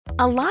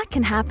A lot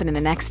can happen in the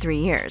next 3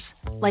 years.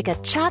 Like a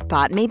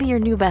chatbot may be your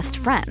new best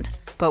friend.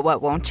 But what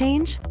won't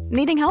change?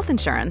 Needing health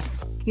insurance.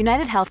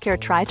 United Healthcare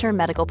Tri-Term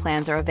Medical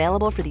Plans are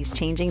available for these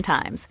changing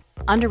times.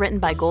 Underwritten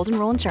by Golden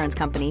Rule Insurance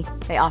Company,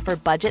 they offer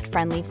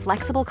budget-friendly,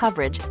 flexible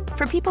coverage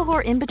for people who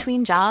are in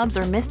between jobs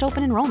or missed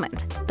open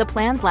enrollment. The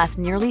plans last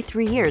nearly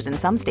 3 years in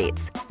some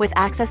states, with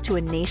access to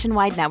a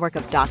nationwide network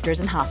of doctors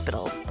and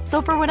hospitals.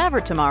 So for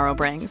whatever tomorrow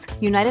brings,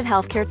 United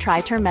Healthcare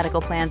Tri-Term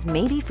Medical Plans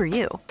may be for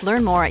you.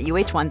 Learn more at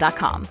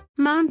uh1.com.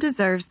 Mom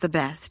deserves the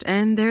best,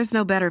 and there's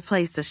no better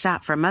place to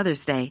shop for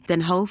Mother's Day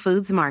than Whole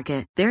Foods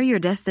Market. They're your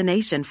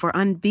destination for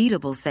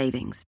unbeatable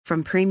savings,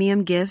 from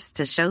premium gifts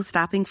to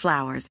show-stopping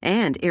flowers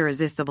and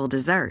irresistible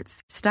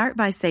desserts. Start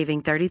by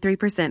saving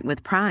 33%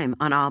 with Prime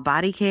on all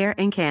body care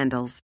and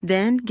candles.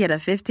 Then get a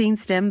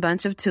 15-stem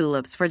bunch of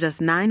tulips for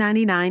just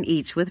 $9.99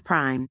 each with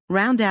Prime.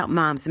 Round out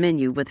Mom's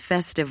menu with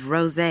festive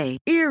rosé,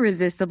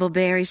 irresistible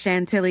berry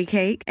chantilly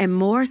cake, and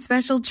more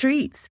special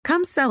treats.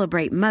 Come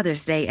celebrate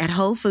Mother's Day at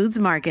Whole Foods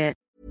Market.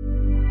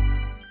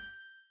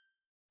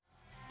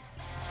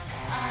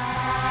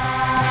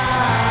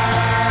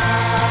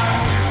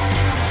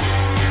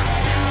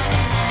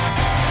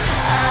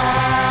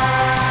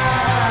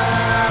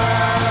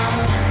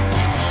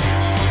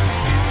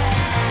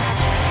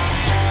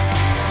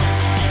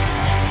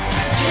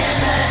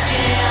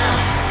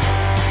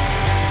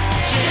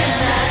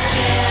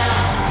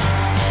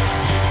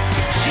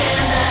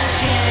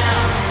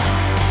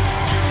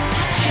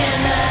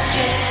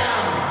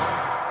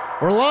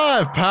 We're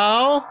live,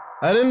 pal.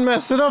 I didn't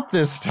mess it up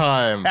this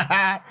time.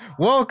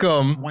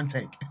 Welcome. One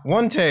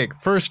take.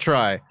 First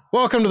try.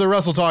 Welcome to the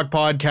Wrestle Talk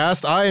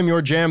podcast. I am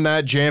your Jam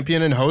That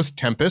Champion and host,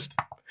 Tempest.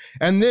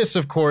 And this,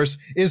 of course,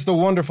 is the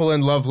wonderful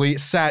and lovely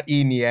Sat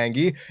E.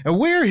 Niangi. And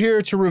we're here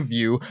to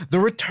review the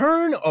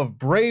return of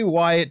Bray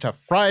Wyatt to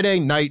Friday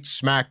Night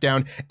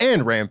SmackDown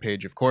and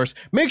Rampage, of course.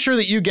 Make sure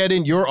that you get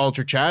in your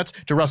Ultra Chats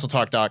to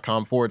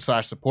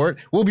WrestleTalk.com/support.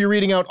 We'll be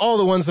reading out all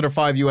the ones that are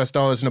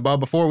 $5 and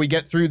above before we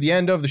get through the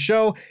end of the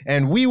show.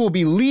 And we will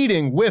be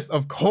leading with,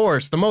 of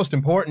course, the most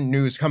important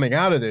news coming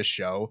out of this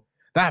show,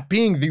 that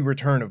being the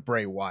return of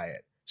Bray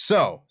Wyatt.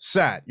 So,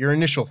 Sat, your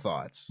initial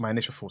thoughts. My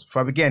initial thoughts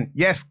before I begin.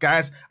 Yes,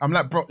 guys, I'm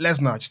like Brock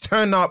Lesnar. Just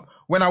turn up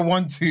when I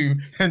want to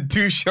and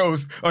do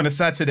shows on a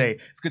Saturday.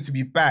 It's good to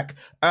be back.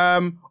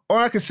 All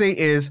I can say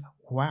is,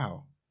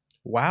 wow.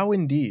 Wow,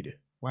 indeed.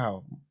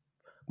 Wow.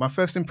 My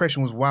first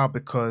impression was wow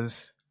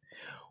because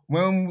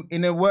when,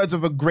 in the words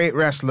of a great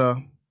wrestler,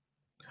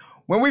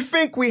 when we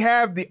think we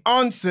have the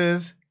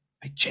answers,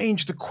 they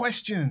change the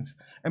questions.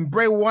 And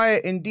Bray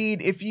Wyatt,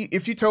 indeed, if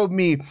you told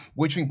me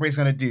what you think Bray's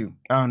going to do,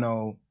 I don't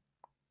know,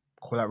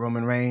 call out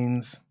Roman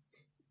Reigns,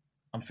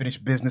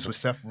 unfinished business with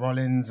Seth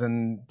Rollins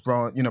and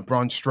Braun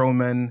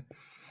Strowman.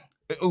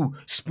 Ooh,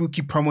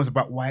 spooky promos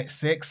about Wyatt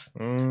 6.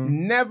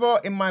 Never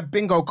in my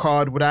bingo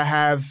card would I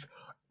have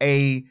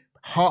a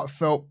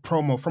heartfelt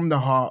promo from the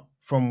heart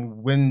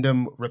from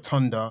Wyndham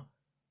Rotunda,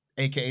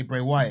 aka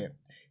Bray Wyatt.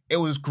 It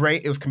was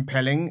great. It was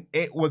compelling.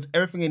 It was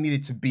everything it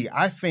needed to be.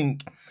 I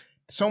think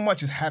so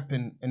much has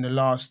happened in the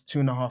last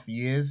 2.5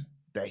 years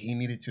that he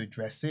needed to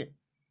address it.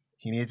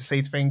 He needed to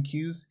say thank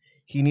yous.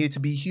 He needed to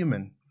be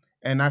human.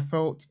 And I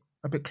felt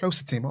a bit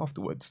closer to him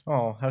afterwards.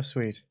 Oh, how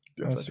sweet.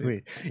 Yes, How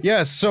sweet.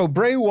 Yes, so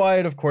Bray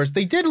Wyatt, of course,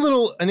 they did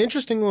an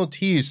interesting little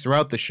tease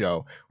throughout the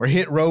show where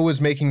Hit Row was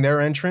making their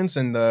entrance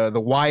and the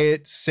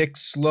Wyatt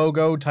 6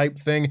 logo type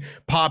thing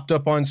popped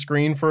up on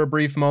screen for a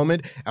brief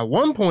moment. At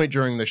one point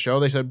during the show,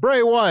 they said,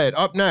 Bray Wyatt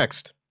up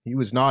next. He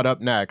was not up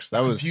next.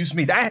 That was... Confused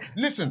me.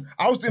 Listen,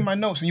 I was doing my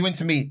notes and you went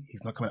to me,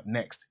 he's not coming up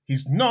next.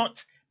 He's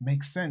not.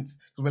 Makes sense.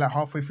 So we're like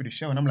halfway through the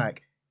show and I'm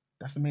like,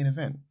 that's the main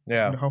event.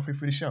 Yeah. Halfway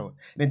through the show.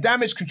 And then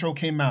Damage Control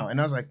came out,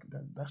 and I was like,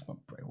 that's not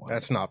Bray Wyatt.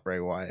 That's not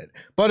Bray Wyatt.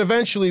 But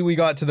eventually we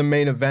got to the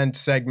main event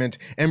segment,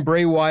 and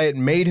Bray Wyatt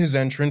made his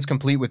entrance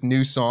complete with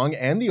new song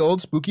and the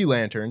old spooky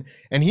lantern.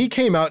 And he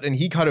came out and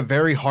he cut a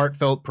very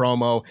heartfelt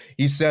promo.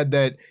 He said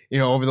that,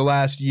 over the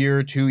last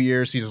year, 2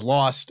 years, he's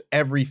lost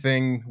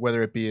everything,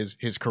 whether it be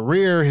his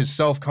career, his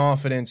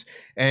self-confidence.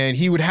 And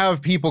he would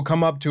have people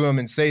come up to him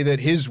and say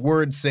that his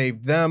words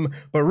saved them,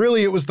 but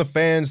really it was the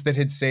fans that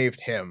had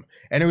saved him.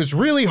 And it was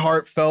really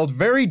heartfelt,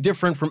 very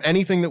different from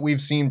anything that we've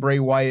seen Bray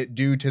Wyatt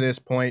do to this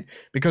point,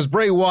 because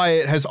Bray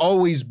Wyatt has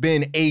always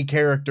been a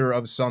character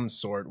of some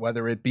sort,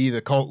 whether it be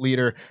the cult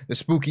leader, the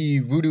spooky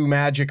voodoo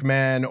magic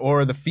man,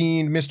 or the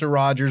fiend, Mr.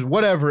 Rogers,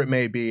 whatever it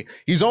may be.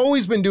 He's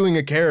always been doing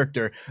a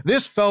character.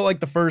 This felt like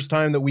the first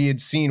time that we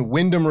had seen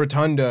Wyndham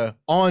Rotunda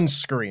on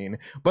screen,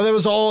 but it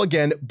was all,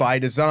 again, by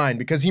design,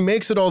 because he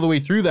makes it all the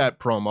way through that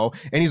promo,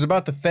 and he's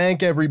about to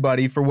thank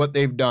everybody for what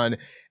they've done.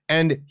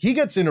 And he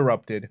gets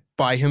interrupted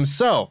by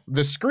himself.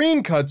 The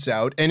screen cuts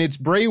out, and it's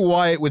Bray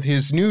Wyatt with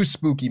his new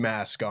spooky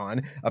mask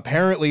on.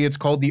 Apparently, it's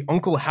called the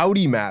Uncle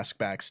Howdy mask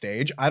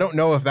backstage. I don't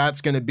know if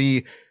that's going to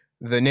be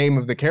the name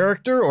of the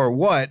character or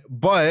what,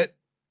 but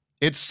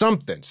it's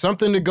something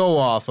to go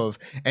off of.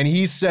 And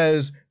he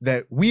says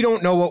that we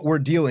don't know what we're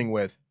dealing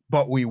with,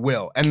 but we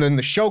will. And then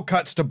the show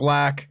cuts to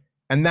black,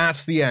 and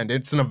that's the end.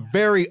 It's a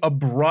very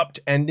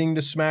abrupt ending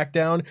to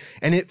SmackDown,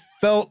 and it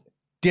felt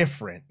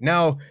different.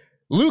 Now,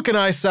 Luke and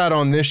I sat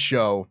on this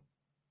show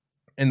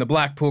in the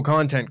Blackpool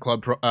Content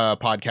Club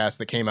podcast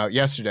that came out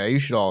yesterday. You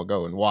should all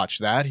go and watch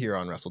that here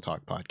on Wrestle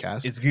Talk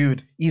Podcast. It's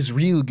good. It's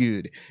real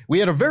good. We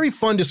had a very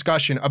fun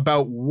discussion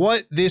about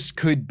what this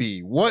could be,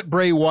 what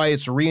Bray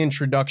Wyatt's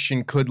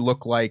reintroduction could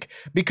look like,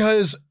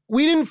 because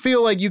we didn't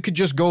feel like you could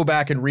just go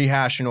back and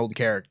rehash an old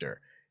character.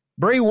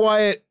 Bray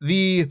Wyatt,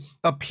 the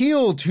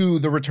appeal to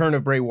the return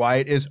of Bray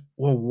Wyatt is,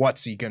 well,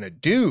 what's he going to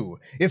do?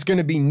 It's going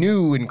to be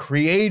new and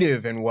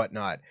creative and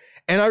whatnot.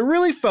 And I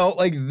really felt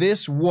like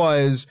this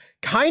was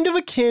kind of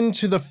akin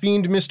to the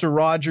Fiend Mr.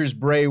 Rogers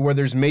Bray, where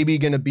there's maybe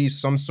going to be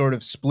some sort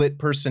of split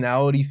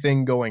personality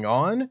thing going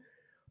on,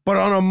 but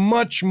on a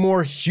much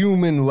more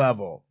human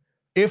level.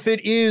 If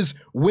it is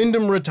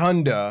Wyndham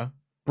Rotunda,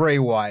 Bray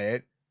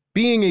Wyatt,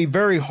 being a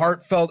very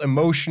heartfelt,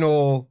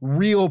 emotional,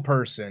 real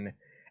person,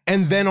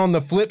 and then on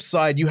the flip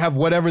side, you have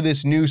whatever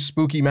this new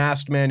spooky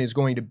masked man is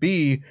going to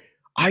be,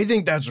 I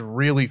think that's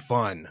really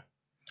fun.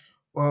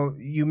 Well,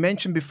 you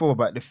mentioned before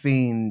about the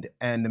Fiend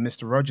and the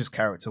Mr. Rogers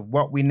character.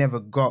 What we never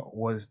got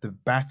was the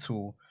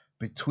battle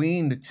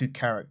between the two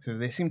characters.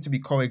 They seem to be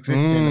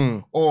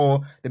coexisting,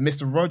 or the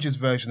Mr. Rogers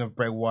version of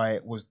Bray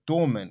Wyatt was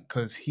dormant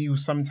because he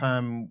was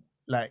sometime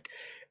like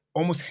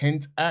almost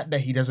hint at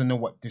that he doesn't know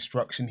what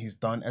destruction he's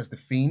done as the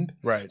Fiend.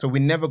 Right. So we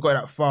never got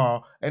that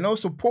far. And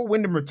also poor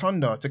Wyndham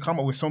Rotunda to come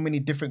up with so many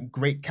different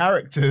great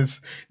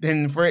characters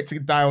then for it to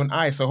die on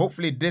ice. So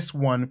hopefully this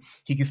one,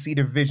 he can see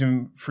the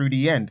vision through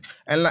the end.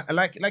 And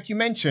like you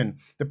mentioned,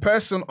 the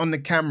person on the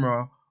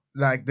camera,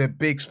 like the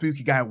big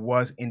spooky guy,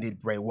 was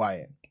indeed Bray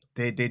Wyatt.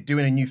 They're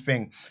doing a new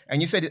thing.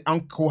 And you said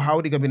Uncle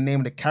Howdy gonna be the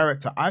name of the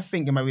character. I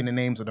think it might be the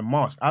names of the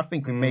masks. I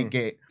think we may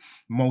get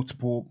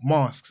multiple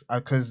masks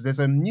because there's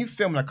a new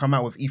film that come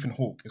out with Ethan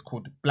Hawke. It's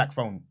called Black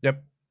Phone.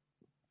 Yep.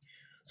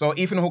 So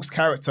Ethan Hawke's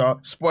character,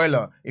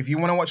 spoiler, if you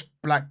want to watch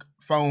Black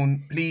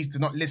Phone, please do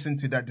not listen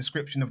to that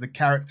description of the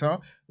character. I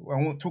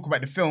won't talk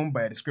about the film,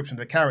 but a description of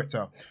the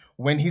character.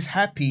 When he's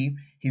happy,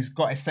 he's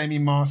got a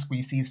semi-mask where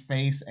you see his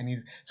face, and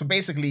he's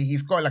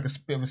got like a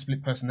bit of a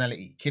split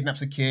personality.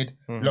 Kidnaps a kid,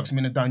 locks him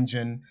in a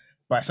dungeon,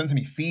 but sometimes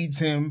he feeds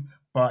him,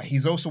 but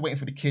he's also waiting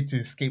for the kid to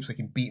escape so he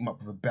can beat him up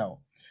with a belt.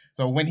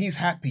 So when he's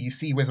happy, you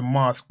see he wears a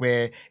mask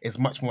where it's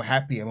much more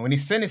happy. And when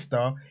he's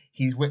sinister,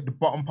 the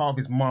bottom part of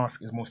his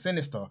mask is more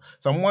sinister.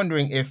 So I'm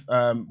wondering if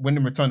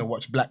Wyndham Rotunda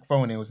watched Black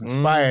Phone and it was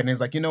inspired and it's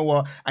like, you know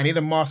what? I need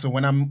a mask so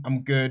when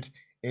I'm good,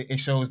 it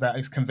shows that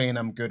it's conveying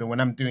I'm good. And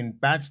when I'm doing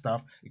bad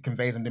stuff, it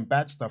conveys I'm doing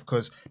bad stuff.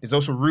 Because there's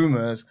also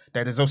rumors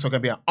that there's also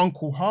going to be an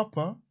Uncle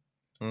Harper.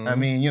 I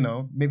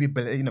mean, maybe,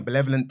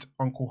 benevolent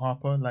Uncle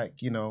Harper, like,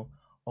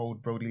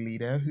 old Brody Lee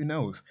there, who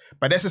knows?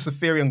 But that's just a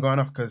theory I'm going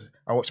off because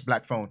I watched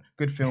Black Phone.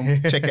 Good film,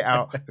 check it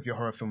out if you're a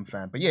horror film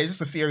fan. But yeah, it's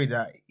just a theory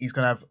that he's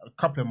going to have a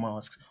couple of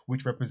masks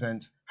which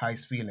represents how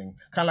he's feeling.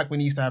 Kind of like when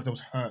he used to have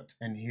those hurt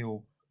and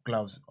heal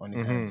gloves on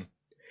his hands.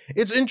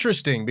 It's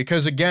interesting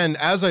because, again,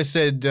 as I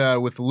said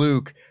with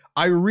Luke,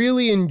 I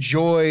really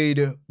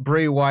enjoyed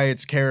Bray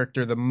Wyatt's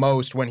character the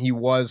most when he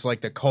was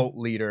like the cult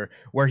leader,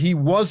 where he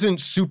wasn't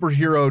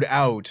superheroed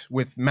out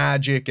with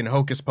magic and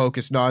hocus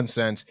pocus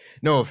nonsense.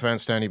 No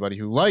offense to anybody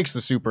who likes the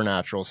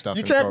supernatural stuff.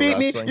 You can't beat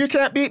me. You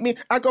can't beat me.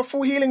 I got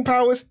full healing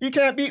powers. You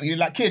can't beat me. You're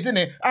like kids,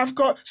 innit? I've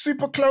got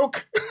super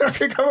cloak. I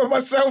can cover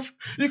myself.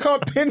 You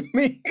can't pin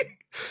me.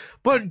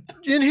 But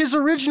in his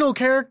original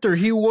character,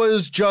 he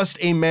was just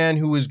a man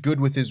who was good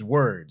with his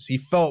words. He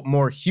felt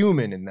more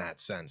human in that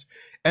sense.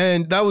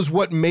 And that was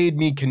what made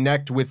me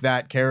connect with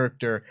that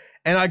character.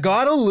 And I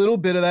got a little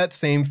bit of that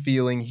same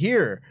feeling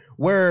here,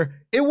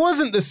 where it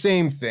wasn't the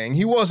same thing.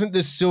 He wasn't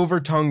this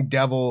silver-tongued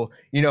devil,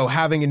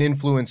 having an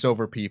influence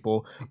over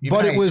people.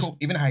 But it was...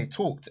 even how he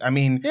talked. I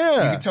mean, you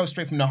can tell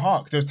straight from the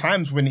heart. There's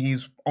times when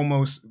he's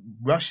almost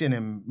rushing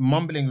and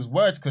mumbling his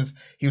words because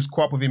he was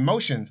caught up with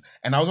emotions.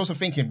 And I was also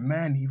thinking,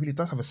 man, he really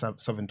does have a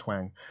southern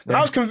twang. And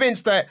I was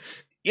convinced that,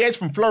 it's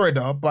from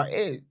Florida, but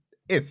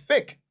it's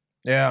thick.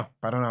 Yeah,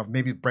 I don't know.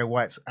 Maybe Bray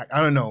Wyatt's.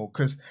 I don't know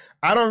because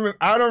I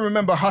don't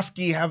remember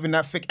Husky having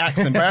that thick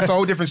accent. But that's a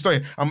whole different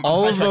story.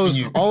 All of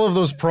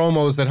those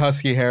promos that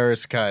Husky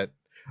Harris cut.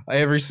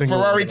 Every single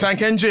Ferrari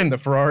tank engine. The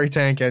Ferrari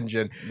tank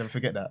engine. Never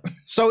forget that.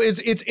 So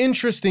it's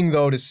interesting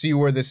though to see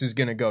where this is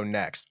going to go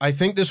next. I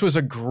think this was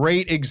a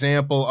great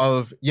example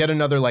of yet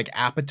another like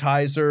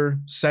appetizer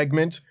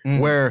segment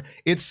where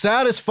it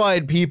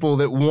satisfied people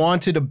that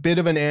wanted a bit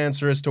of an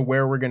answer as to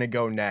where we're going to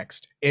go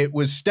next. It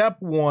was step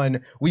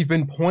one. We've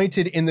been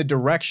pointed in the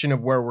direction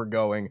of where we're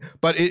going,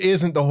 but it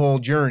isn't the whole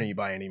journey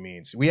by any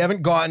means. We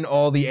haven't gotten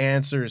all the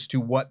answers to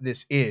what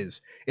this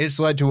is. It's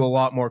led to a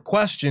lot more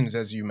questions,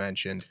 as you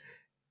mentioned.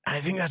 I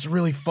think that's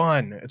really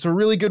fun. It's a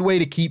really good way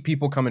to keep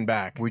people coming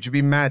back. Would you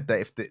be mad that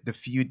if the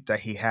feud that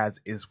he has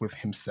is with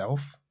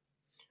himself?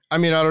 I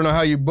mean, I don't know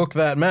how you book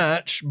that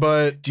match,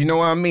 but... Do you know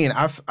what I mean?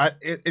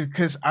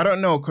 Because I don't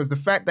know, because the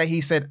fact that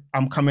he said,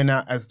 I'm coming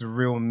out as the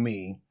real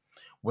me,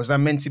 was that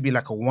meant to be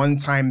like a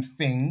one-time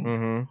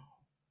thing?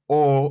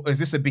 Or is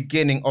this a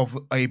beginning of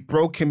a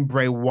broken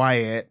Bray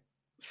Wyatt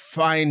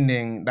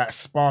finding that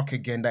spark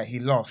again that he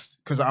lost.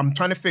 Because I'm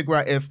trying to figure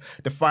out if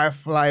the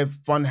Firefly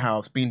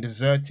Funhouse being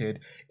deserted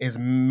is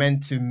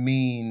meant to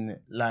mean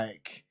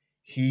like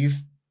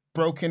he's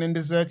broken and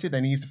deserted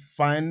and he needs to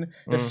find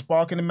the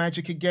spark and the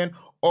magic again,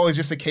 or it's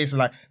just a case of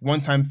like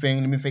one-time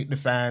thing, let me fake the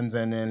fans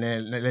and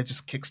then let's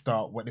just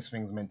kickstart what this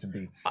thing's meant to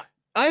be.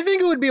 I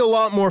think it would be a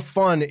lot more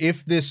fun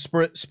if this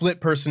split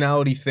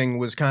personality thing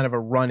was kind of a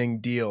running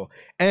deal.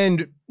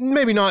 And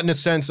maybe not in a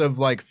sense of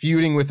like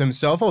feuding with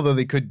himself, although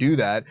they could do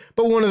that.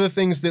 But one of the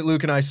things that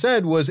Luke and I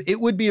said was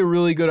it would be a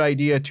really good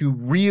idea to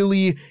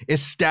really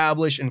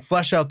establish and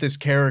flesh out this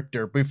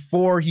character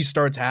before he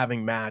starts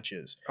having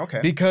matches. Okay.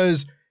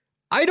 Because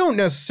I don't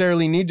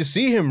necessarily need to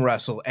see him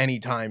wrestle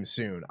anytime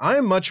soon.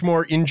 I'm much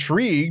more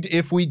intrigued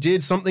if we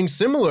did something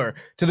similar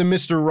to the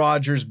Mr.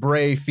 Rogers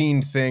Bray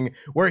Fiend thing,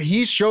 where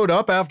he showed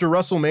up after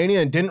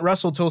WrestleMania and didn't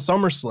wrestle till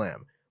SummerSlam.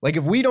 Like,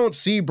 if we don't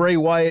see Bray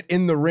Wyatt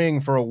in the ring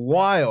for a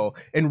while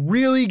and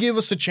really give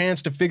us a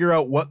chance to figure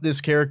out what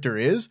this character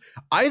is,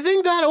 I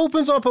think that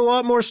opens up a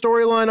lot more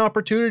storyline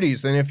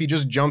opportunities than if he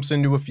just jumps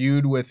into a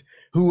feud with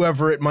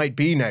whoever it might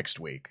be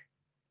next week.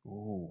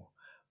 Ooh.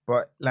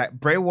 But like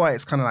Bray Wyatt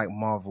is kind of like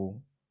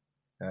Marvel.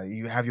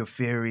 You have your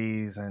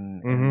theories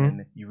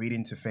and you read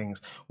into things.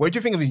 What did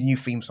you think of his new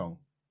theme song?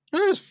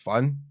 It was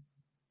fun.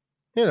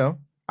 You know.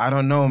 I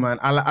don't know, man.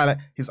 I like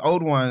his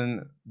old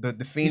one, the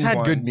Fiend one. He's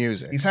had good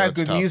music. He's had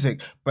good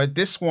music. But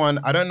this one,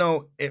 I don't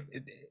know,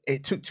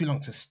 it took too long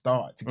to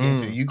start, to get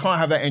into it. You can't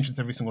have that entrance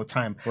every single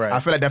time. Right.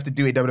 I feel like they have to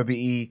do a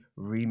WWE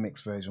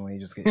remix version where you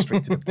just get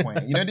straight to the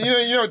point. You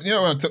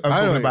know what I'm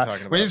talking about.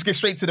 Where you just get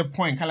straight to the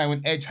point, kind of like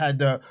when Edge had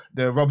the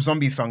Rob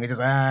Zombie song. It's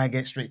just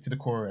get straight to the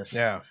chorus.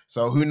 Yeah.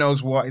 So who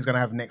knows what he's gonna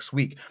have next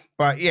week.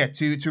 But yeah,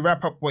 to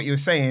wrap up what you were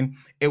saying,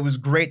 it was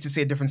great to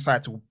see a different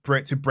side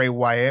to Bray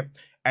Wyatt.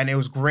 And it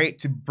was great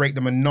to break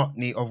the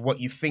monotony of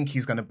what you think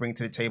he's going to bring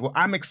to the table.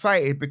 I'm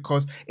excited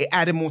because it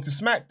added more to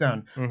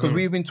SmackDown. Because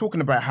we've been talking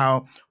about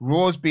how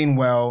Raw's been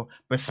well,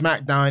 but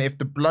SmackDown, if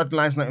the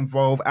bloodline's not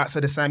involved,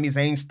 outside the Sami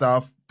Zayn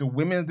stuff, the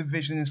women's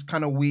division is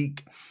kind of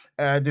weak.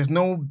 There's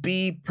no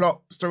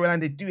B-plot storyline.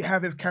 They do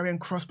have it with Karrion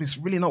Kross, but it's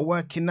really not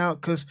working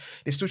out because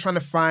they're still trying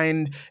to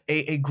find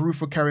a groove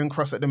for Karrion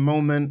Kross at the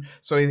moment.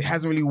 So it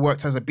hasn't really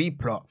worked as a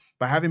B-plot.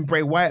 But having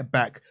Bray Wyatt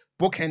back,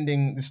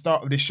 bookending the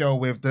start of the show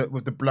with the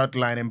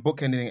bloodline and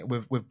bookending it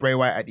with Bray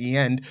Wyatt at the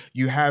end,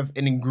 you have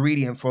an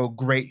ingredient for a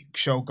great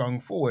show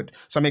going forward.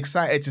 So I'm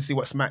excited to see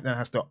what SmackDown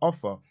has to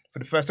offer. For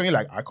the first time, you're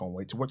like, I can't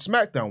wait to watch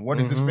SmackDown. What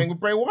is this thing with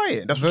Bray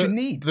Wyatt? That's what you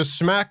need. The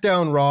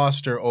SmackDown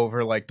roster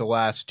over like the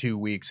last 2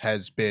 weeks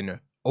has been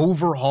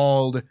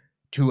overhauled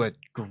to a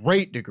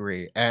great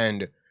degree,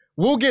 and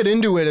we'll get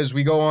into it as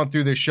we go on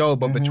through the show,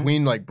 but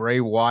between like Bray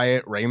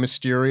Wyatt, Rey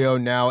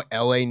Mysterio, now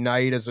LA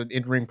Knight as an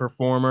in-ring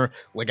performer,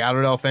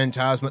 Legado del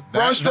Fantasma.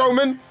 Braun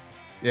Strowman.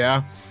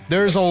 Yeah.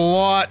 There's a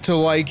lot to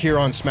like here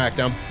on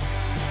SmackDown.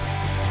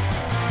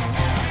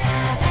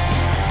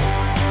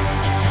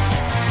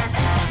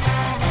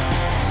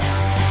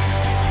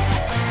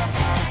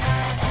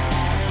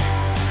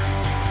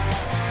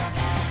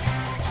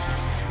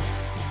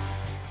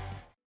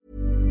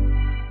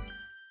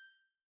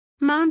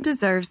 Mom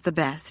deserves the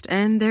best,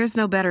 and there's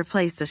no better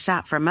place to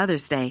shop for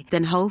Mother's Day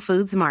than Whole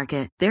Foods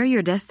Market. They're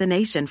your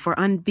destination for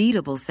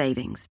unbeatable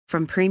savings,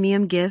 from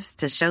premium gifts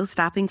to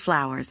show-stopping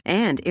flowers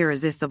and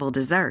irresistible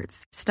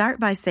desserts. Start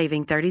by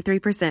saving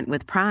 33%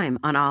 with Prime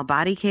on all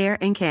body care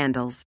and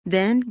candles.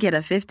 Then get a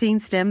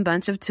 15-stem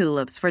bunch of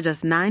tulips for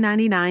just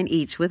 $9.99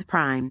 each with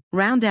Prime.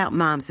 Round out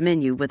Mom's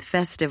menu with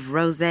festive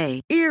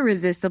rosé,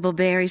 irresistible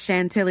berry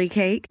chantilly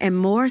cake, and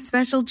more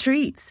special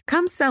treats.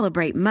 Come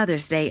celebrate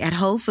Mother's Day at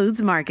Whole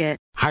Foods Market.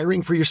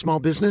 Hiring for your small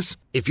business?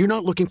 If you're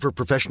not looking for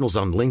professionals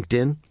on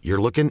LinkedIn,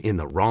 you're looking in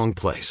the wrong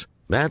place.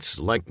 That's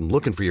like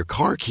looking for your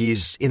car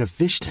keys in a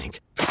fish tank.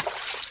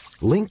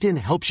 LinkedIn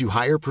helps you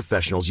hire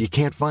professionals you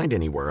can't find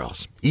anywhere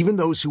else, even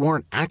those who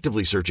aren't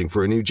actively searching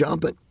for a new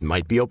job but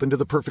might be open to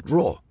the perfect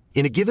role.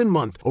 In a given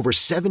month, over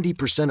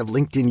 70% of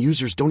LinkedIn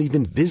users don't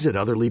even visit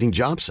other leading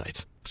job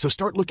sites. So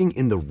start looking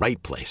in the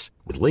right place.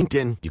 With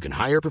LinkedIn, you can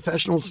hire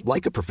professionals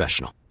like a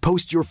professional.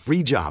 Post your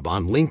free job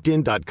on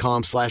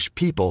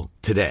linkedin.com/people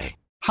today.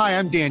 Hi,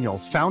 I'm Daniel,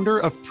 founder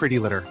of Pretty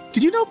Litter.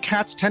 Did you know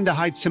cats tend to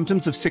hide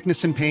symptoms of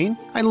sickness and pain?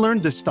 I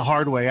learned this the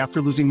hard way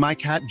after losing my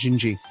cat,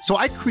 Gingy. So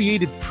I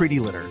created Pretty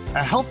Litter,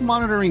 a health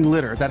monitoring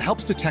litter that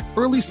helps detect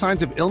early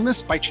signs of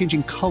illness by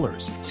changing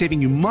colors, saving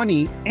you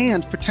money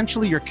and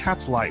potentially your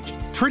cat's life.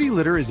 Pretty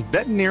Litter is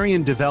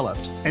veterinarian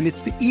developed, and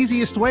it's the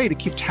easiest way to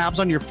keep tabs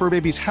on your fur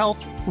baby's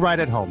health right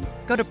at home.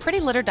 Go to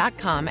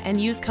prettylitter.com and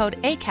use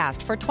code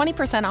ACAST for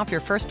 20% off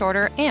your first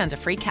order and a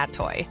free cat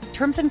toy.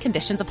 Terms and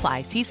conditions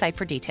apply. See site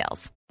for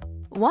details.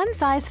 One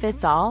size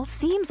fits all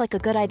seems like a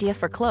good idea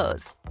for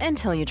clothes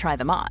until you try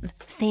them on.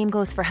 Same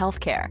goes for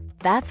healthcare.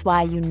 That's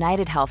why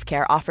United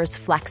Healthcare offers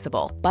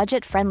flexible,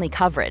 budget-friendly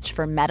coverage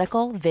for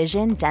medical,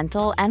 vision,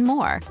 dental, and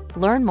more.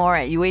 Learn more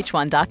at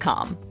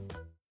uh1.com.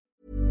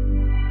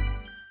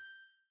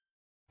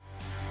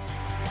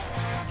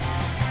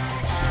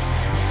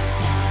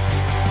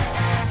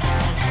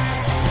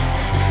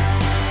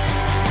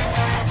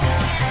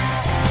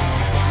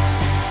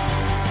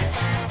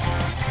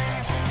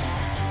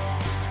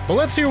 But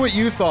let's hear what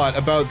you thought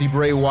about the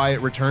Bray Wyatt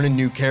return and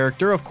new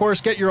character. Of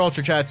course, get your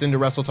Ultra Chats into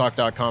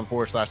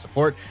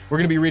WrestleTalk.com/support. We're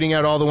going to be reading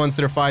out all the ones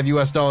that are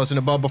 $5 and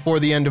above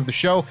before the end of the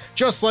show,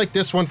 just like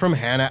this one from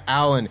Hannah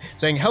Allen,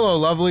 saying, "Hello,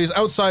 lovelies.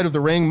 Outside of the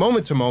ring,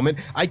 moment to moment,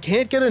 I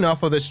can't get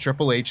enough of this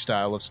Triple H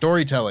style of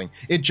storytelling.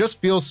 It just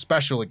feels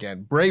special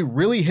again. Bray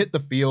really hit the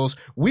feels.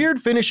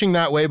 Weird finishing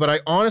that way, but I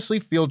honestly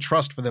feel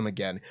trust for them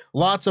again.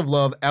 Lots of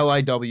love,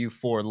 LIW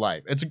for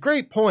life." It's a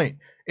great point.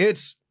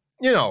 It's,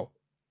 you know,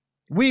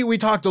 We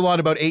talked a lot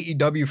about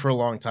AEW for a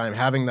long time,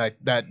 having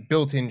that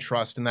built-in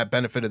trust and that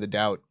benefit of the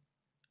doubt.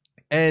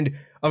 And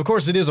of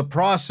course, it is a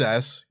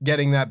process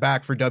getting that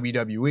back for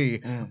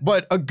WWE,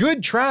 but a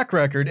good track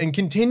record and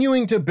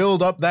continuing to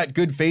build up that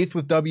good faith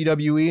with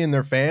WWE and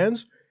their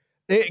fans,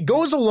 it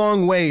goes a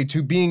long way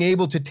to being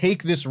able to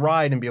take this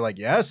ride and be like,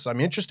 yes,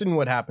 I'm interested in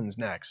what happens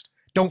next.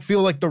 Don't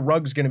feel like the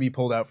rug's going to be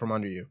pulled out from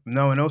under you.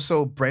 No, and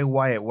also Bray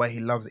Wyatt, what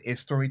he loves is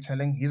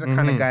storytelling. He's the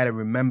kind of guy that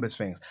remembers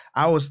things.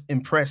 I was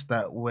impressed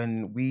that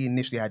when we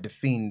initially had The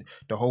Fiend,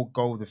 the whole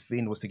goal of The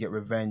Fiend was to get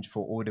revenge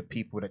for all the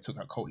people that took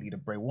out cult leader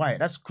Bray Wyatt.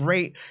 That's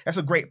great. That's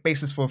a great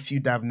basis for a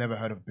feud that I've never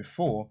heard of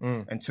before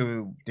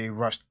until they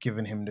rushed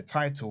giving him the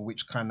title,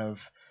 which kind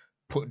of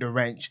put the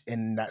wrench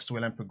in that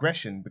storyline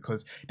progression,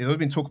 because there's always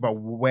been talk about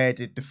where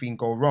did The Fiend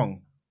go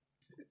wrong.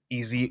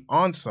 Easy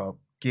answer.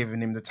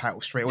 Giving him the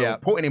title straight away,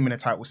 putting him in a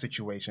title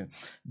situation.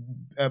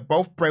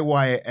 Both Bray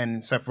Wyatt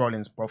and Seth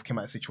Rollins both came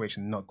out of the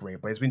situation not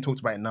great, but it's been talked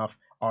about enough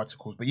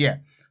articles. But yeah,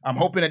 I'm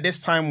hoping that this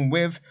time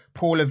with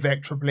Paul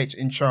Levesque, Triple H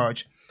in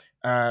charge,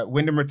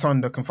 Wyndham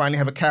Rotunda can finally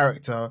have a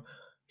character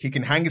he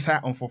can hang his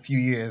hat on for a few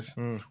years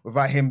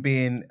without him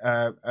being,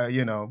 cut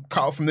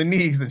off from the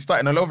knees and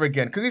starting all over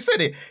again. Because he said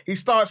it, he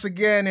starts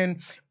again, and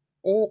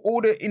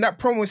in that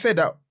promo he said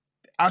that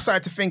I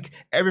started to think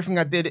everything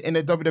I did in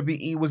the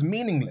WWE was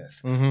meaningless.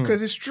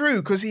 Because it's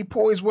true, because he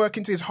poured his work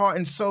into his heart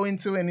and so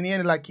into it, and in the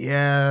end, like,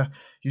 yeah,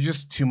 you're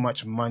just too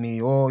much money,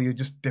 or you're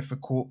just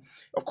difficult.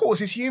 Of course,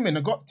 he's human.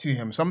 I got to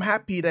him. So I'm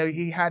happy that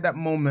he had that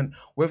moment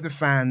with the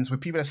fans, with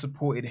people that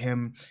supported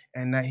him,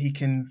 and that he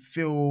can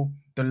feel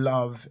the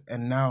love.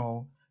 And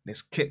now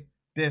let's kick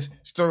this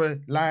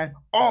storyline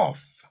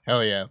off.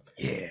 Hell yeah.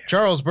 Yeah.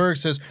 Charles Berg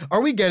says,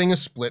 "Are we getting a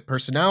split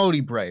personality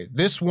Bray?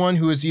 This one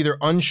who is either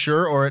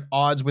unsure or at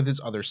odds with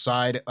his other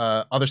side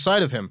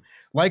of him.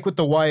 Like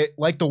the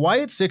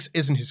Wyatt Six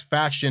isn't his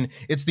faction,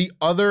 it's the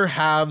other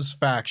halves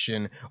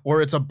faction,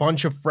 or it's a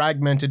bunch of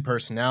fragmented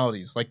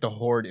personalities, like the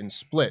Horde in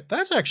Split."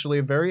 That's actually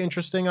a very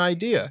interesting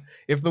idea.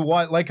 If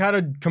like kind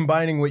of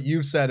combining what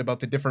you said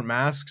about the different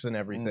masks and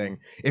everything,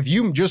 if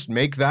you just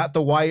make that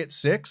the Wyatt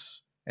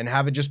Six and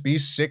have it just be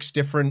 6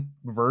 different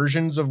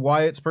versions of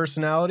Wyatt's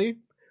personality,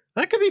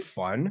 that could be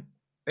fun.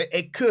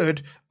 It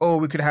could, or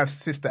we could have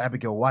Sister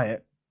Abigail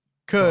Wyatt.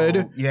 Could.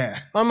 So, yeah.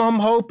 I'm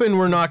hoping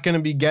we're not going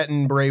to be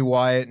getting Bray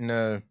Wyatt in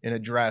a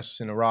dress,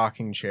 in a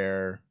rocking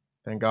chair.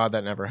 Thank God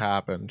that never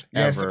happened.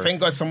 Yes, ever. Thank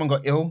God someone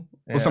got ill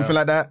or something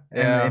like that,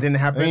 and it didn't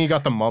happen. I think he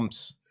got the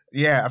mumps.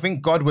 Yeah, I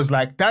think God was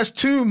like, that's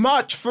too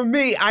much for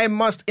me. I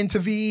must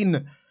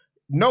intervene.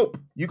 Nope,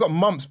 you got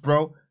mumps,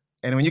 bro.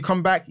 And when you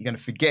come back, you're going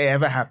to forget it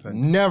ever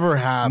happened. Never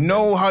happened.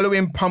 No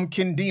Halloween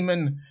pumpkin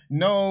demon.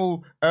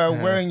 No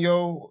wearing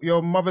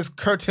your mother's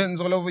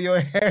curtains all over your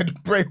head,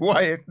 Bray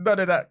Wyatt. None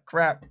of that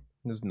crap.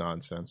 This is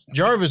nonsense.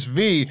 Jarvis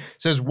V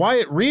says,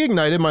 "Wyatt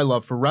reignited my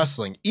love for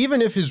wrestling.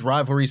 Even if his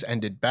rivalries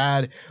ended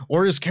bad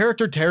or his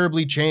character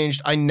terribly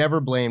changed, I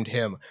never blamed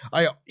him.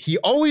 He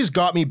always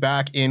got me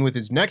back in with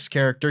his next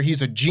character.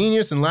 He's a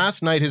genius, and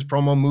last night his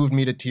promo moved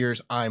me to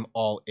tears. I'm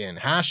all in.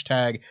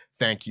 Hashtag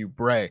thank you,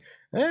 Bray."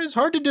 It's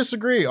hard to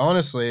disagree,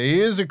 honestly.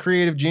 He is a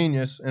creative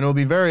genius, and it'll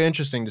be very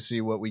interesting to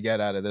see what we get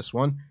out of this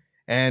one.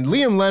 And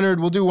Liam Leonard,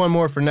 we'll do one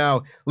more for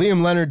now.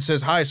 Liam Leonard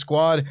says, "Hi,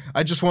 squad.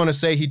 I just want to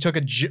say he took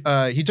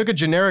a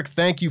generic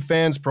thank you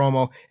fans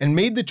promo and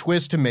made the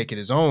twist to make it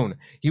his own.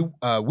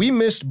 We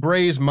missed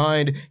Bray's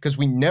mind because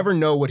we never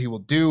know what he will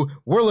do.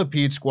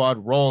 Whirlipede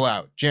squad, roll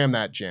out. Jam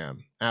that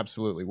jam."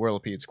 Absolutely.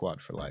 Whirlipede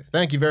squad for life.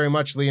 Thank you very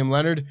much, Liam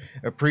Leonard.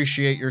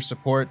 Appreciate your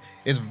support.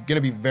 It's going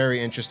to be very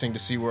interesting to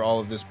see where all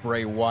of this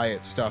Bray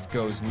Wyatt stuff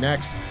goes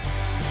next.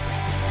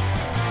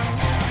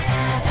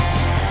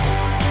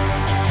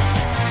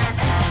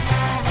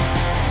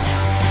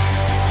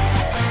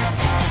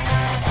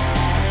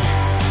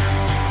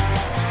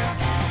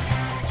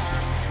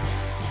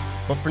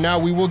 But for now,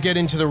 we will get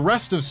into the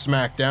rest of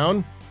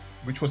SmackDown,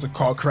 which was a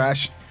car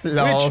crash.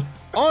 Which,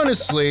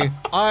 honestly,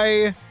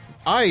 I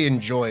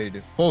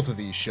enjoyed both of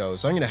these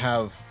shows. I'm going to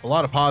have a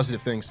lot of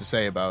positive things to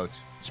say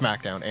about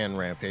SmackDown and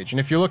Rampage. And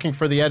if you're looking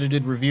for the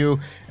edited review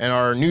and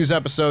our news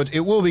episodes,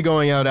 it will be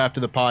going out after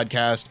the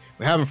podcast.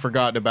 We haven't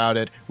forgotten about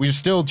it. We're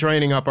still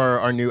training up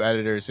our new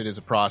editors. It is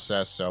a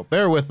process, so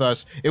bear with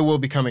us. It will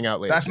be coming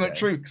out later. That's today. Not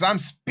true, because I'm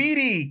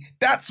speedy.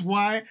 That's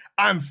why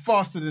I'm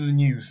faster than the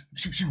news.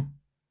 Shoo, shoo.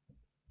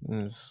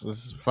 This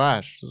is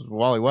Flash. This is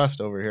Wally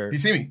West over here. You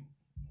see me?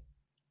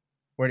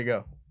 Where'd he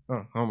go?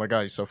 Oh my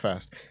God, he's so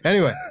fast.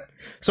 Anyway,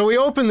 so we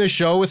open the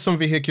show with some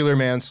vehicular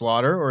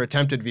manslaughter, or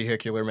attempted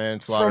vehicular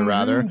manslaughter, From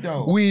rather. whom,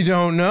 though? We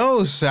don't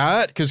know,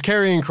 Sat, because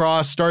Karrion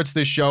Kross starts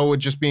this show with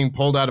just being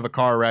pulled out of a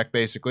car wreck,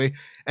 basically.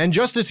 And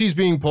just as he's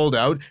being pulled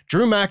out,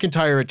 Drew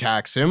McIntyre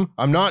attacks him.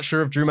 I'm not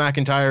sure if Drew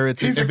McIntyre...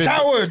 He's a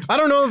coward! I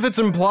don't know if it's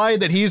implied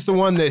that he's the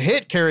one that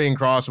hit Karrion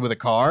Kross with a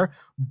car,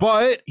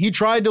 but he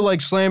tried to,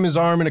 like, slam his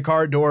arm in a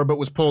car door, but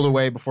was pulled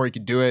away before he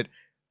could do it.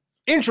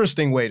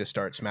 Interesting way to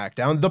start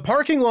SmackDown. The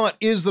parking lot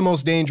is the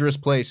most dangerous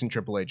place in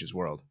Triple H's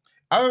world.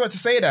 I was about to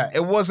say that.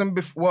 It wasn't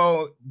before.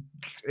 Well,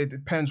 it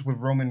depends with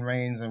Roman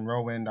Reigns and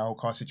Rowan, the whole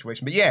car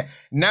situation. But yeah,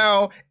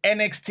 now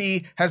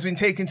NXT has been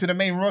taken to the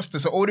main roster.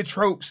 So all the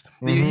tropes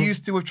that you're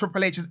used to with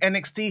Triple H's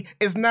NXT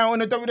is now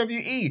in the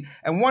WWE.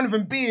 And one of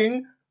them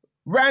being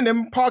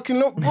random parking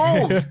lot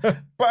brawls.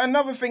 But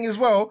another thing as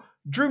well,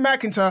 Drew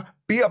McIntyre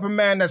beat up a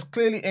man that's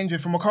clearly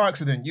injured from a car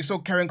accident. You saw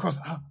Karrion Kross,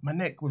 my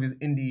neck, with his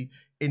indie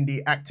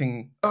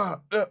acting.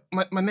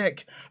 My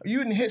neck. You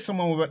didn't hit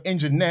someone with an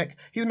injured neck.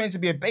 He's meant to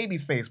be a baby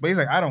face, but he's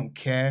like, I don't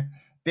care.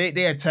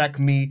 They attack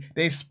me.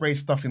 They spray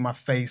stuff in my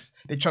face.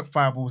 They chuck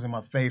fireballs in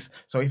my face.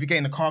 So if you get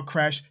in a car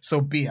crash, so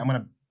be it. I'm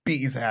going to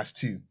beat his ass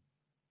too.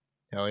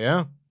 Hell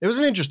yeah. It was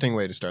an interesting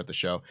way to start the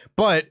show,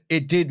 but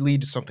it did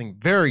lead to something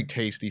very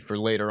tasty for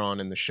later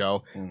on in the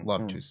show.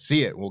 Love to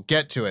see it. We'll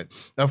get to it.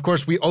 Of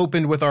course, we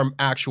opened with our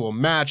actual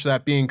match,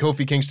 that being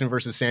Kofi Kingston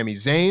versus Sami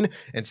Zayn,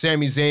 and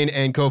Sami Zayn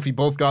and Kofi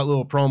both got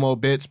little promo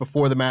bits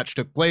before the match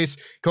took place.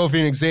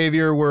 Kofi and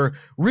Xavier were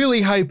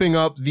really hyping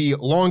up the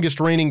longest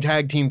reigning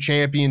tag team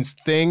champions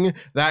thing.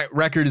 That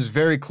record is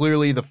very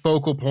clearly the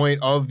focal point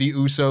of the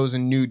Usos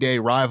and New Day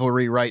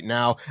rivalry right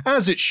now,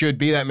 as it should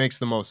be. That makes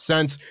the most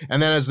sense.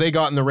 And then as they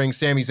got in the ring,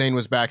 Sami Zayn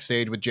was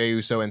backstage with Jey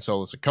Uso and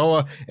Solo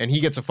Sikoa, and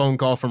he gets a phone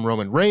call from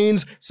Roman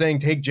Reigns saying,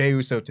 take Jey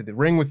Uso to the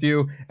ring with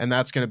you, and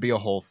that's going to be a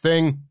whole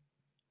thing.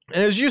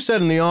 And as you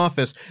said in the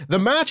office, the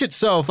match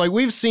itself, like,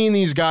 we've seen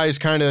these guys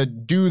kind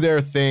of do their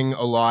thing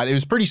a lot. It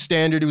was pretty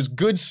standard. It was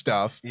good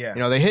stuff. Yeah.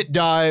 You know, they hit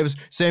dives.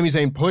 Sami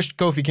Zayn pushed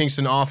Kofi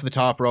Kingston off the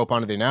top rope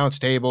onto the announce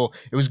table.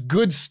 It was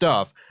good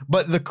stuff.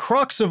 But the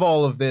crux of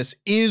all of this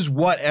is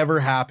whatever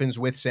happens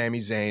with Sami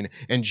Zayn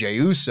and Jey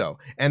Uso.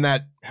 And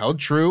that held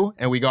true,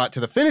 and we got to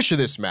the finish of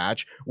this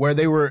match where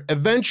they were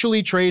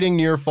eventually trading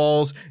near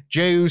falls.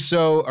 Sami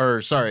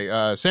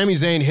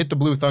Zayn hit the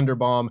Blue Thunder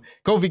Bomb.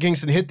 Kofi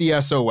Kingston hit the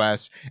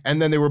SOS. And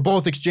then they were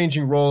both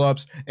exchanging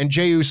roll-ups, and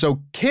Jey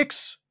Uso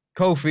kicks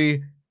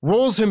Kofi,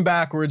 rolls him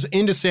backwards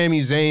into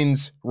Sami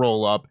Zayn's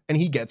roll-up, and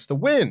he gets the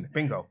win.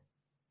 Bingo.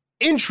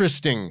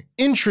 Interesting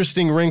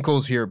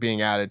wrinkles here being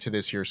added to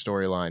this here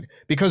storyline,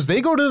 because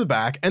they go to the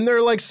back and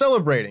they're like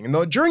celebrating.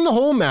 And during the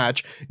whole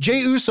match, Jey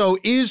Uso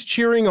is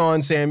cheering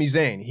on Sami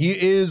Zayn. He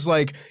is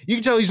like, you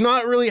can tell he's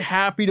not really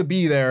happy to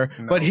be there,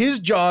 but his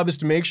job is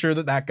to make sure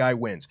that that guy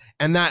wins.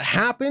 And that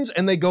happens,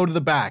 and they go to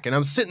the back. And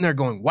I'm sitting there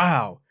going,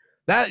 wow.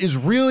 That is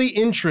really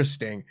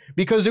interesting,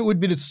 because it would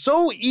be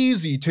so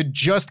easy to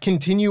just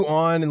continue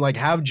on and like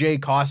have Jey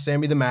cost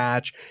Sami the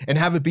match and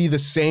have it be the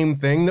same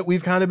thing that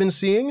we've kind of been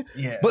seeing.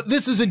 Yeah. But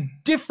this is a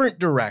different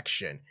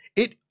direction.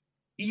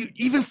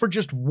 Even for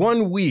just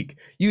 1 week,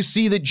 you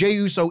see that Jey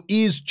Uso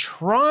is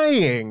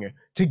trying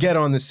to get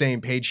on the same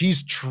page.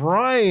 He's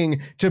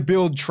trying to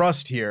build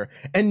trust here.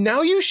 And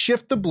now you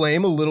shift the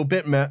blame a little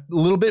bit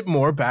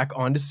more back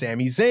onto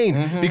Sami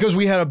Zayn, because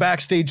we had a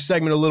backstage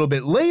segment a little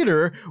bit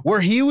later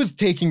where he was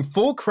taking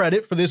full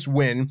credit for this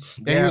win.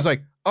 And he was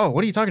like, oh,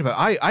 what are you talking about?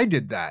 I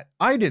did that.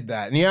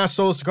 And he asked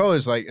Solo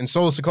Sikoa, and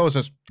Solo Sikoa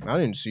says, I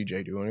didn't see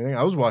Jey do anything.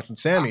 I was watching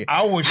Sami.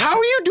 How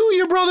do you do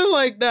your brother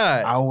like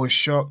that? I was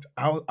shocked.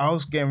 I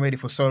was getting ready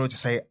for Solo to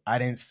say, I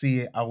didn't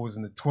see it. I was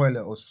in the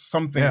toilet or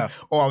something. Yeah.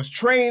 Or I was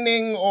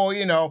training, or,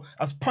 I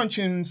was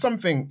punching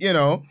something,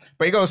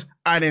 But he goes,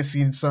 I didn't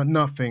see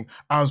nothing.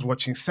 I was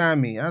watching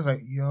Sami. I was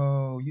like,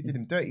 yo, you did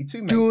him dirty too,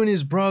 man. Doing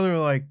his brother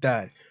like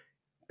that.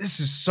 This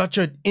is such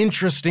an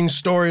interesting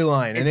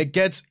storyline, and it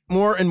gets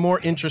more and more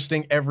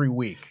interesting every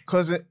week.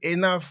 Because it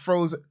now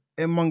throws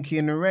a monkey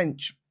in the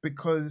wrench,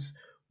 because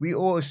we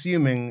all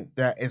assuming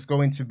that it's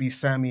going to be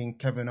Sami and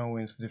Kevin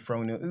Owens to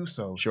dethrone the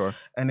Usos. Sure.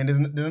 And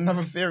then there's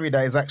another theory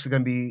that is actually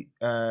going to be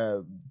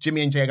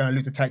Jimmy and Jey are going to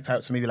lose the tag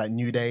titles to maybe like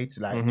New Day.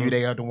 New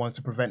Day are the ones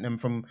to prevent them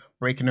from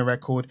breaking the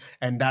record.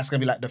 And that's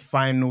going to be like the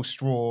final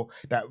straw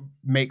that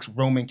makes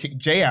Roman kick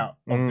Jey out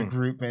of the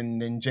group.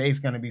 And then Jey's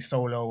going to be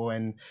solo,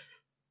 and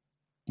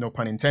no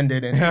pun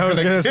intended. And I was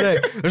going to say,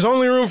 there's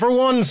only room for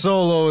one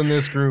Solo in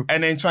this group.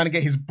 And then trying to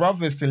get his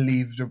brothers to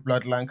leave the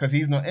bloodline because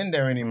he's not in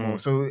there anymore.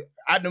 So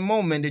at the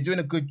moment, they're doing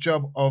a good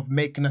job of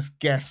making us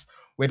guess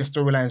where the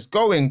storyline's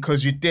going,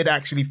 because you did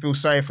actually feel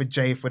sorry for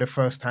Jey for the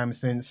first time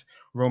since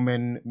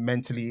Roman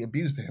mentally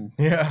abused him.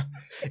 Yeah.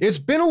 It's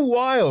been a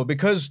while,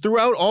 because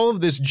throughout all of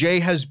this, Jey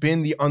has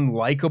been the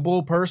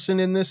unlikable person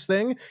in this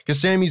thing,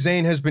 because Sami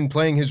Zayn has been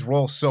playing his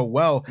role so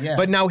well. Yeah.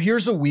 But now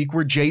here's a week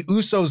where Jey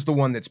Uso's the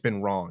one that's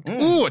been wrong.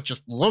 Ooh, I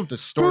just love the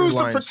storyline. Who's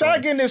the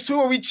protagonist? Who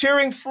are we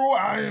cheering for?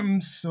 I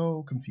am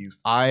so confused.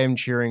 I am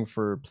cheering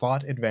for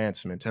plot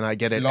advancement, and I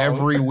get it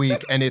every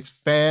week, and it's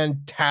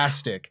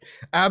fantastic.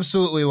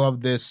 Absolutely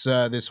love this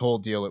this whole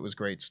deal. It was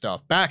great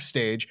stuff.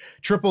 Backstage,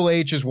 Triple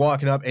H is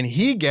walking up, and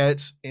he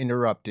gets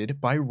interrupted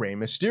by Rey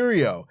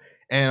Mysterio.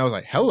 And I was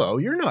like, hello,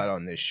 you're not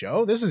on this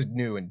show. This is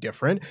new and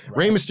different. Right.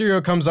 Rey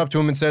Mysterio comes up to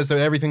him and says that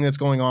everything that's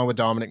going on with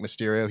Dominic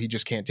Mysterio, he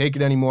just can't take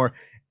it anymore.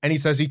 And he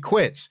says he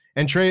quits.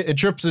 And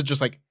Trips is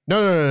just like,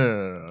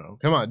 no.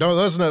 Come on,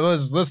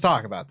 let's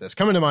talk about this.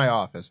 Come into my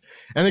office.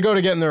 And they go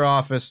to get in their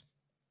office,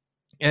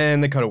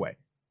 and they cut away.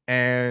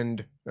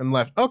 And I'm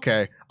left,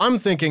 okay. I'm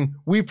thinking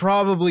we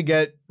probably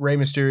get Rey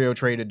Mysterio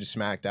traded to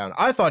SmackDown.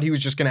 I thought he was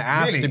just going to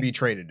ask to be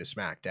traded to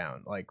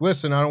SmackDown. Like,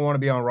 listen, I don't want to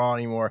be on Raw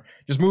anymore.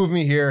 Just move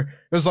me here.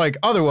 It's like,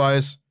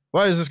 otherwise,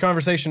 why is this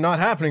conversation not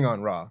happening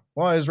on Raw?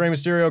 Why is Rey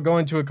Mysterio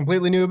going to a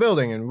completely new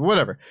building and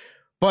whatever?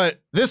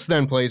 But this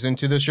then plays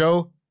into the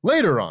show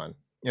later on.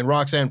 And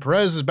Roxanne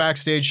Perez is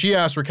backstage. She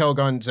asked Raquel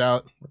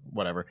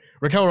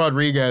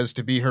Rodriguez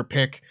to be her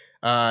pick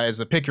as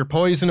the pick your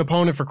poison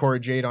opponent for Cora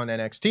Jade on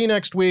NXT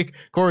next week.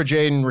 Cora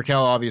Jade and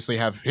Raquel obviously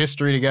have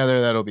history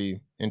together. That'll be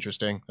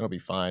interesting. That'll be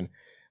fine.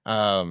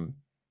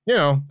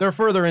 They're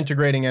further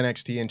integrating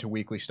NXT into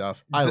weekly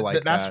stuff. I like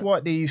that. That's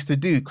what they used to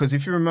do. Because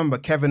if you remember,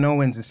 Kevin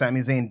Owens and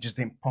Sami Zayn just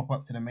didn't pop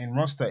up to the main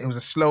roster. It was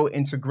a slow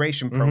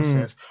integration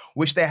process,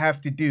 which they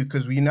have to do.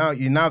 Because you now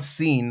have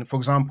seen, for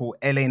example,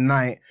 LA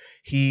Knight.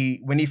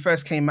 When he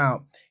first came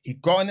out, he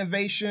got an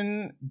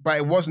ovation, but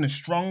it wasn't a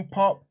strong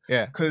pop.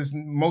 Yeah. Because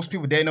most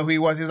people didn't know who he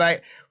was. He's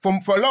like, for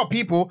a lot of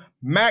people,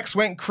 Max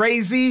went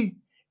crazy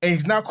and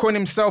he's now calling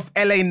himself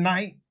LA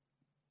Knight.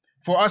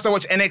 For us to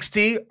watch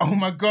NXT, oh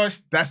my gosh,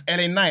 that's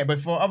LA Knight.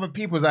 But for other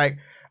people, it's like,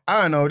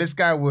 I don't know, this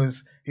guy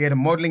he had a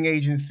modeling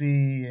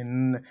agency,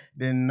 and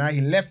then now he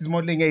left his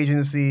modeling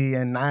agency,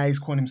 and now he's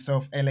calling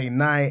himself LA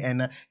Knight,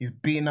 and he's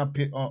beating up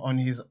on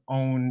his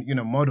own,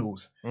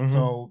 models.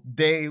 So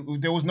there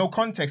was no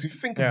context. If you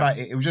think about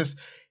it, it was just,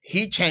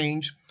 he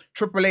changed.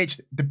 Triple H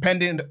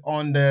depended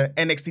on the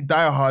NXT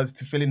diehards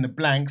to fill in the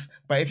blanks.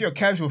 But if you're a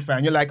casual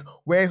fan, you're like,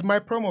 where's my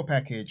promo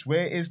package?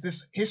 Where is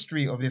this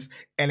history of this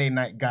LA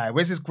Knight guy?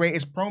 Where's his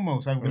greatest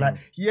promo? So I'll be like,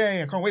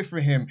 I can't wait for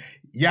him.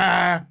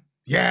 Yeah.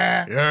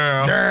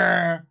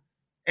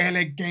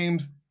 LA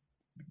Games,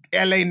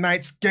 LA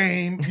Knight's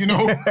game,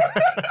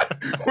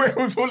 where it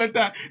was all of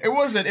that. It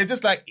wasn't. It's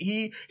just like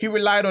he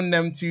relied on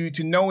them to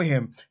know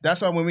him.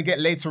 That's why when we get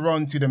later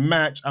on to the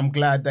match, I'm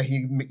glad that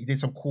he did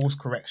some course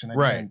correction at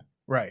the end.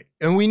 Right.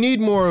 And we need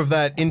more of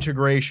that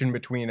integration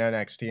between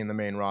NXT and the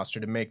main roster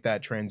to make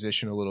that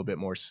transition a little bit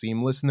more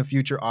seamless in the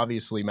future.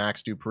 Obviously,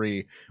 Max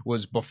Dupree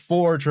was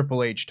before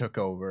Triple H took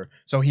over,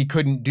 so he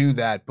couldn't do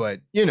that.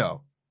 But,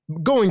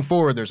 going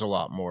forward, there's a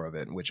lot more of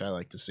it, which I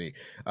like to see.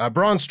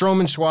 Braun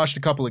Strowman squashed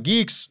a couple of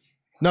geeks.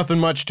 Nothing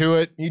much to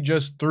it. He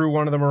just threw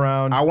one of them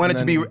around. I wanted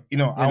to be,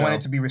 I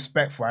wanted to be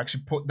respectful. I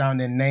actually put down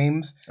their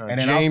names. And then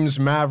James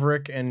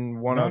Maverick and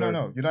one other.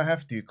 No. You don't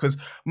have to. Because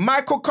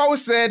Michael Cole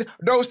said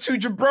those two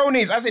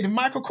jabronis. I said,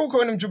 Michael Cole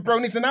calling them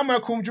jabronis, and I'm going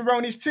to call them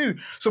jabronis too.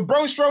 So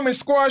Braun Strowman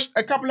squashed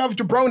a couple of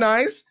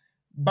jabronis.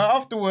 But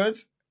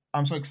afterwards,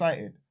 I'm so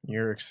excited.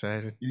 You're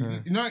excited.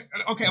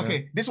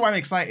 Okay. This is why I'm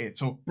excited.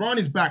 So Braun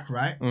is back,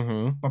 right?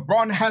 Mm-hmm. But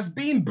Braun has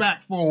been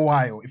back for a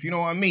while, if you know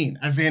what I mean.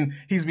 As in,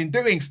 he's been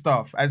doing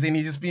stuff. As in,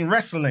 he's just been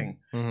wrestling.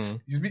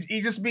 Mm-hmm.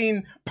 He's just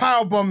been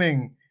power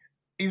bombing.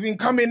 He's been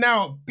coming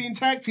out, being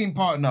tag team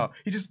partner.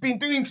 He's just been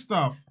doing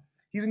stuff.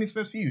 He's in his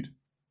first feud.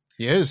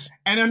 He is.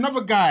 And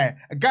another guy,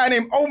 a guy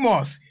named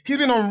Omos. He's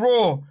been on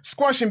Raw,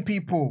 squashing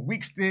people.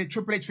 Weeks there,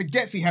 Triple H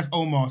forgets he has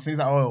Omos. And he's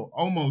like, oh,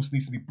 Omos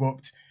needs to be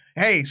booked.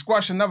 Hey,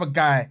 squash another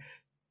guy.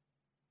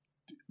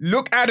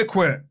 Look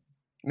adequate.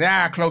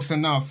 Close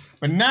enough.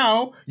 But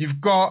now you've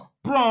got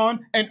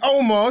Braun and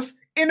Omos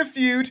in a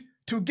feud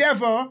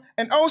together.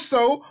 And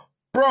also,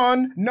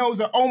 Braun knows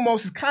that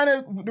Omos is kind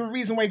of the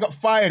reason why he got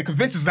fired. Because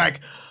Vince is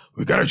like,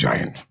 we got a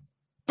giant.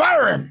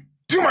 Fire him.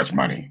 Too much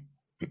money.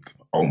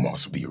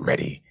 Omos will be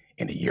ready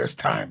in a year's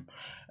time.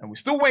 And we're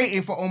still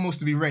waiting for Omos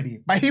to be ready.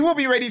 But he will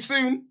be ready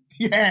soon.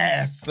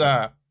 Yes.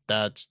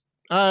 That's,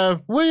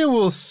 we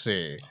will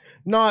see.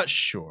 Not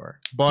sure,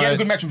 but he had a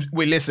good match.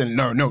 Wait, listen,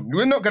 no,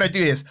 we're not gonna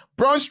do this.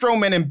 Braun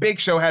Strowman and Big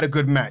Show had a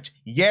good match.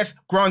 Yes,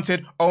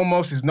 granted,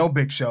 Omos is no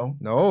Big Show.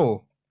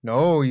 No,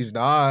 he's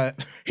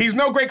not. He's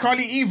no Great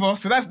Khali either.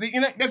 So that's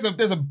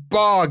there's a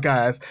bar,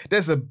 guys.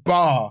 There's a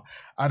bar.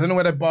 I don't know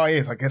where that bar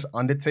is. I guess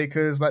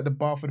Undertaker is like the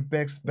bar for the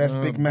best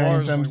big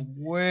man. Like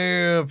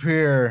way up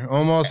here,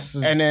 almost.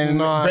 And then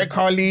Great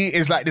Khali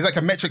is like there's like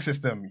a metric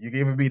system. You can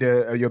either be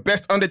your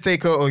best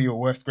Undertaker or your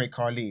worst Great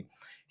Khali.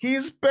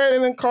 He's better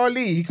than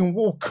Khali. He can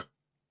walk.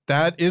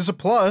 That is a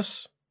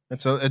plus.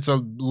 It's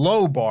a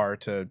low bar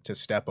to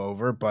step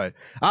over, but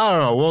I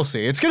don't know. We'll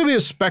see. It's going to be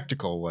a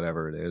spectacle,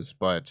 whatever it is.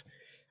 But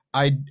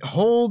I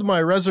hold my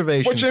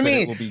reservations. What you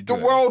mean? It will be the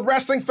good. World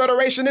Wrestling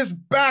Federation is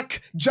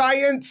back.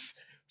 Giants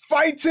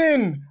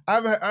fighting.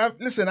 I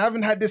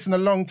haven't had this in a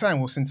long time.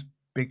 Well, since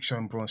Big Show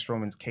and Braun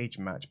Strowman's cage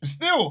match, but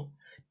still,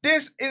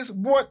 This is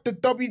what the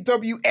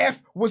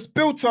WWF was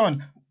built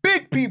on.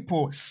 Big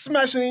people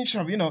smashing each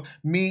other, you know,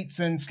 meats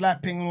and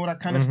slapping and all that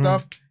kind of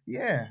stuff.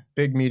 Yeah.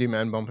 Big meaty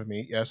men bumping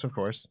meat. Yes, of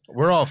course.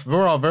 We're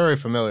all very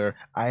familiar.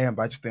 I am,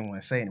 but I just didn't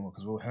want to say anymore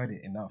because we all heard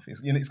it enough.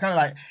 It's, you know, it's kind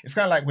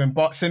of like when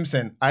Bart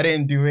Simpson, I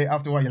didn't do it.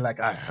 After a while, you're like,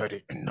 I heard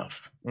it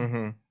enough.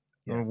 Yeah.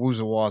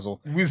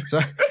 Woozle-wazzle.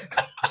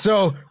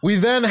 So we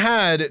then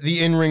had the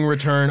in-ring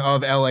return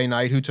of LA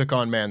Knight, who took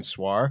on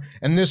Mansoor,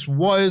 and this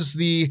was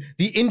the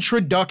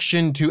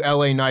introduction to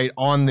LA Knight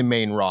on the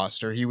main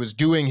roster. He was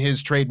doing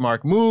his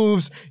trademark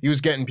moves. He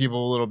was getting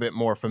people a little bit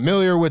more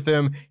familiar with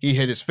him. He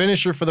hit his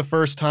finisher for the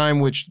first time,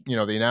 which, you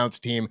know, the announce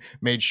team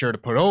made sure to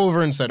put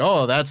over and said,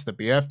 oh, that's the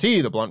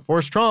BFT, the blunt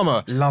force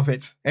trauma. Love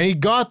it. And he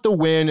got the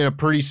win in a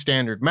pretty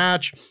standard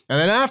match. And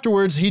then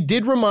afterwards, he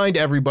did remind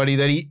everybody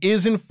that he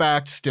is, in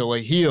fact, still a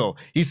heel.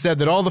 He said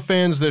that all the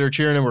fans that are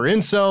cheering him were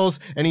incels,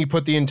 and he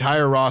put the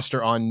entire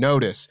roster on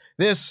notice.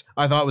 This,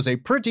 I thought, was a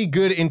pretty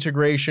good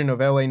integration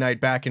of LA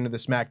Knight back into the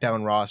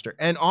SmackDown roster.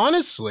 And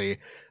honestly,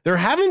 there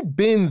haven't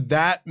been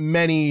that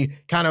many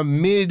kind of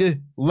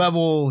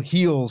mid-level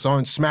heels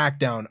on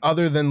SmackDown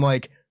other than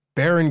like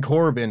Baron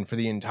Corbin for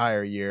the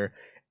entire year.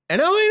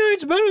 And LA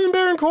Knight's better than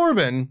Baron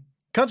Corbin.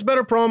 Cuts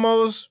better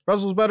promos,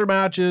 wrestles better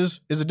matches,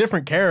 is a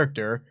different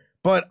character,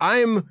 but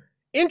I'm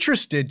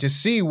interested to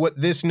see what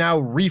this now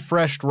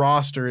refreshed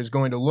roster is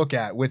going to look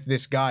at with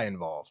this guy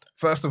involved.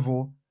 First of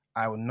all,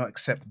 I will not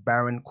accept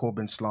Baron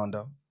Corbin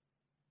slander.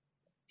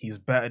 He's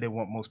better than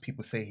what most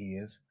people say he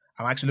is.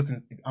 I'm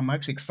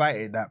actually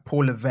excited that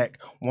Paul Levesque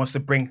wants to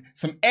bring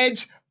some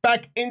edge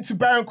back into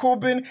Baron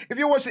Corbin. If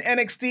you're watching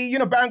NXT, you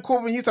know Baron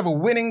Corbin used to have a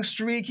winning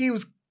streak. He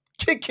was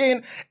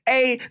kicking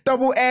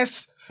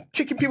ASS,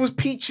 kicking people's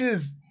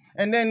peaches.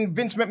 And then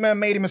Vince McMahon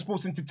made him a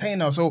sports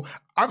entertainer. So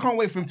I can't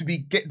wait for him to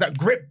get that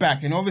grip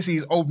back. And obviously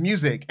his old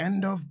music,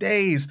 end of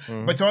days.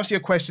 But to answer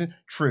your question,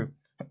 true.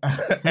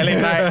 LA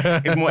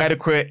Knight is more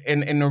adequate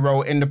in the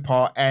role, in the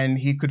part, and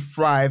he could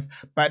thrive.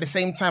 But at the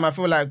same time, I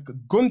feel like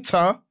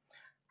Gunther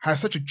has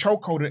such a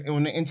chokehold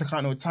on the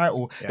Intercontinental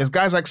title. Yeah. There's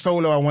guys like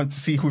Solo I want to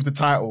see with the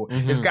title.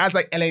 There's guys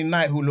like LA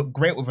Knight who look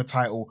great with a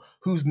title,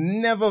 who's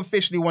never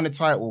officially won a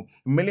title.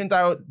 The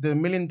 $1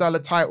 million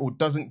title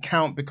doesn't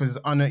count because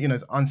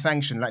it's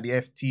unsanctioned, like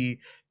the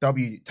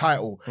FTW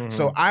title.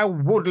 So I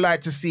would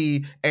like to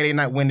see LA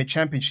Knight win the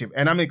championship,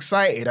 and I'm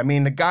excited. I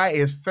mean, the guy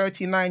is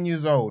 39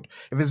 years old.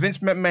 If it's Vince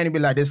McMahon, he'd be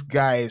like, this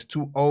guy is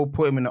too old,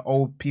 put him in the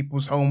old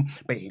people's home.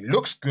 But he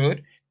looks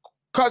good,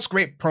 cuts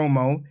great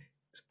promo,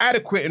 it's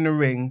adequate in the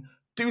ring.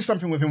 Do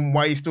something with him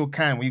while you still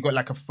can. When you got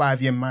like a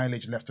 5-year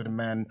mileage left of the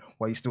man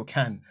while you still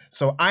can.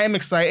 So I am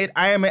excited.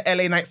 I am an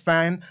LA Knight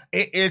fan.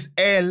 It is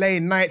LA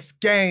Knight's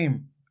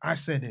game. I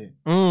said it.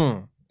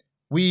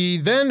 We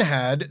then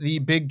had the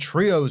big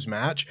trios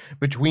match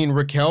between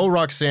Raquel,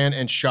 Roxanne,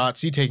 and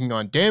Shotzi taking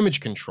on Damage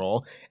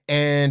Control.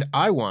 And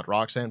I want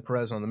Roxanne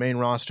Perez on the main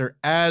roster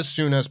as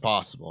soon as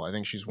possible. I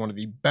think she's one of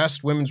the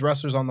best women's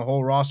wrestlers on the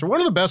whole roster.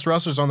 One of the best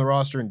wrestlers on the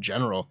roster in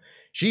general.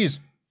 She's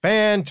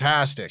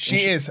fantastic.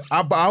 She is.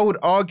 I would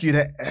argue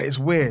that it's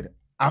weird.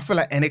 I feel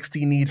like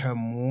NXT need her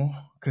more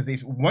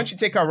because once you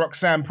take out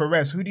Roxanne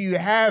Perez, who do you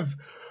have?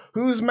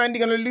 Who's Mandy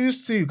going to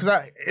lose to?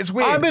 Because it's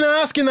weird. I've been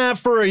asking that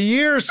for a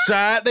year,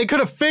 Sat. They could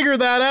have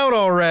figured that out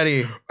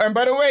already. And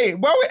by the way,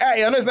 while we're at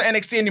it, I know it's not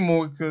NXT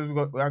anymore because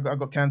I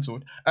got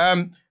cancelled.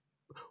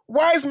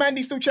 Why is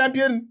Mandy still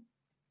champion?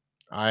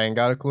 I ain't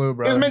got a clue,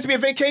 bro. It was meant to be a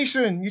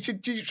vacation. You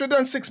should have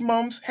done 6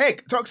 months.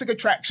 Heck, Toxic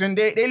Attraction,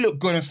 they look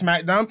good on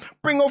SmackDown.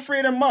 Bring all 3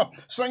 of them up.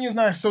 Sonya's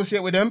not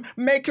associated with them.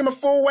 Make him a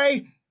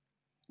 4-way.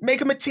 Make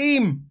him a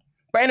team.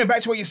 But anyway,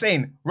 back to what you're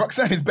saying.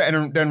 Roxanne is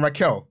better than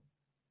Raquel.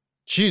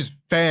 She's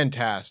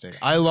fantastic.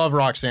 I love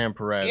Roxanne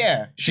Perez.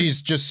 Yeah.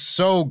 She's just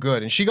so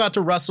good. And she got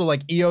to wrestle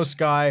like Io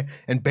Sky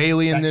and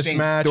Bayley in this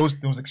match.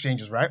 Those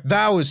exchanges, right?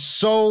 That was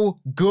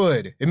so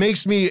good. It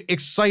makes me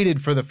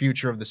excited for the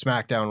future of the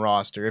SmackDown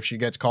roster. If she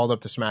gets called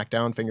up to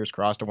SmackDown, fingers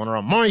crossed, I want her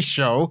on my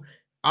show.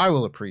 I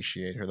will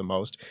appreciate her the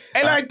most.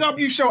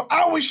 LIW show,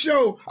 our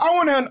show. I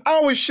want her on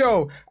our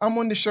show. I'm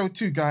on the show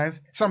too,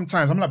 guys.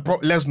 Sometimes I'm like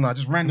Brock Lesnar, I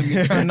just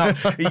randomly turn up.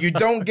 You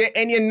don't get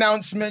any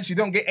announcements. You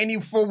don't get any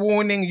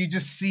forewarning. You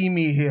just see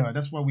me here.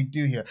 That's what we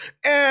do here.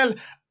 LIW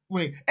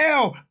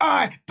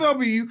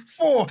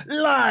 4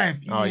 live.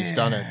 Oh, he's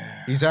done it.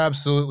 He's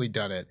absolutely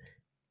done it.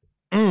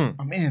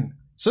 I'm in.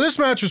 So this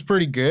match was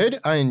pretty good.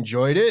 I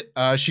enjoyed it.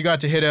 She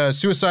got to hit a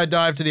suicide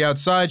dive to the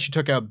outside. She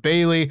took out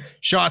Bayley.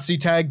 Shotzi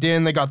tagged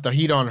in. They got the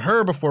heat on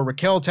her before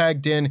Raquel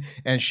tagged in,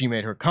 and she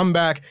made her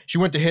comeback. She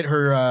went to hit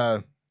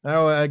her,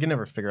 I can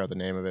never figure out the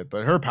name of it,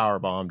 but her power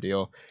bomb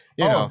deal.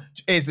 You know.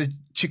 It's the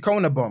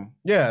Chicona bomb.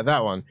 Yeah,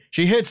 that one.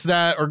 She hits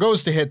that, or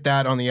goes to hit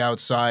that on the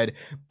outside,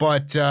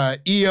 but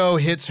Io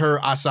hits her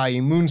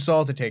Acai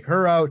moonsault to take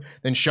her out.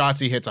 Then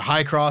Shotzi hits a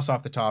high cross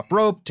off the top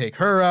rope, take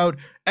her out.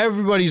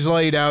 Everybody's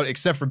laid out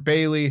except for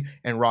Bayley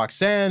and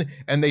Roxanne,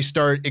 and they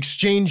start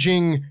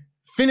exchanging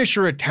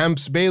finisher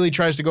attempts. Bayley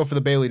tries to go for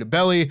the Bayley to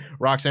belly.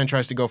 Roxanne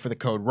tries to go for the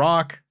Code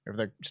Rock, if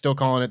they're still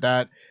calling it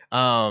that.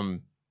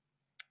 And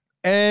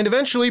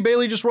eventually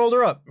Bayley just rolled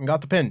her up and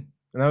got the pin.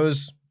 And that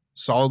was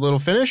solid little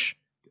finish.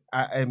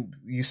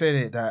 You said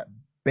it that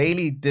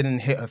Bayley didn't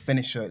hit a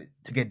finisher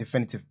to get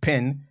definitive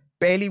pin.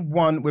 Bayley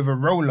won with a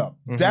roll-up.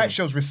 That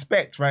shows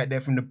respect right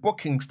there from the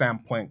booking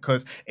standpoint,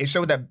 because it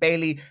showed that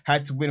Bayley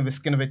had to win with the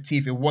skin of her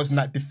teeth. It wasn't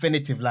that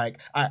definitive, like,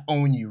 I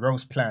own you,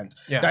 Rose Plant.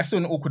 Yeah. That's still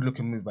an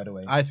awkward-looking move, by the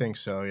way. I think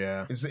so,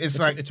 yeah. It's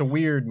like... It's a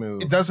weird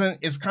move.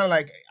 It's kind of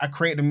like I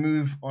created a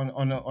move on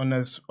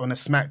a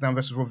SmackDown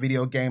versus Raw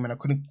video game, and I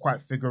couldn't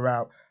quite figure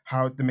out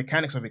how the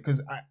mechanics of it,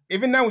 because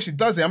even now when she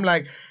does it, I'm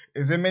like,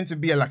 is it meant to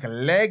be like a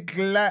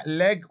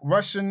leg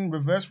Russian,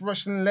 reverse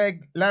Russian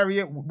leg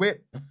lariat,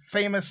 whip,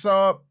 famous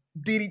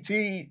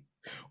DDT?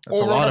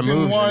 That's a lot of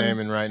moves you're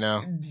naming right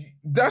now.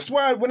 That's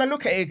why when I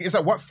look at it, it's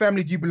like, what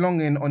family do you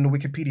belong in on the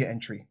Wikipedia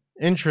entry?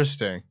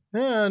 Interesting.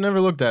 Yeah, I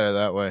never looked at it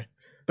that way.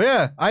 But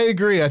yeah, I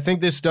agree. I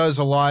think this does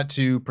a lot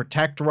to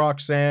protect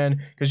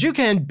Roxanne, because you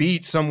can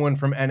beat someone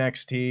from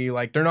NXT.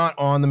 Like, they're not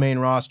on the main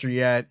roster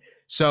yet.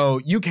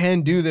 So you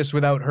can do this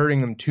without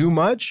hurting them too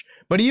much.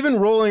 But even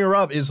rolling her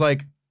up is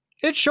like,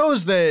 it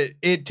shows that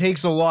it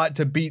takes a lot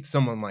to beat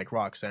someone like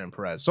Roxanne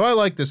Perez. So I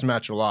like this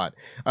match a lot.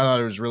 I thought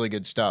it was really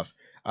good stuff.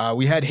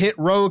 We had Hit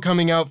Row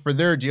coming out for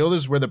their deal.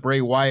 This is where the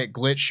Bray Wyatt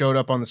glitch showed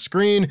up on the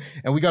screen.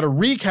 And we got a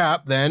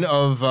recap then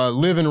of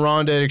Liv and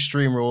Ronda at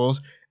Extreme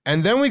Rules.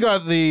 And then we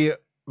got the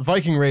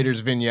Viking Raiders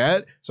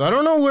vignette. So I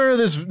don't know where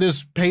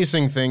this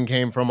pacing thing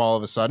came from all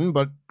of a sudden,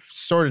 but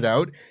sorted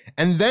out.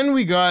 And then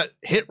we got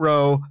Hit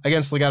Row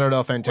against Legado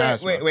del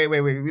Fantasma.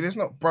 Wait. Let's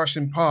not brush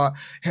in part.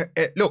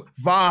 Look,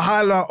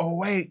 Valhalla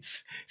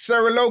awaits.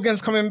 Sarah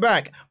Logan's coming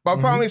back. But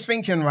apparently is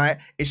thinking, right,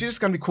 is she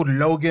just going to be called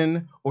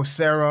Logan or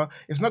Sarah?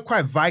 It's not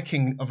quite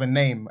Viking of a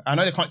name. I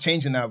know they can't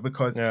change it now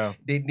because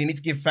they need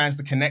to give fans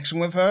the connection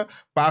with her.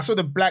 But I saw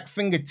the black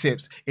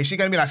fingertips. Is she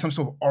going to be like some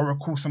sort of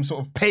oracle, some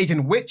sort of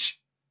pagan witch?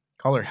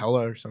 Call her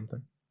Hella or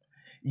something.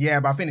 Yeah,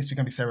 but I think it's just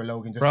going to be Sarah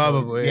Logan.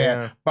 Probably,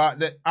 yeah.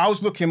 But I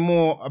was looking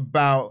more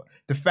about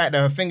the fact that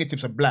her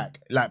fingertips are black.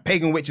 Like,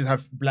 pagan witches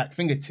have black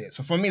fingertips.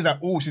 So for me, it's like,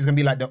 oh, she's going to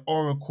be like the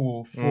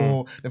oracle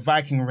for the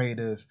Viking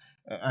Raiders.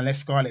 Unless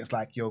Scarlett's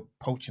like, you're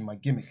poaching my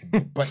gimmick.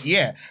 But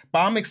yeah,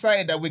 I'm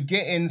excited that we're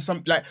getting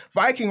some, like,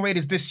 Viking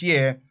Raiders this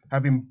year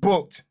have been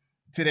booked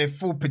to their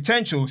full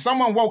potential.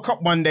 Someone woke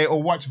up one day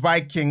or watched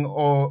Viking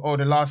or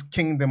The Last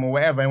Kingdom or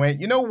whatever and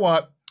went, you know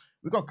what?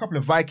 We got a couple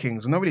of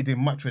Vikings. We're not really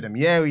doing much with them.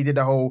 Yeah, we did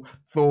the whole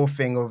Thor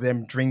thing of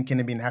them drinking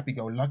and being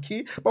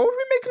happy-go-lucky, but we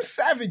make them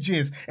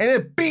savages and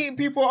they're beating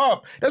people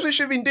up. That's what we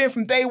should have been doing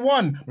from day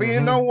one. But you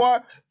know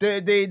what?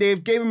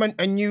 They've gave him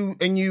a new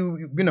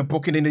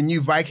booking in the new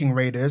Viking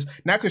Raiders.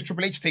 Now because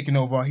Triple H is taking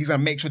over, he's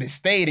gonna make sure they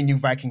stay in the new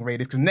Viking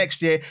Raiders, because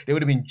next year they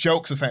would have been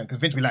jokes or something. Because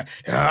Vince would be like,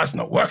 that's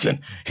not working.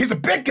 He's a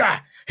big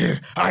guy.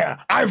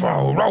 Ivor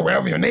or Rowe,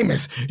 whatever your name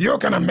is, you're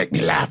gonna make me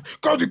laugh.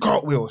 Go do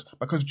cartwheels.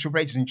 Because Triple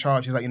H is in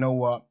charge, he's like, you know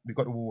what? We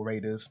got the War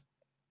Raiders.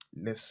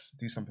 Let's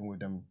do something with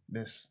them.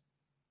 Let's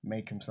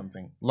make him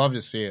something. Love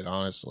to see it,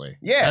 honestly.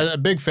 Yeah. I'm a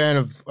big fan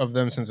of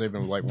them since they've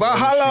been like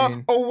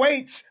Valhalla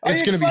awaits.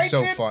 It's gonna be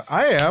so fun.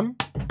 I am.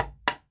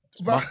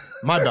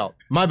 My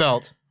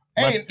belt.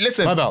 Hey,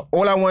 listen. My belt.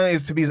 All I want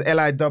is to be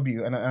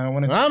LIW, and I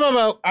want to. My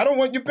belt. I don't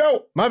want your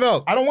belt. My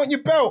belt. I don't want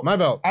your belt. My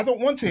belt. I don't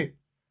want it.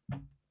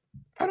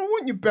 I don't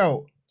want your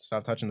belt.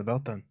 Stop touching the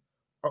belt then.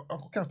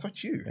 Okay, I'll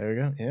touch you. There we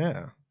go.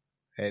 Yeah.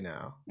 Hey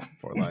now.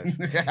 For life.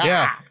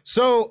 Yeah.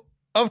 So,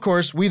 of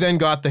course, we then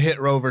got the Hit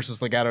Row versus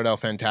Legado del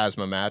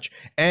Fantasma match.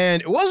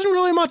 And it wasn't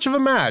really much of a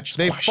match.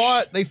 They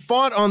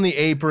fought on the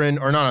apron,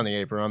 or not on the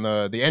apron,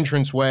 on the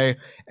entranceway.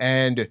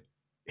 And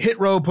Hit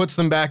Row puts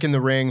them back in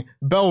the ring.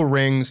 Bell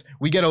rings.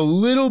 We get a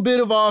little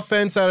bit of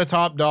offense out of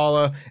Top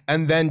Dollar.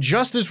 And then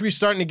just as we're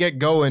starting to get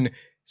going,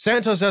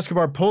 Santos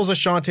Escobar pulls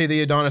Ashante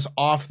the Adonis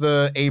off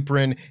the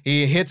apron.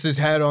 He hits his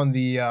head on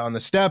the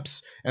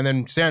steps, and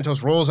then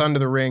Santos rolls onto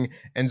the ring,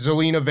 and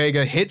Zelina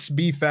Vega hits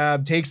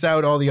B-Fab, takes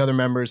out all the other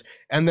members,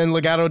 and then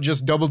Legado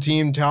just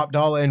double-team Top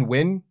Dollar and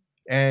win.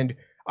 And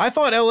I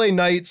thought LA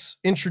Knight's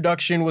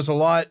introduction was a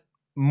lot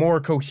more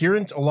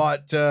coherent, a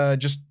lot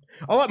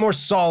more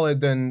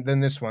solid than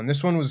this one.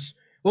 This one was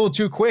a little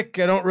too quick.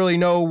 I don't really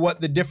know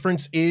what the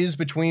difference is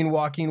between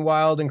Joaquin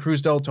Wilde and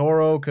Cruz del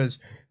Toro, because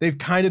they've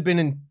kind of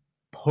been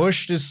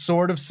pushed as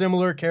sort of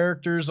similar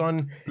characters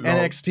on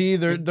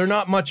NXT. They're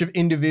not much of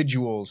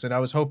individuals, and I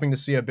was hoping to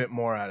see a bit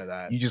more out of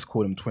that. You just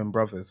call them twin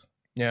brothers.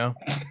 Yeah.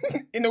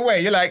 In a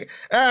way, you're like,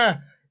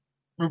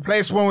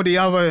 replace one with the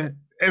other.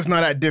 It's not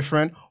that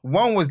different.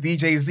 One was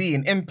DJ Z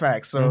in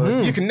Impact,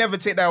 so you can never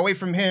take that away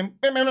from him.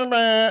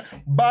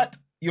 But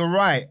you're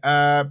right.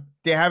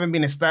 They haven't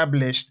been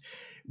established.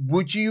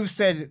 Would you have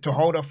said to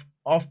hold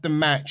off the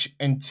match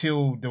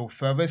until they were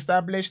further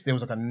established? There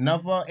was like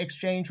another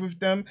exchange with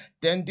them,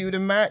 then do the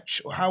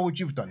match? Or how would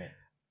you have done it?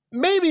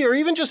 Maybe, or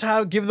even just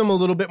give them a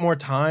little bit more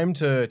time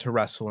to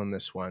wrestle in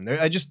this one.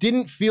 I just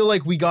didn't feel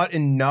like we got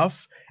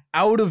enough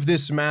out of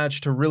this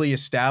match to really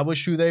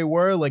establish who they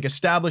were, like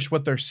establish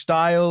what their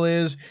style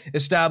is,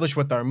 establish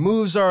what their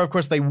moves are. Of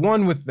course, they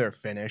won with their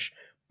finish,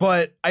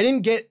 but I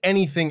didn't get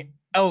anything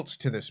else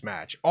to this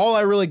match. All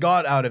I really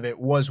got out of it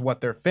was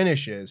what their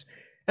finish is.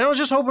 And I was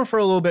just hoping for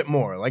a little bit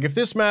more. Like, if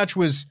this match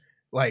was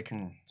like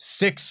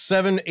 6,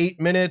 7, 8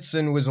 minutes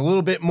and was a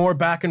little bit more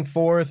back and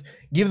forth.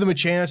 Give them a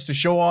chance to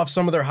show off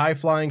some of their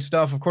high-flying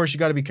stuff. Of course, you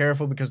got to be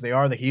careful because they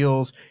are the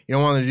heels. You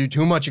don't want them to do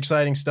too much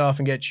exciting stuff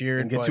and get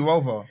cheered. And get too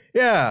over.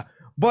 Yeah,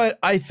 but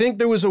I think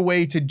there was a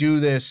way to do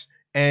this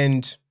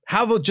and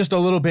have just a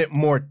little bit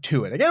more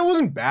to it. Again, it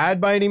wasn't bad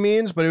by any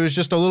means, but it was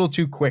just a little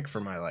too quick for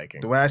my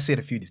liking. The way I see it,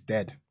 the feud is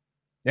dead.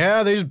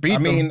 Yeah, they just beat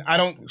them. I mean, I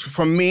don't.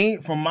 From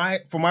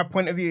my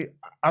point of view,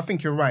 I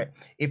think you're right.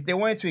 If they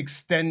wanted to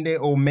extend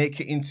it or make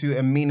it into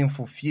a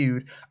meaningful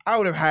feud, I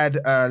would have had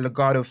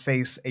Legado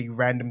face a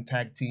random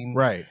tag team.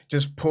 Right.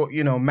 Just put,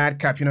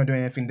 Madcap, you're not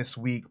doing anything this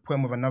week. Put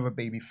him with another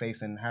baby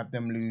face and have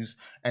them lose.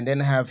 And then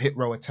have Hit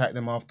Row attack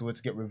them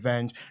afterwards, get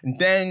revenge. And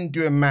then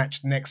do a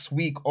match next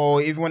week. Or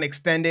if you want to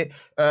extend it,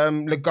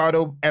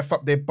 Legado F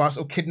up their bus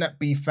or kidnap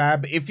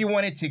B-Fab. If you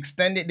wanted to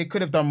extend it, they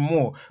could have done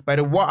more.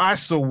 But what I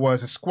saw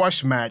was a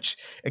squash match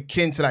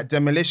akin to like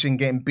Demolition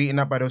getting beaten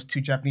up by those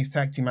two Japanese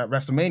tag team at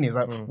WrestleMania. It's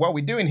like, what are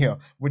we doing here?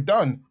 We're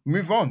done.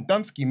 Move on.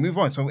 Dunsky, move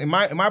on. So in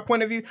my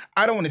point of view,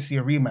 I don't want to see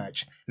a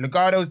rematch.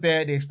 Legado's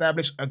there. They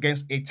established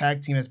against a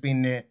tag team that's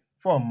been there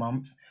for a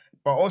month.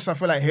 But also I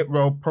feel like Hit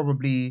Row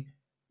probably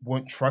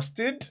weren't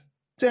trusted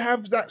to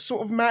have that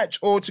sort of match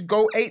or to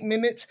go 8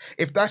 minutes.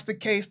 If that's the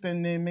case,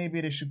 then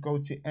maybe they should go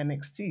to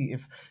NXT.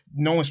 If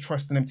no one's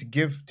trusting them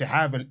to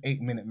have an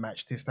 8-minute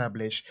match to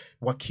establish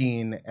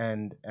Joaquin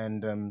and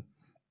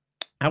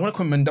I want to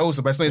call him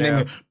Mendoza, but it's not his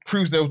name.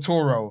 Cruz del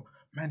Toro.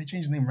 Man, they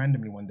changed his name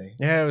randomly one day.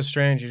 Yeah, it was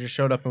strange. He just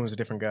showed up and was a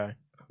different guy.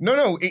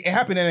 No, it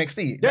happened in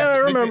NXT. Yeah, I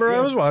remember.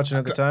 I was watching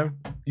at the time.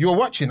 You were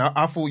watching.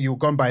 I thought you were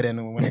gone by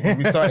then when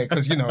we started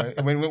because,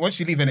 once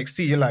you leave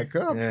NXT, you're like,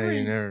 oh, yeah, free.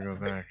 You never go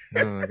back.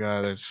 Oh, my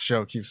God, this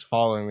show keeps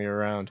following me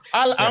around.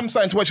 I'm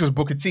starting to watch it was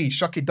Booker T.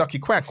 Shucky Ducky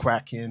Quack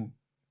Quacking.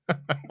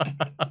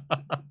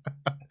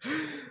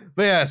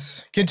 But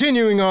yes,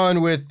 continuing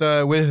on with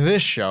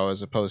this show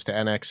as opposed to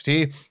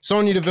NXT,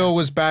 Sonya Deville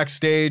was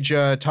backstage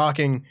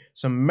talking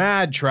some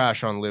mad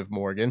trash on Liv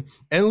Morgan,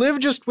 and Liv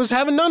just was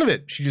having none of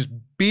it. She just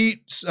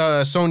beat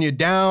Sonya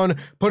down,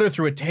 put her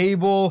through a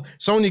table.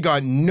 Sonya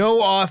got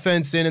no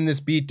offense in this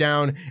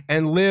beatdown,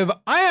 and Liv,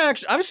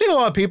 I've seen a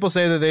lot of people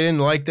say that they didn't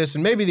like this,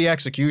 and maybe the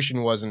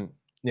execution wasn't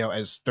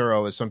as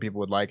thorough as some people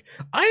would like.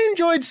 I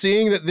enjoyed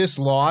seeing that this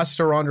loss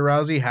to Ronda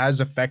Rousey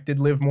has affected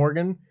Liv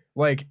Morgan.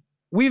 Like,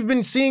 we've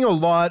been seeing a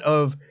lot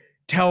of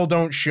tell,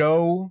 don't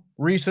show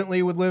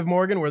recently with Liv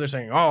Morgan where they're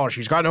saying, oh,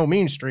 she's got no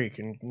mean streak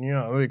and,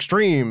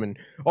 extreme and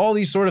all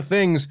these sort of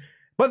things.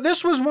 But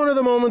this was one of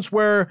the moments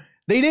where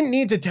they didn't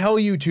need to tell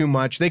you too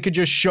much. They could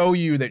just show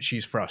you that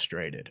she's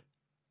frustrated.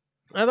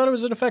 I thought it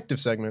was an effective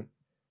segment.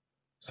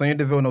 Sonya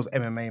Deville knows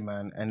MMA,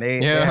 man, and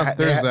they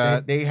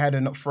had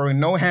her throwing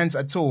no hands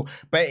at all.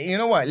 But you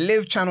know what?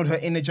 Liv channeled her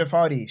inner Jeff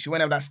Hardy. She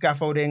went up that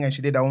scaffolding and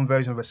she did her own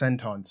version of a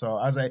senton. So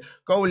I was like,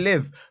 go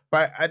Liv.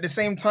 But at the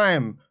same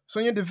time,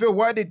 Sonya Deville,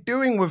 what are they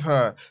doing with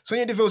her?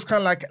 Sonya Deville's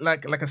kind of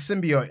like a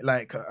symbiote.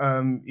 Like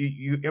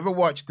you ever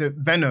watch the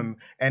Venom,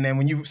 and then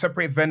when you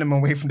separate Venom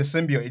away from the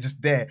symbiote, it's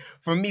just there.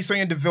 For me,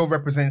 Sonya Deville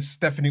represents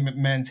Stephanie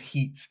McMahon's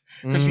heat.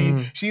 Because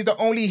she's the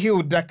only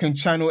heel that can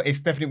channel a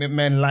Stephanie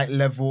McMahon light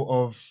level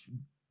of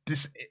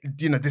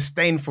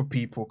disdain for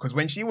people. Because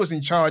when she was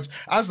in charge,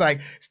 I was like,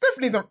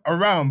 Stephanie's not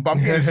around, but I'm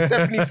getting a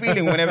Stephanie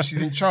feeling whenever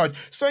she's in charge.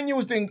 Sonya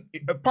was doing,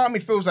 part of me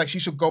feels like she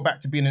should go back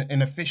to being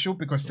an official,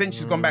 because since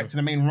she's gone back to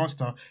the main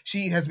roster,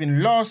 she has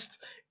been lost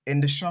in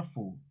the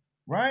shuffle,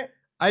 right?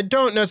 I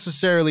don't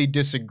necessarily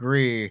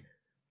disagree,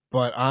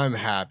 but I'm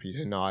happy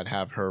to not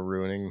have her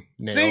ruining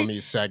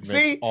Naomi's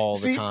segments all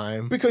the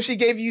time. Because she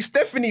gave you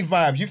Stephanie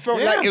vibes. You felt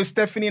like it was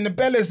Stephanie and the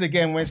Bellas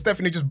again when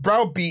Stephanie just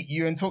browbeat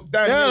you and talked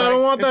down. Yeah, I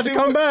don't want that to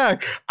come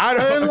back. I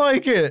didn't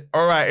like it.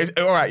 All right.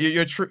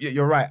 You're true.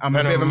 You're right. I'm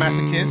a bit of a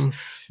masochist.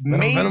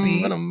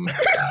 Maybe. Venom.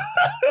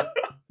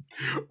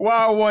 What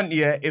I want,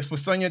 is for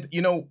Sonya,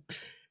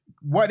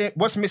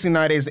 what's missing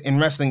nowadays in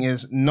wrestling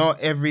is not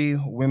every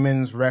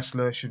women's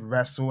wrestler should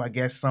wrestle. I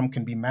guess some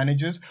can be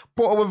managers.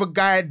 Put her with a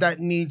guy that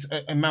needs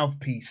a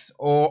mouthpiece,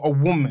 or a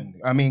woman.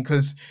 I mean,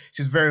 because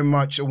she's very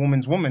much a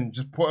woman's woman.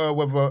 Just put her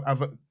with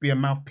be a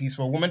mouthpiece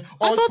for a woman.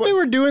 I thought they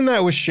were doing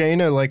that with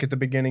Shayna, like at the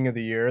beginning of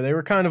the year. They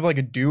were kind of like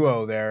a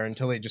duo there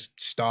until they just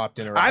stopped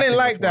interacting. I didn't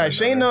like that.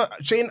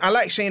 Shayna, I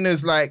like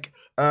Shayna's like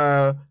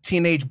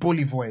teenage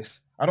bully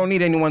voice. I don't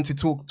need anyone to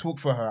talk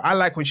for her. I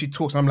like when she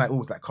talks. I'm like,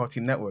 oh, it's like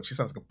Cartoon Network. She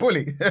sounds like a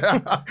bully.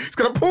 It's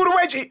gonna pull the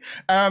wedgie.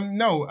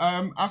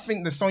 I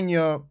think the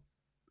Sonya.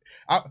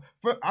 I'm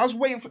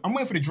waiting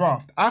for the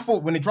draft. I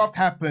thought when the draft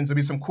happens,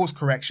 there'll be some course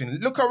correction.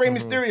 Look at Rey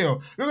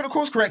Mysterio. Look at the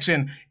course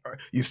correction.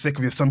 You're sick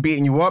of your son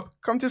beating you up?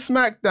 Come to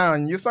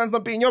SmackDown. Your son's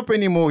not beating you up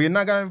anymore. You're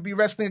not gonna be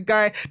wrestling a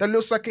guy that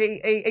looks like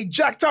a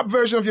jacked up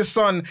version of your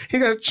son.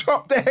 He's gonna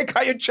chop the heck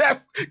out your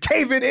chest,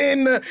 cave it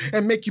in,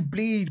 and make you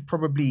bleed.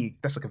 Probably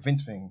that's like a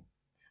Vince thing.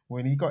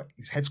 When he got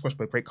his head squashed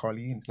by Great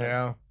Khali.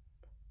 Yeah.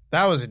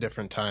 That was a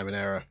different time and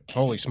era.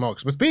 Holy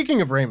smokes. But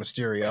speaking of Rey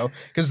Mysterio,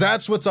 because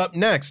that's what's up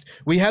next,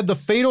 we had the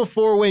Fatal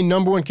 4-Way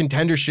 #1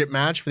 contendership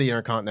match for the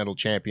Intercontinental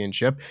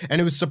Championship, and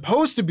it was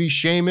supposed to be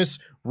Sheamus,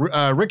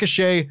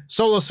 Ricochet,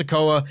 Solo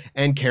Sikoa,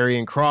 and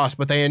Karrion Kross.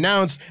 But they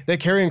announced that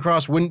Karrion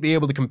Kross wouldn't be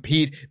able to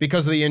compete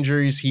because of the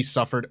injuries he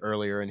suffered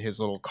earlier in his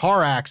little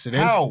car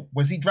accident. How?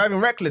 Was he driving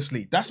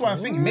recklessly? That's what I'm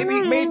thinking.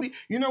 Maybe,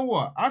 you know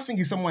what? I was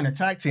thinking someone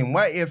attacked him.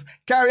 What if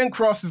Karrion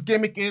Kross's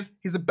gimmick is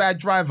he's a bad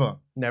driver?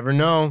 Never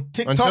know.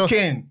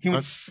 TikToking. He would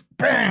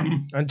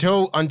spam.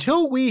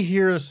 Until we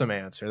hear some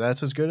answer.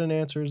 That's as good an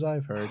answer as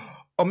I've heard.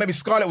 Or maybe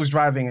Scarlett was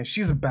driving and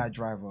she's a bad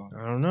driver.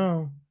 I don't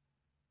know.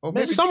 Or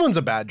maybe someone's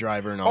a bad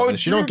driver in all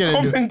this. You don't get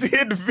into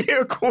commandeered the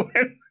vehicle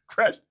and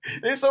crashed.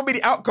 There's so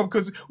many outcomes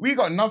because we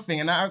got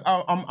nothing, and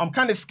I'm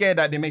kind of scared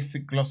that they may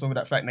gloss over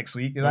that fact next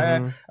week.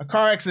 A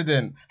car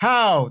accident.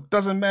 How?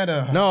 Doesn't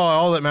matter. No,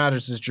 all that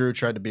matters is Drew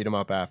tried to beat him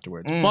up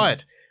afterwards.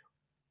 But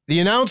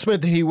the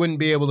announcement that he wouldn't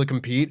be able to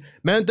compete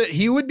meant that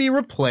he would be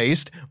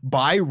replaced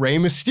by Rey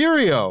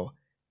Mysterio.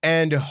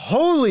 And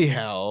holy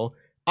hell,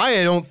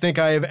 I don't think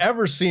I have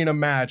ever seen a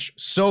match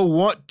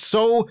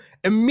so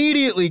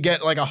immediately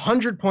get like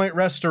 100-point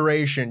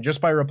restoration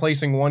just by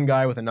replacing one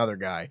guy with another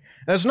guy.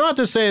 That's not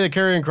to say that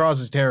Karrion Kross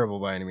is terrible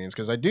by any means,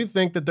 because I do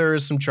think that there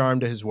is some charm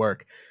to his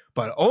work.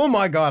 But oh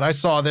my God, I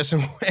saw this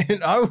and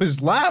I was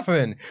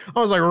laughing. I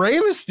was like, Rey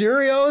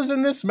Mysterio is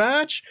in this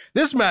match?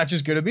 This match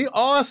is going to be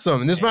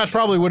awesome. And this match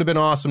probably would have been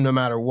awesome no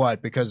matter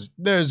what, because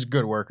there's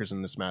good workers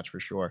in this match for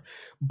sure.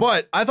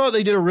 But I thought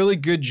they did a really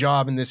good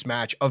job in this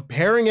match of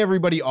pairing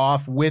everybody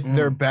off with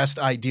their best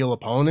ideal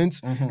opponents.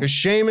 Because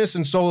Sheamus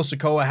and Solo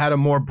Sikoa had a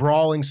more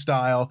brawling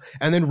style.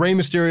 And then Rey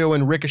Mysterio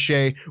and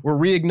Ricochet were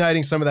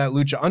reigniting some of that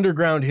Lucha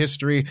Underground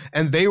history.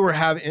 And they were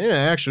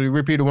actually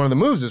repeated one of the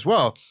moves as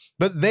well.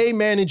 But they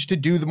managed to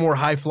do the more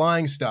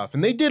high-flying stuff.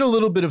 And they did a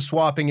little bit of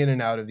swapping in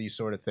and out of these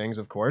sort of things,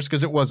 of course,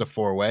 because it was a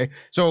four-way.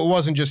 So it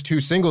wasn't just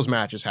two singles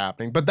matches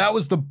happening. But that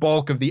was the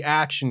bulk of the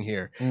action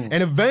here.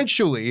 And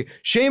eventually,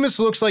 Sheamus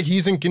looks like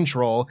he's in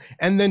control.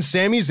 And then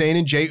Sami Zayn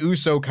and Jey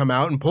Uso come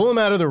out and pull him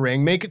out of the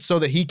ring, make it so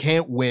that he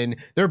can't win.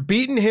 They're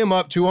beating him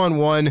up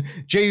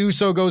 2-on-1. Jey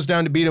Uso goes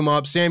down to beat him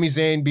up. Sami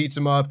Zayn beats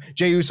him up.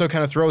 Jey Uso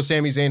kind of throws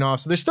Sami Zayn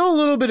off. So there's still a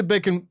little bit of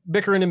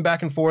bickering and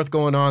back and forth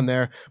going on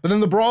there. But then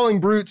the Brawling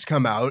Brutes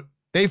come out.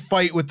 They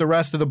fight with the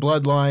rest of the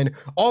bloodline.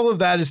 All of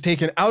that is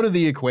taken out of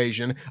the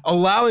equation,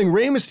 allowing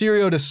Rey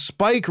Mysterio to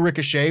spike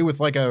Ricochet with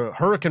like a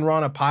Hurricane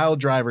Rana pile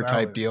driver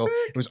type deal.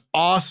 Sick. It was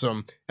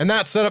awesome. And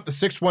that set up the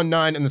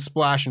 619 and the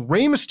splash. And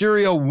Rey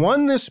Mysterio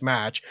won this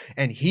match,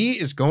 and he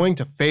is going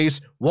to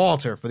face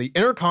Walter for the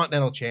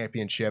Intercontinental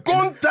Championship.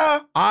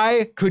 Gunther!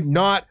 I could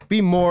not be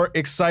more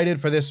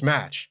excited for this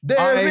match. The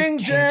ring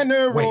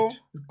general.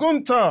 Wait.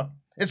 Gunther.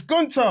 It's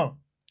Gunther.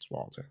 It's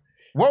Walter.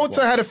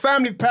 Walter had a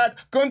family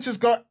pack. Gunther's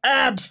got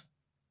abs.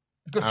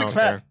 He's got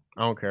six-pack.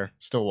 I don't care.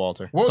 Still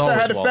Walter. Walter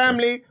had a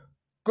family.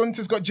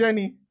 Gunther's got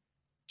Jenny.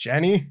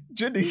 Jenny?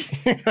 Jenny.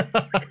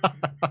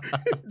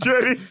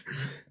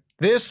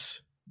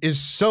 This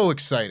is so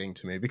exciting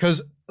to me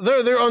because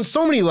they're on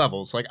so many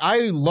levels. Like,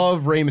 I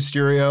love Rey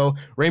Mysterio.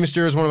 Rey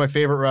Mysterio is one of my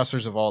favorite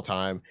wrestlers of all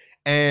time.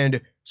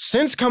 And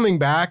since coming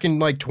back in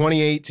like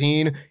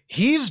 2018,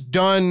 he's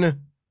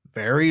done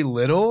very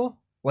little.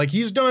 Like,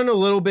 he's done a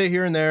little bit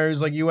here and there. He's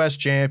like U.S.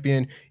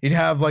 champion. He'd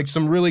have like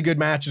some really good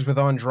matches with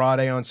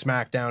Andrade on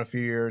SmackDown a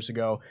few years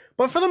ago.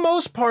 But for the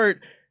most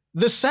part,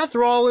 the Seth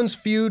Rollins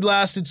feud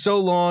lasted so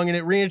long and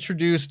it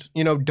reintroduced,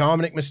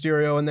 Dominic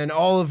Mysterio. And then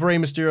all of Rey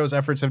Mysterio's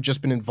efforts have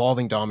just been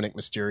involving Dominic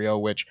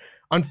Mysterio, which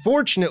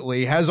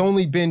unfortunately has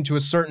only been to a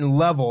certain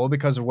level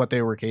because of what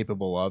they were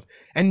capable of.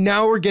 And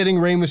now we're getting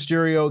Rey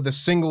Mysterio, the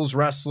singles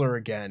wrestler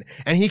again.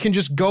 And he can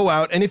just go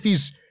out, and if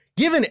he's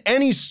given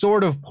any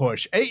sort of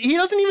push, he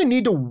doesn't even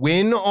need to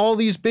win all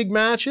these big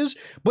matches,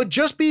 but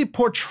just be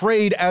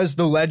portrayed as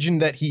the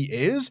legend that he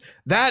is.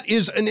 That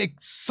is an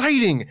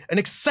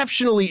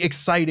exceptionally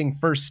exciting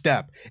first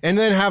step. And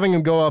then having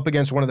him go up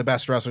against one of the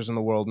best wrestlers in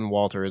the world in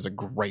Walter is a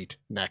great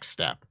next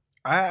step.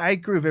 I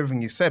agree with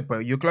everything you said,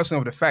 but you're glossing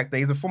over the fact that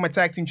he's a former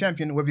tag team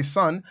champion with his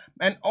son,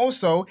 and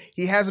also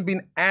he hasn't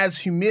been as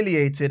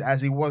humiliated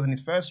as he was in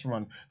his first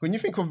run. When you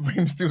think of Rey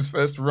Mysterio's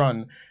first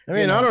run,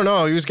 I don't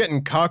know. He was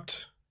getting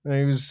cucked.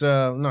 He was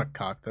not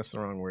cocked. That's the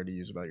wrong word to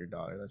use about your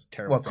daughter. That's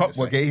terrible.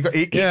 He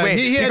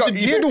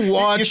had to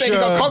watch. You think he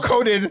got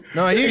cock-coded?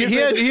 No,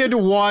 he had to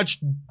watch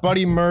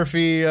Buddy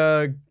Murphy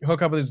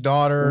hook up with his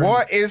daughter.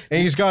 And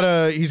he's got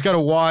to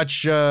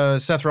watch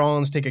Seth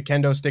Rollins take a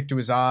kendo stick to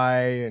his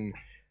eye, and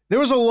there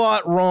was a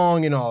lot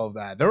wrong in all of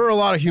that. There were a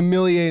lot of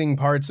humiliating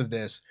parts of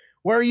this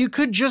where you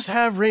could just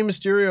have Rey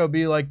Mysterio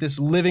be like this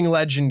living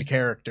legend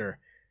character.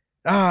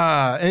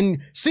 And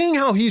seeing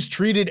how he's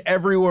treated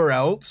everywhere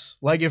else,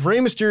 like if Rey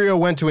Mysterio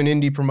went to an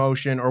indie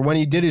promotion, or when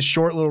he did his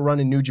short little run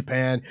in New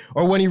Japan,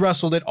 or when he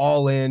wrestled it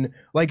All In,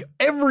 like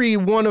every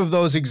one of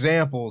those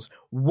examples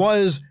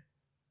was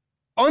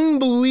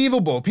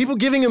unbelievable. People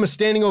giving him a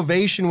standing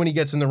ovation when he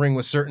gets in the ring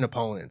with certain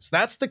opponents.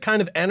 That's the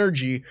kind of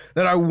energy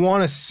that I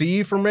want to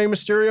see from Rey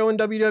Mysterio in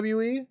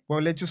WWE.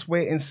 Well, let's just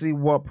wait and see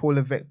what Paul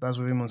Levesque does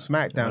with him on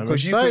SmackDown. I'm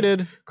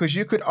excited. Because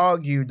you could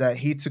argue that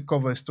he took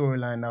over a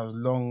storyline that was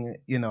long,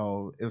 you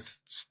know, it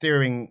was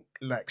steering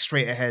like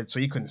straight ahead, so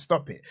you couldn't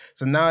stop it.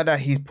 So now that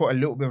he's put a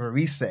little bit of a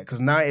reset, because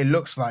now it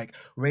looks like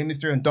Rey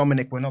Mysterio and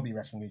Dominic will not be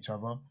wrestling each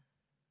other.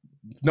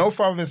 No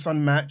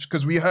father-son match,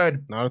 because we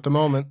heard not at the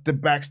moment. The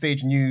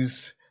backstage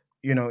news,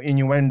 you know,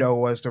 innuendo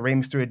was the Rey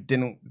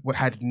Mysterio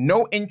had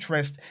no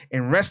interest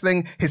in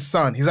wrestling his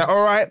son. He's like,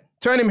 all right,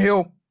 turn him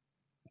heel,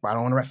 but I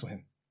don't want to wrestle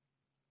him.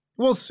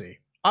 We'll see.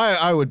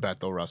 I would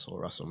bet they'll wrestle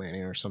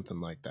WrestleMania or something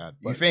like that.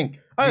 You think?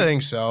 I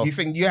think so. You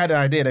think you had an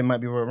idea they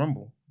might be Royal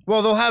Rumble?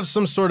 Well, they'll have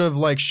some sort of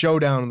like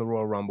showdown in the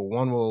Royal Rumble.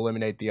 One will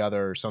eliminate the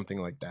other or something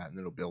like that, and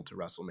it'll build to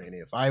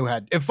WrestleMania.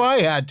 If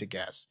I had to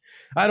guess,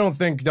 I don't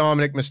think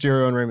Dominic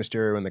Mysterio and Rey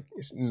Mysterio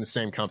in the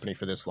same company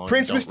for this long.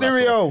 Prince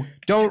Mysterio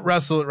don't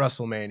wrestle at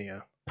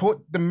WrestleMania. Put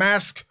the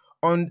mask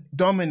on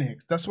Dominic.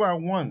 That's what I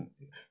want.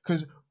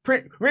 Because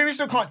Rey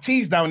Mysterio can't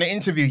tease down the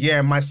interview.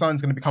 Yeah, my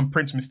son's going to become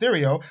Prince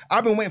Mysterio.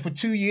 I've been waiting for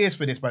 2 years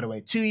for this, by the way.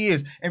 2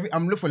 years.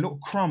 I'm looking for a little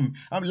crumb.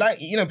 I'm like,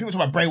 you know, people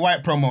talk about Bray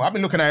Wyatt promo. I've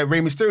been looking at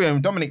Rey Mysterio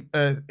and Dominic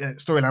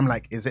story, and I'm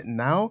like, is it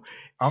now?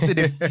 After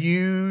the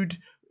feud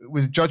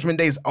with Judgment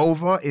Day is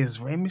over,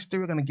 is Rey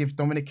Mysterio going to give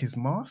Dominic his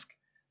mask?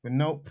 But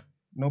nope.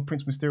 No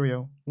Prince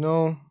Mysterio.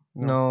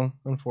 No,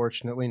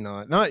 unfortunately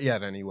not. Not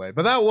yet anyway.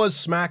 But that was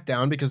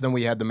SmackDown, because then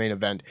we had the main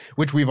event,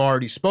 which we've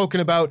already spoken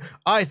about.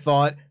 I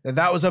thought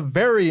that was a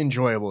very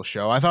enjoyable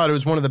show. I thought it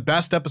was one of the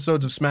best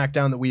episodes of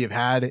SmackDown that we have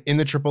had in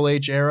the Triple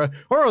H era,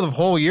 or the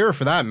whole year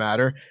for that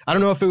matter. I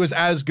don't know if it was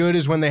as good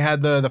as when they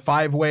had the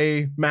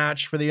five-way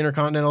match for the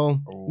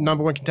Intercontinental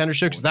number one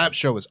contendership, because that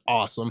show was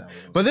awesome.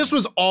 But this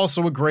was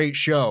also a great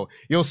show.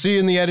 You'll see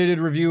in the edited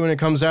review when it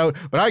comes out,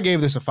 but I gave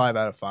this a 5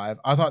 out of 5.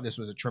 I thought this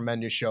was a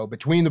tremendous show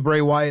between the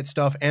Bray Wyatt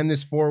stuff and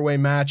this four-way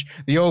match,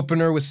 the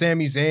opener with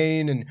Sami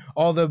Zayn and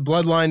all the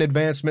bloodline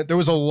advancement. There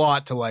was a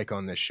lot to like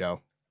on this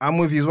show. I'm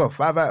with you as well.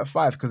 5 out of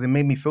 5, because it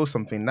made me feel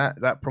something.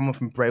 That promo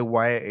from Bray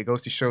Wyatt, it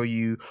goes to show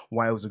you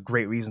why it was a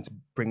great reason to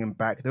bring him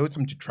back. There were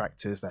some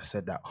detractors that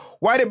said that.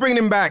 Why they bring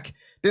him back?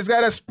 This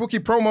guy does spooky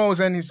promos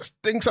and he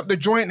stinks up the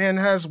joint and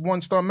has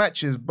 1-star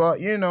matches.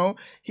 But, you know,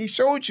 he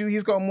showed you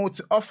he's got more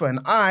to offer. And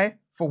I,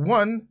 for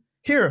one,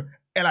 here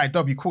at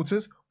LIW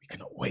Quarters, we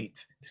cannot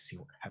wait to see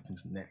what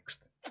happens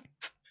next.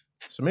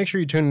 So make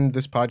sure you tune into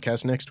this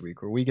podcast next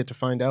week, where we get to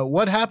find out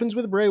what happens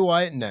with Bray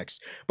Wyatt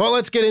next. But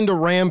let's get into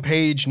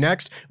Rampage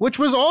next, which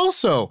was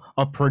also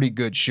a pretty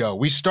good show.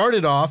 We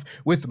started off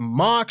with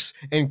Mox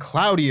and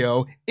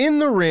Claudio in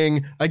the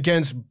ring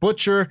against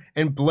Butcher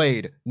and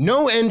Blade.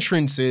 No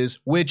entrances,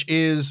 which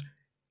is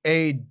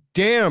a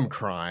damn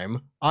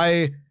crime.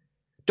 I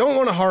don't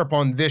want to harp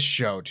on this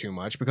show too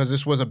much, because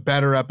this was a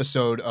better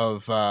episode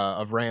of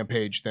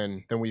Rampage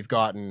than we've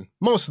gotten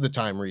most of the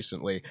time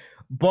recently.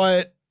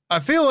 But I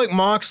feel like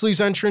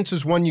Moxley's entrance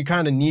is one you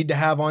kind of need to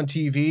have on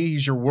TV.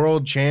 He's your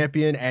world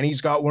champion, and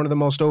he's got one of the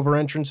most over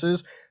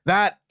entrances.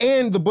 That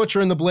and the Butcher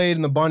and the Blade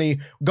and the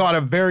Bunny got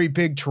a very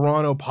big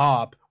Toronto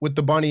pop, with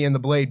the Bunny and the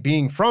Blade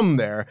being from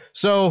there.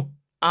 So,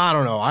 I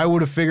don't know. I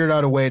would have figured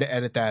out a way to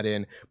edit that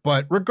in.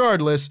 But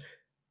regardless,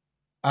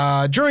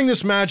 during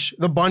this match,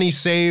 the Bunny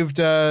saved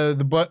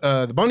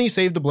the Bunny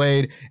saved the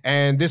Blade,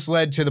 and this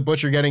led to the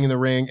Butcher getting in the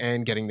ring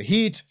and getting the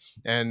heat,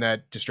 and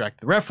that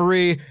distracted the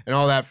referee and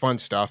all that fun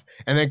stuff.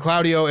 And then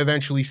Claudio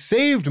eventually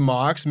saved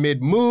Mox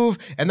mid-move,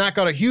 and that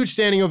got a huge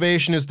standing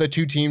ovation as the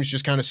two teams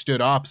just kind of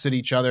stood opposite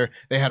each other.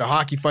 They had a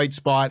hockey fight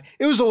spot.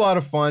 It was a lot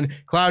of fun.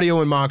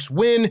 Claudio and Mox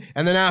win,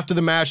 and then after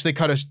the match, they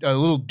cut a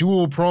little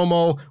dual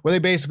promo where they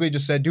basically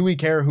just said, do we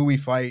care who we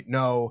fight?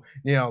 No,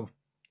 you know,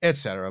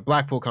 etc.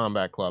 Blackpool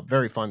Combat Club.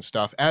 Very fun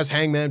stuff, as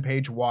Hangman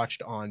Page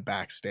watched on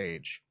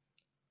backstage.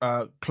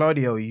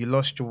 Claudio, you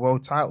lost your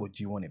world title.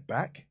 Do you want it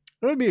back?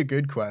 That would be a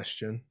good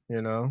question,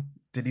 you know?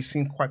 Did he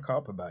seem quite caught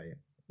up about it?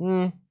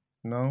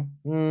 No?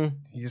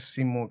 He just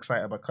seemed more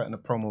excited about cutting a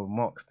promo with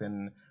Mox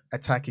than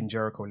attacking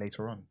Jericho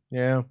later on.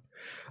 Yeah.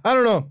 I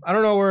don't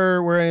know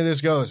where any of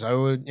this goes.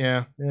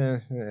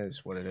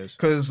 It's what it is.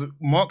 Because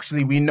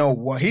Moxley, we know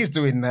what he's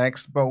doing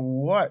next, but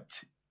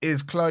what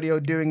is Claudio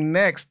doing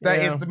next? That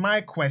is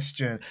my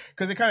question.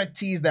 Because they kind of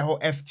teased that whole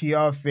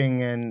FTR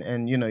thing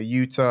and you know,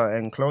 Utah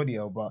and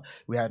Claudio, but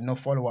we had no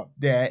follow-up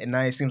there, and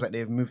now it seems like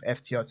they've moved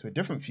FTR to a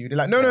different feud. They're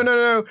like, no. You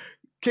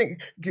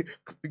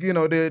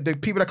know, the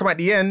people that come at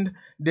the end,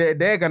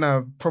 they're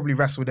gonna probably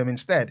wrestle them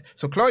instead.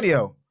 So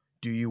Claudio,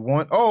 do you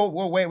want... Oh,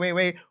 well,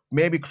 wait.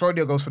 Maybe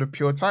Claudio goes for the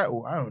pure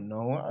title. I don't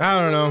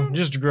know.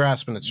 Just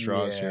grasping at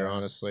straws here,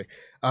 honestly.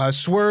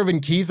 Swerve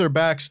and Keith are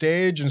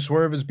backstage, and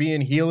Swerve is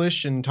being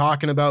heelish and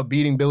talking about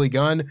beating Billy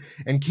Gunn.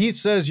 And Keith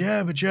says,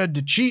 yeah, but you had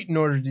to cheat in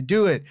order to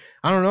do it.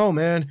 I don't know,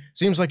 man.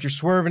 Seems like you're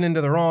swerving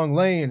into the wrong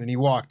lane. And he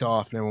walked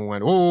off, and everyone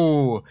went,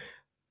 oh.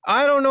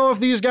 I don't know if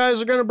these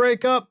guys are going to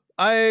break up.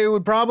 I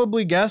would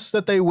probably guess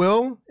that they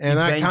will. And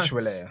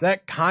eventually.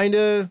 That kind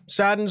of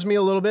saddens me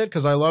a little bit,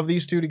 because I love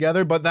these two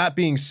together. But that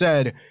being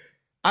said,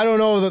 I don't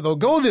know that they'll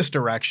go this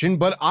direction,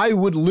 but I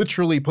would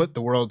literally put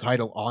the world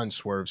title on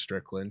Swerve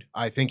Strickland.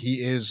 I think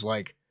he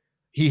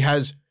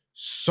has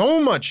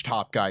so much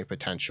top guy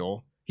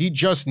potential. He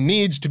just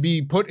needs to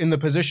be put in the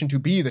position to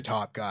be the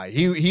top guy.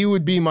 He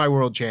would be my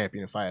world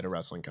champion if I had a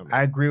wrestling company.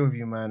 I agree with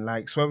you, man.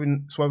 Like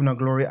Swerving Our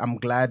Glory, I'm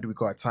glad we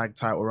got a tag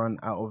title run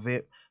out of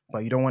it,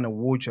 but you don't want a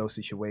wardrobe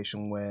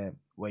situation where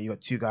you got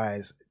two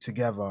guys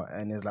together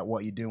and it's like,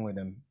 what are you doing with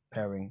them?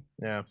 Pairing.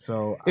 Yeah.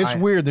 So it's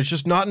weird. There's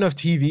just not enough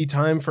TV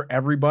time for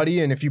everybody.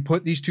 And if you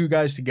put these two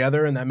guys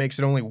together and that makes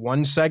it only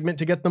one segment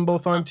to get them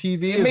both on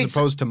TV as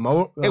opposed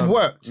to it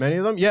worked. Many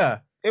of them. Yeah.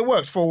 It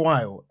worked for a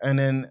while. And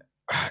then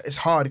it's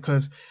hard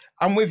because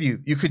I'm with you.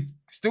 You could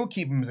still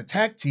keep them as a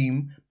tag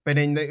team, but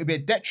then it would be a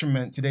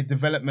detriment to their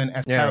development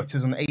as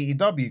characters on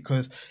AEW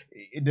because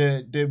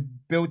the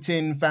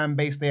built-in fan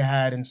base they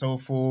had and so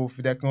forth,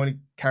 they can only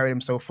carry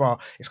them so far.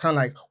 It's kind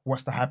of like,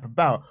 what's the hype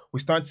about? We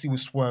start to see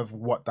with Swerve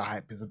what the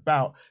hype is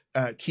about.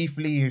 Keith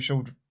Lee has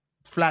showed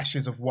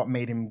flashes of what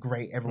made him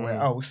great everywhere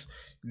else.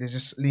 Let's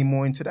just lean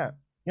more into that.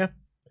 Yeah,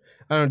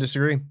 I don't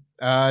disagree.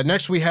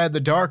 Next, we had the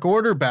Dark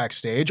Order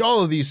backstage.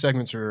 All of these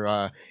segments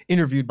are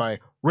interviewed by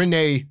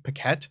Renee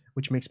Paquette,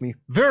 which makes me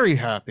very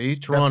happy.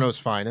 Toronto's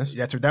finest.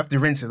 Yeah, that's the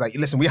rinses. Like,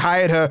 listen, we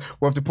hired her.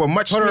 We have to put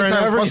much put her in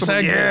time every possible.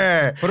 segment.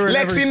 Yeah, put her in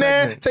Lex every in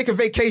there. segment. Take a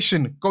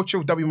vacation. Go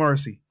chill with W.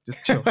 Morrissey.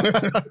 Just chill.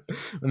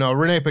 No,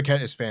 Renee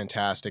Paquette is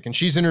fantastic, and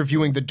she's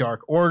interviewing the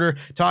Dark Order,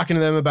 talking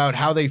to them about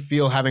how they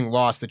feel having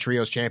lost the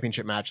Trios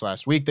Championship match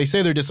last week. They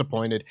say they're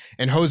disappointed,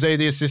 and Jose,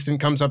 the assistant,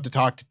 comes up to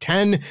talk to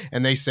Ten,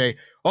 and they say,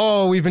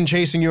 "Oh, we've been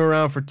chasing you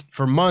around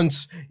for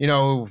months. You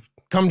know,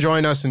 come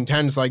join us." And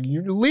Ten's like,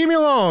 "Leave me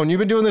alone. You've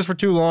been doing this for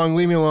too long.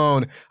 Leave me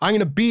alone. I'm going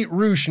to beat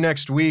Roosh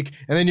next week,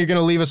 and then you're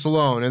going to leave us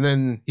alone." And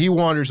then he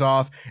wanders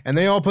off, and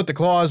they all put the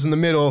claws in the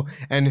middle,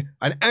 and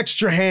an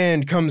extra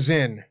hand comes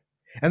in.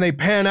 And they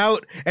pan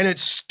out, and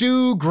it's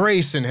Stu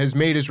Grayson has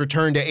made his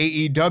return to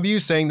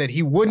AEW, saying that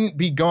he wouldn't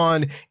be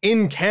gone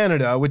in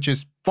Canada, which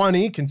is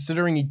funny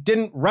considering he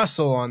didn't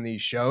wrestle on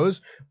these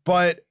shows.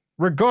 But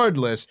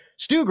regardless,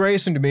 Stu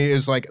Grayson to me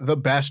is like the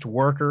best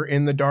worker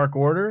in the Dark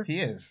Order.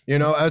 He is. You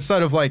know,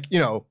 outside of like, you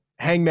know,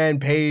 Hangman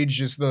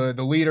Page is the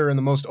leader and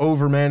the most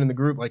over man in the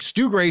group. Like,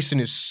 Stu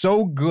Grayson is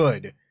so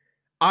good.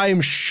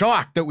 I'm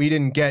shocked that we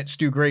didn't get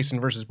Stu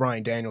Grayson versus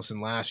Bryan Danielson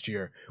last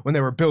year when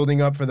they were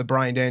building up for the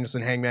Bryan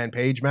Danielson Hangman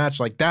Page match.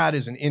 Like, that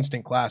is an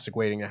instant classic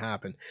waiting to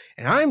happen.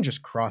 And I'm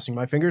just crossing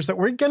my fingers that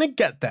we're going to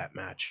get that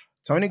match.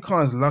 Tony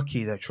Khan's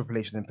lucky that Triple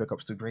H didn't pick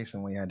up Stu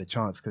Grayson when he had the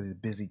chance because he's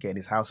busy getting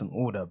his house in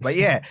order. But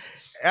yeah,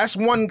 that's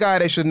one guy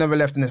they should never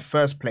left in the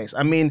first place.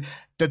 I mean,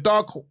 the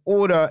Dark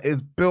Order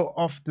is built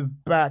off the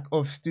back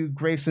of Stu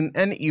Grayson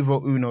and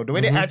Evil Uno. The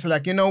way they acted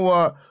like, you know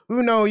what,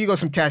 Uno, you got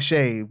some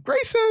cachet.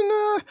 Grayson,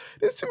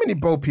 there's too many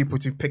bold people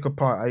to pick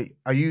apart.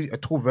 Are you a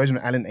tall version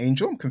of Alan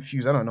Angel? I'm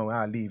confused. I don't know how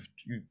I leave.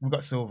 We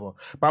got Silver.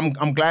 But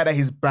I'm glad that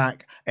he's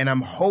back, and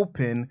I'm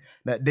hoping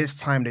that this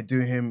time they do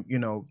him, you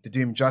know, to do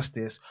him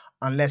justice.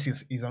 Unless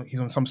he's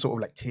on some sort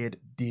of like tiered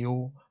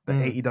deal that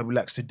AEW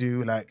likes to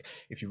do. Like,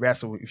 if you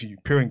wrestle, if you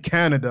appear in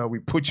Canada, we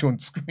put you on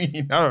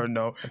screen. I don't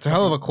know. It's a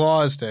hell of a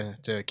clause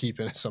to keep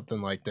in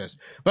something like this.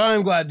 But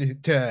I'm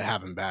glad to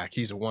have him back.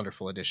 He's a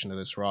wonderful addition to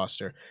this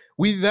roster.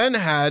 We then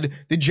had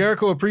the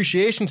Jericho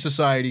Appreciation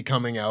Society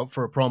coming out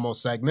for a promo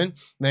segment.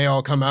 They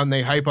all come out and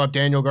they hype up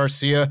Daniel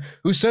Garcia,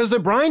 who says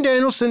that Bryan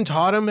Danielson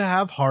taught him to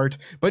have heart,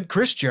 but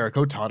Chris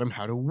Jericho taught him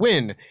how to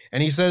win.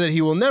 And he said that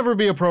he will never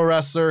be a pro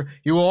wrestler.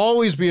 He will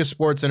always be a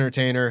sports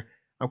entertainer.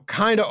 I'm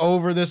kind of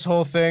over this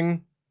whole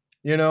thing,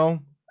 you know?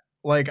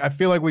 Like, I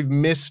feel like we've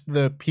missed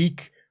the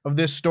peak of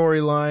this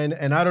storyline,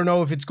 and I don't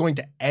know if it's going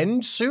to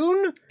end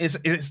soon. It's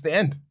the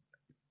end.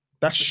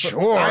 That's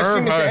sure. I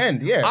assume it's the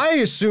end. Yeah. I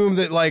assume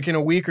that like in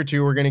a week or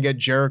two we're going to get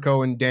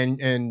Jericho and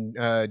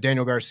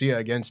Daniel Garcia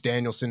against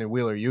Danielson and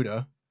Wheeler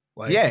Yuta.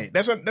 Like, yeah,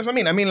 that's what I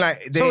mean. I mean,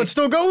 like, so it's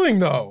still going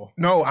though.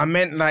 No, I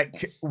meant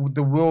like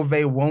the will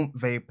they,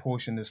 won't they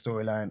portion of the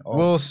storyline.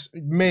 Well,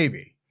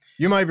 maybe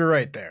you might be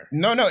right there.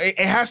 No, it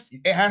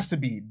has to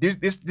be.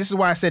 This is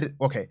why I said it.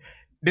 Okay,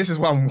 this is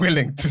what I'm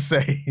willing to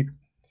say.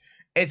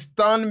 It's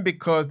done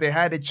because they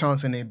had a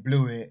chance and they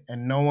blew it,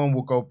 and no one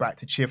will go back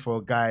to cheer for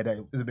a guy that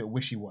is a bit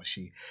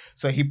wishy-washy.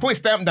 So he put his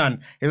stamp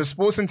down. He's a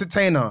sports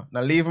entertainer.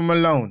 Now leave him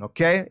alone,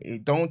 okay?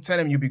 Don't tell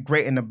him you'll be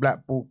great in the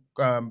Blackpool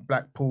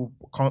Combat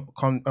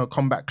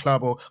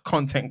Club or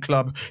Content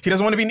Club. He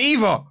doesn't want to be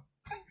neither.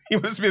 He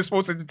wants to be a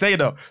sports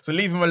entertainer, so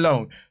leave him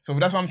alone. So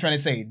that's what I'm trying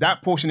to say.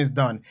 That portion is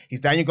done. He's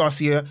Daniel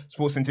Garcia,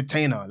 sports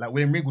entertainer. Like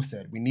William Regal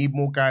said, we need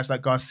more guys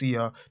like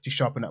Garcia to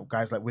sharpen up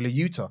guys like Wheeler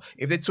Yuta.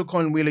 If they took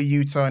on Wheeler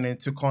Yuta and then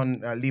took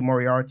on Lee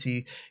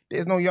Moriarty,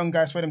 there's no young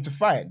guys for them to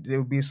fight. There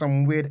would be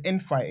some weird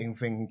infighting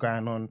thing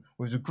going on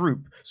with the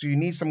group. So you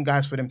need some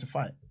guys for them to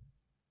fight.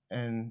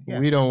 And yeah.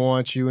 We don't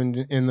want you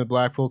in the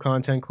Blackpool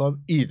Content Club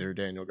either,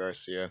 Daniel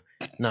Garcia.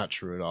 Not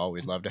true at all.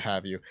 We'd love to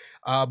have you.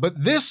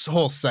 But this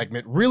whole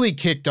segment really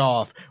kicked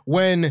off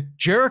when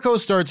Jericho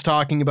starts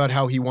talking about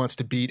how he wants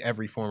to beat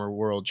every former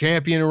world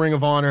champion in Ring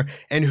of Honor,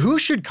 and who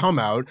should come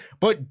out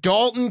but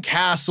Dalton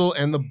Castle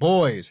and the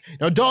boys.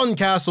 Now, Dalton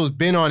Castle has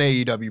been on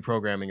AEW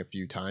programming a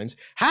few times,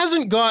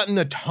 hasn't gotten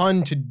a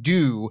ton to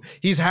do.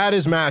 He's had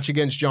his match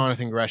against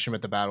Jonathan Gresham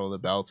at the Battle of the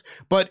Belts,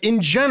 but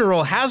in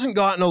general hasn't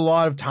gotten a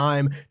lot of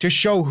time to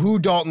show who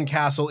Dalton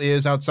Castle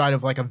is outside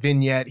of like a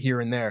vignette here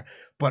and there.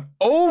 But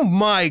oh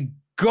my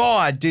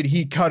God, did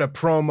he cut a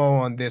promo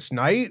on this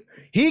night?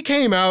 He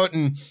came out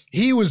and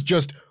he was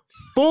just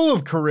full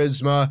of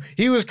charisma.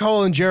 He was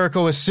calling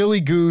Jericho a silly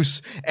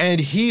goose,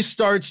 and he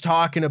starts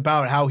talking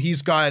about how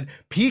he's got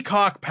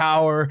peacock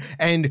power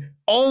and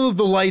all of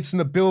the lights in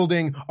the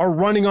building are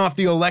running off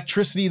the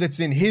electricity that's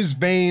in his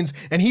veins,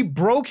 and he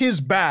broke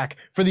his back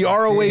for the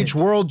ROH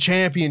World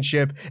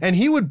Championship, and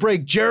he would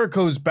break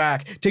Jericho's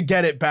back to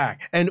get it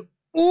back. And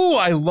ooh,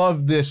 I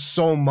love this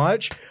so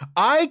much.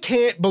 I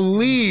can't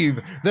believe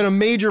that a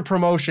major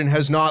promotion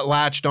has not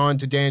latched on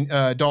to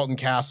Dalton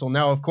Castle.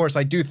 Now, of course,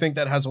 I do think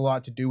that has a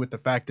lot to do with the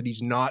fact that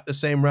he's not the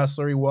same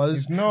wrestler he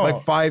was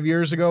like 5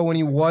 years ago when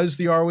he was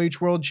the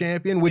ROH World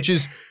Champion, which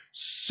is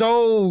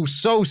so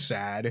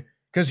sad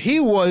because he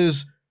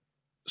was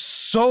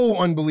so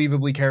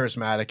unbelievably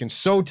charismatic and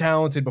so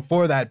talented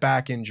before that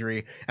back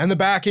injury. And the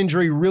back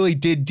injury really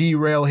did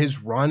derail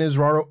his run as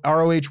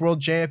ROH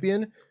World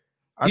Champion.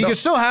 He can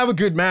still have a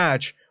good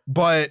match,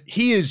 but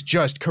he is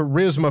just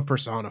charisma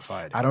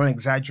personified. I don't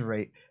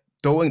exaggerate.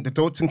 The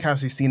Dalton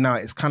Castle you see now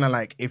is kind of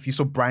like if you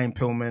saw Brian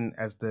Pillman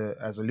as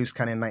a loose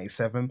cannon in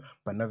 '97,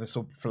 but never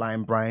saw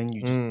Flying Brian.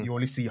 You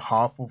only see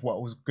half of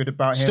what was good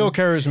about him. Still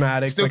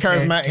charismatic. Still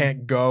charismatic.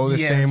 Can't go the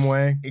same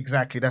way.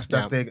 Exactly. That's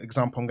the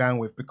example I'm going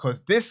with,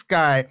 because this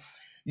guy.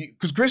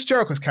 Because Chris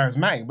Jericho's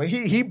charismatic, but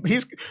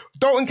he's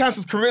Dalton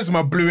Castle's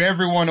charisma blew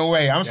everyone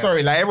away. I'm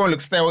sorry, like everyone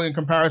looks stale in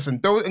comparison.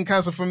 Dalton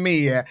Castle for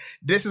me,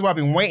 this is what I've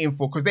been waiting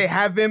for, because they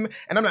have him,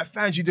 and I'm like,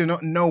 fans, you do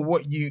not know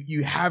what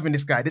you have in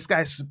this guy. This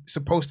guy's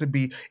supposed to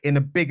be in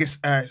the biggest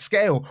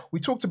scale.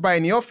 We talked about it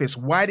in the office.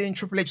 Why didn't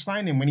Triple H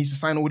sign him when he used to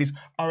sign all these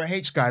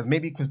ROH guys?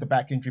 Maybe because the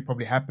back injury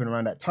probably happened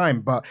around that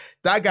time. But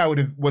that guy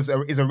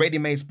is a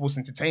ready-made sports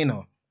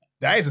entertainer.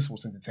 That is a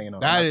sports entertainer.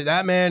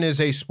 That man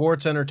is a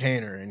sports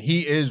entertainer, and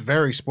he is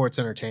very sports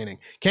entertaining.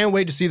 Can't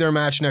wait to see their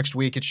match next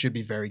week. It should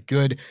be very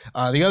good.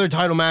 The other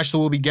title match that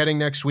we'll be getting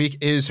next week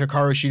is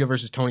Hikaru Shida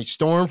versus Toni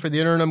Storm for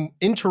the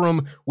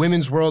interim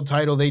women's world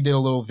title. They did a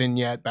little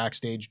vignette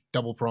backstage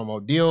double promo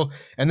deal.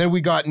 And then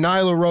we got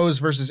Nyla Rose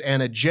versus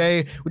Anna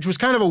Jay, which was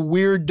kind of a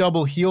weird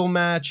double heel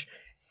match.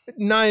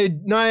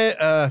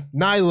 Nyla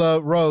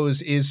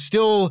Rose is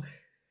still...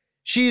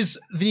 She's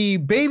the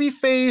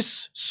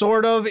babyface,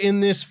 sort of,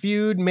 in this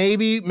feud.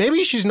 Maybe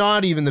she's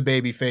not even the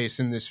babyface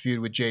in this feud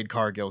with Jade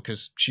Cargill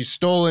because she's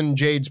stolen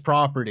Jade's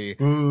property.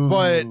 Ooh.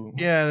 But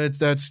yeah,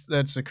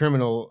 that's a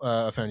criminal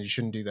offense. You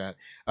shouldn't do that.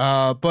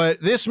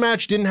 But this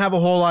match didn't have a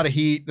whole lot of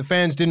heat. The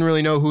fans didn't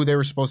really know who they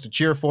were supposed to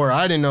cheer for.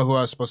 I didn't know who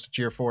I was supposed to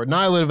cheer for.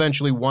 Nyla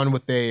eventually won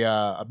with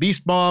a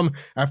beast bomb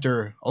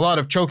after a lot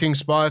of choking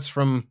spots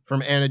from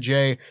Anna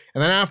Jay.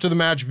 And then after the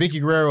match, Vicky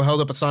Guerrero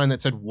held up a sign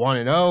that said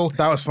 1-0.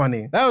 That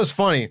was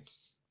funny.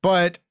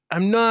 But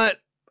I'm not,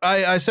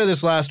 I said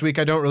this last week,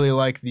 I don't really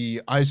like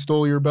the I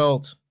stole your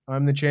belt,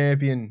 I'm the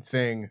champion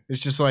thing.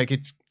 It's just like,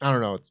 I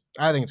don't know,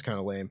 I think it's kind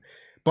of lame.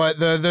 But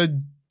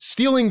the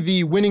stealing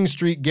the winning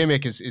streak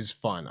gimmick is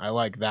fun. I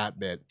like that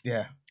bit.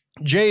 Yeah.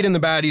 Jade and the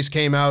baddies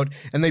came out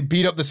and they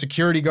beat up the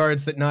security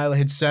guards that Nyla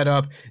had set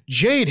up.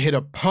 Jade hit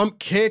a pump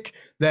kick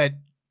that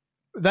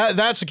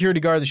security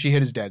guard that she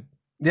hit is dead.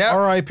 Yeah.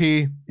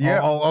 R.I.P.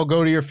 Yeah. I'll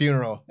go to your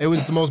funeral. It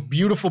was the most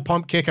beautiful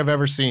pump kick I've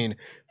ever seen.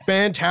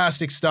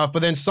 Fantastic stuff.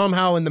 But then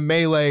somehow in the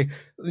melee,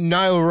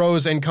 Nyla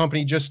Rose and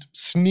company just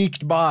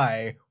sneaked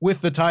by with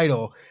the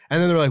title.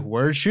 And then they're like,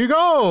 where'd she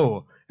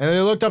go? And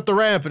they looked up the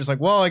ramp and it's like,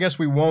 well, I guess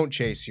we won't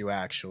chase you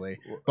actually.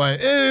 But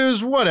it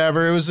was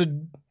whatever. It was a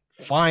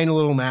fine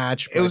little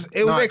match. It was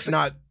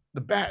not the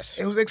best.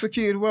 It was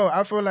executed well.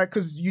 I feel like,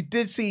 because you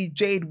did see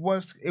Jade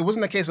it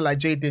wasn't a case of like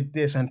Jade did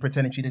this and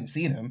pretending she didn't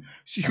see them.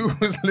 She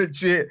was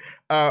legit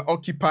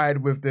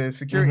occupied with the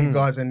security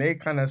guards, and they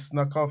kind of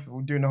snuck off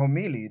during the whole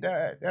melee.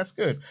 That's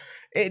good.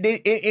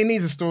 It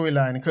needs a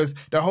storyline, because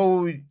the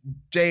whole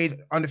Jade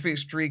undefeated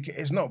streak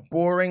is not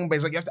boring, but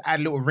it's like you have to add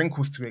little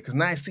wrinkles to it, because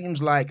now it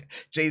seems like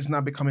Jade's now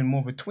becoming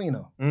more of a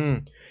tweener.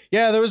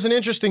 Yeah, there was an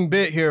interesting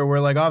bit here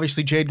where, like,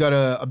 obviously Jade got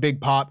a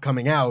big pop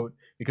coming out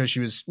because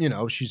she was,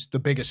 she's the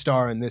biggest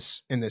star in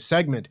this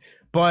segment.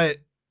 But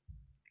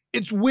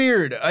it's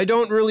weird. I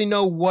don't really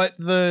know what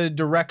the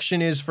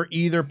direction is for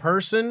either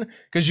person,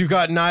 because you've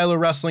got Nyla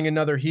wrestling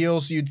another heel,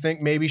 so you'd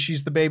think maybe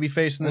she's the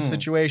babyface in this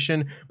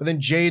situation. But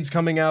then Jade's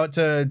coming out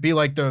to be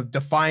like the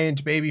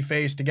defiant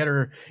babyface to get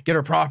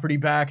her property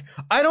back.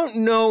 I don't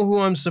know who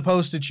I'm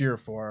supposed to cheer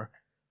for.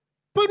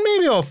 but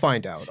maybe I'll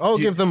find out. I'll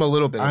give them a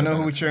little bit. I know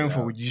who we're cheering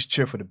for. We just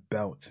cheer for the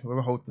belt.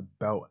 Whoever holds the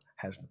belt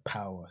has the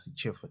power, so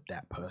cheer for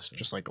that person.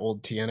 Just like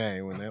old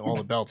TNA when all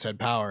the belts had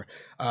power.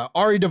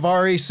 Ari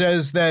Daivari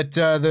says that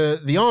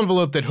the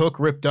envelope that Hook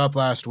ripped up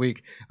last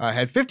week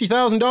had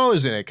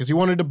 $50,000 in it because he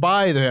wanted to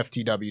buy the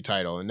FTW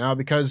title, and now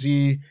because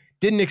he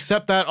didn't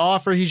accept that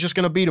offer, he's just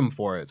going to beat him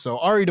for it. So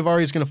Ari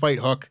Daivari is going to fight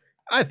Hook.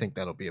 I think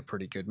that'll be a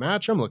pretty good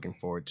match. I'm looking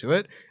forward to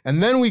it.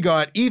 And then we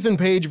got Ethan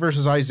Page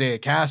versus Isaiah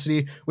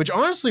Cassidy, which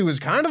honestly was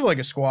kind of like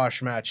a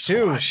squash match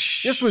too.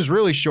 This was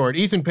really short.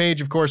 Ethan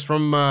Page, of course,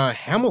 from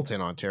Hamilton,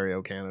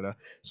 Ontario, Canada.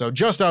 So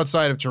just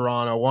outside of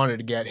Toronto, wanted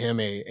to get him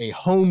a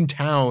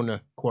hometown,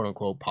 quote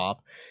unquote,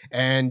 pop.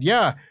 And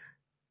yeah,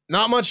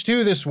 not much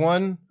to this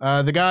one.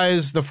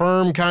 The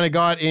firm kind of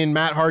got in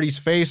Matt Hardy's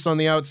face on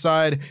the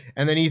outside,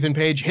 and then Ethan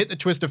Page hit the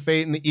twist of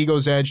fate and the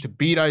Ego's Edge to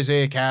beat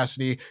Isaiah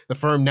Cassidy. The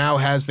firm now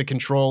has the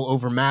control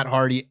over Matt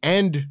Hardy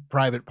and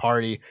Private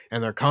Party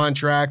and their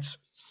contracts.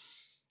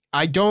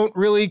 I don't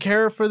really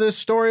care for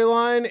this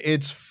storyline.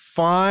 It's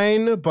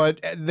fine,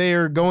 but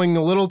they're going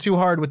a little too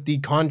hard with the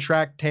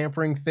contract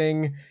tampering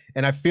thing.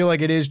 And I feel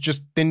like it is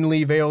just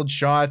thinly veiled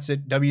shots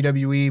at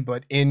WWE,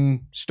 but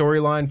in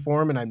storyline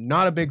form. And I'm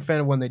not a big fan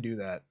of when they do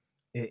that.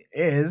 It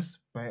is,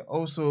 but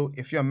also,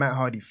 if you're a Matt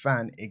Hardy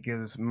fan, it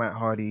gives Matt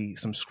Hardy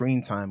some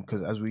screen time.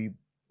 Because as we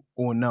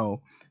all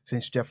know,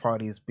 since Jeff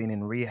Hardy has been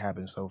in rehab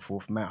and so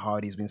forth, Matt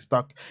Hardy's been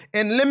stuck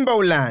in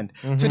limbo land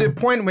to the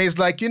point where he's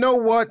like, you know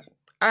what?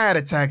 I had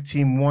a tag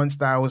team once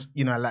that I was,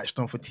 I latched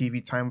on for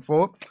TV time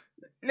for.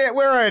 Yeah,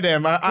 where are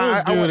them?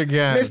 Let's do it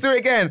again. Let's do it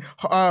again.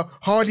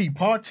 Hardy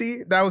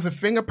Party, that was a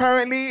thing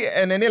apparently.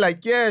 And then they're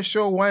like, yeah,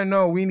 sure, why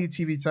not? We need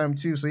TV time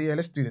too. So yeah,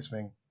 let's do this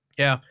thing.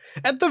 Yeah.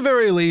 At the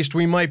very least,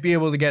 we might be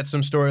able to get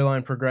some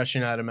storyline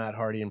progression out of Matt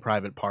Hardy and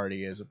Private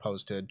Party as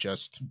opposed to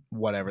just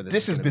whatever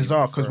this is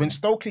bizarre because when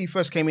Stokely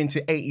first came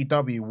into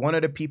AEW, one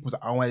of the people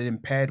that I wanted him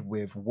paired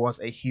with was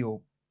a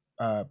heel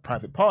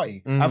Private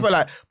Party. I feel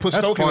like put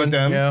Stokely with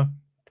them. Yeah.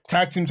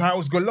 Tag team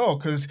titles galore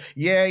because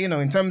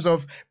in terms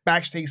of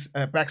backstage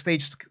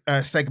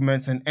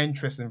segments and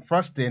interest and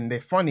thrusting,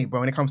 they're funny, but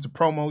when it comes to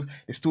promos,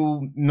 they're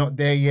still not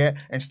there yet.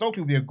 And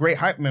Stokely would be a great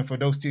hype man for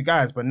those two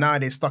guys, but now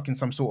they're stuck in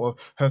some sort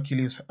of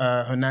Hercules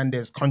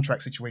Hernandez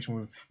contract situation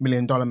with $1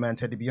 Million Man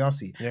Ted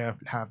DiBiase. Yeah,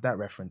 have that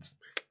reference.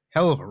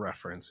 Hell of a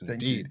reference,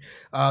 indeed.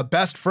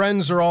 Best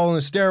friends are all in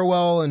the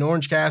stairwell, and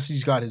Orange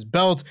Cassidy's got his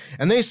belt,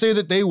 and they say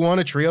that they want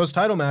a trios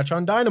title match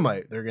on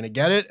Dynamite. They're going to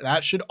get it.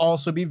 That should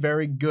also be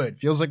very good.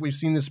 Feels like we've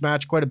seen this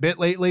match quite a bit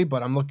lately,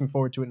 but I'm looking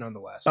forward to it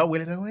nonetheless. But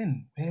will they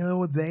win?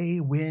 Will they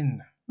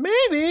win?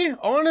 Maybe.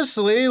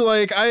 Honestly,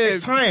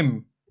 it's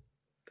time.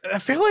 I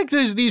feel like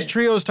these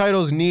trios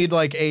titles need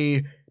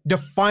a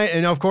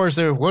and of course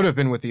there would have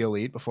been with the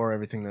Elite before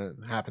everything that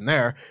happened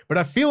there, but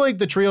I feel like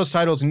the trios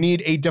titles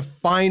need a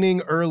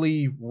defining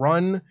early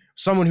run,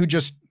 someone who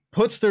just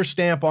puts their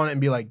stamp on it and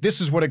be like,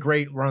 this is what a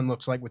great run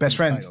looks like with best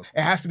friends titles.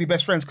 It has to be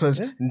best friends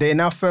because they're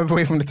now further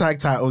away from the tag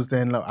titles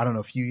than I don't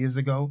know, a few years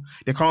ago.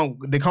 They can't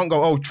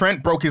go, oh,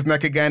 Trent broke his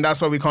neck again, that's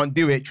why we can't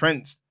do it.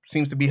 Trent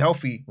seems to be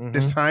healthy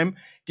this time.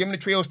 Give him the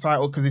trios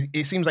title because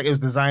it seems like it was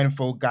designed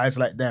for guys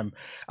like them.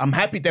 I'm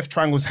happy Death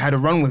Triangle's had a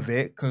run with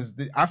it because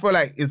I feel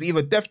like it's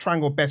either Death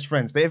Triangle or Best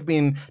Friends. They've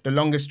been the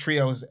longest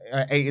trios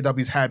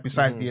AEW's had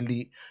besides the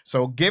Elite.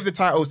 So give the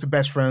titles to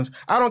Best Friends.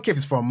 I don't care if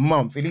it's for a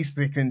month. At least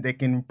they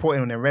can put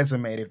it on their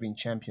resume they've been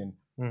champion.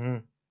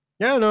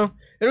 Yeah, no,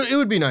 it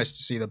would be nice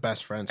to see the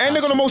Best Friends. And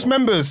they got the most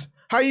members.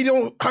 How you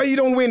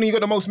don't win and you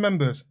got the most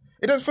members?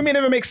 For me, it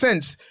never makes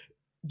sense.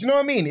 Do you know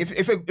what I mean?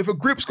 If a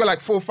group's got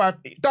 4 or 5,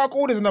 Dark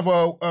Order's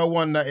another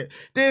one.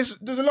 There's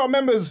a lot of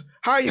members.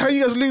 How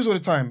you guys lose all the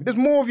time? There's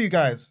more of you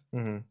guys.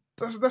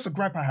 That's a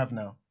gripe I have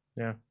now.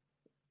 Yeah,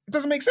 it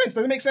doesn't make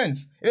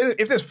sense.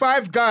 If there's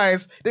 5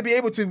 guys, they'd be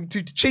able to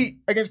cheat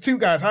against 2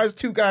 guys. How is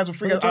 2 guys or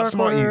 3 guys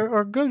outsmart you?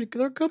 Are good.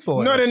 They're good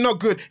boys. No, they're not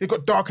good. They've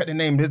got dark at the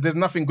name. There's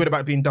nothing good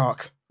about being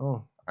dark.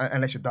 Oh.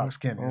 Unless you're dark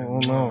skinned. Oh,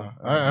 no.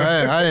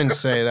 I didn't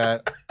say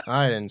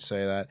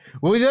that.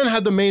 Well, we then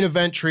had the main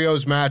event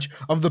trios match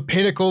of the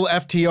Pinnacle,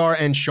 FTR,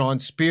 and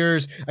Shawn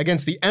Spears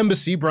against the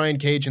Embassy, Brian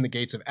Cage, and the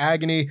Gates of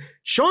Agony.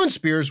 Shawn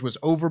Spears was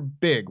over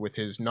big with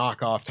his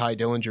knockoff Ty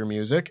Dillinger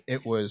music.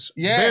 It was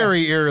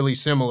very eerily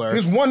similar.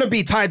 His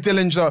wannabe Ty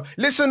Dillinger.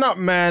 Listen up,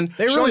 man.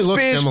 They really look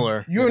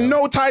similar. You're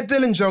no Ty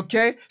Dillinger,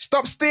 okay?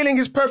 Stop stealing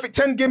his Perfect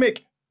 10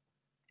 gimmick.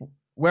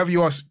 Wherever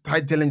you are,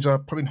 Ty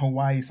Dillinger, probably in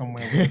Hawaii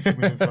somewhere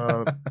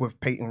with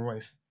Peyton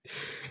Royce.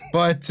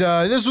 But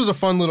this was a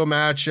fun little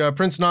match.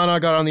 Prince Nana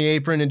got on the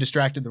apron and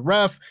distracted the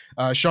ref.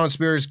 Shawn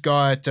Spears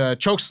got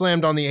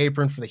chokeslammed on the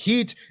apron for the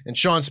heat, and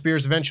Shawn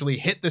Spears eventually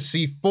hit the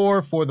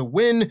C4 for the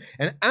win.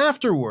 And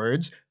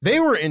afterwards, they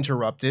were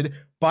interrupted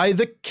by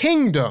the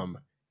Kingdom,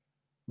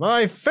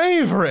 my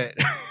favorite.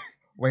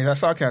 Wait, is that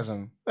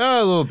sarcasm?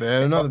 A little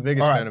bit. I'm not the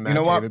biggest fan of Matt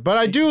Taven. But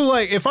I do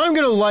if I'm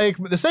going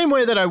to the same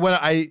way that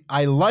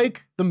I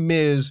like The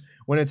Miz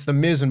when it's The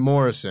Miz and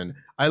Morrison,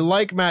 I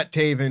like Matt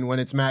Taven when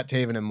it's Matt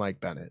Taven and Mike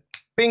Bennett.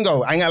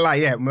 Bingo. I ain't gonna lie,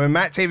 yeah. When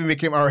Matt Taven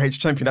became ROH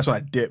champion, that's when I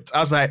dipped. I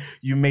was like,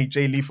 you make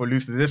Jay Lethal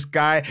lose to this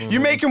guy. You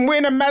make him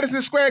win at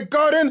Madison Square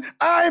Garden.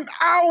 I'm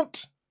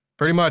out.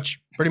 Pretty much.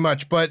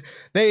 But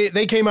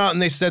they came out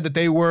and they said that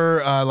they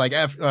were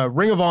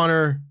Ring of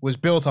Honor was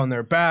built on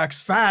their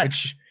backs.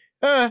 Facts.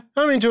 I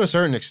mean, to a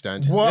certain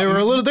extent, What? they were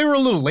a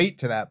little late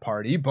to that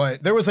party,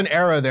 but there was an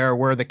era there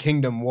where the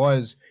Kingdom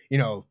was,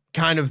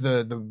 kind of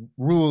the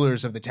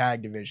rulers of the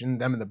tag division,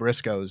 them and the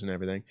Briscoes and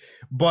everything.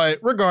 But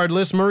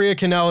regardless, Maria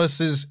Kanellis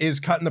is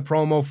cutting the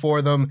promo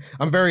for them.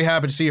 I'm very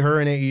happy to see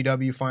her in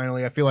AEW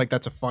finally. I feel like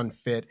that's a fun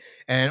fit,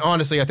 and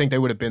honestly, I think they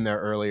would have been there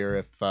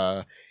earlier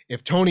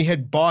if Tony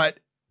had bought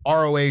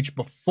ROH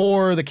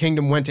before the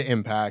Kingdom went to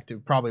Impact.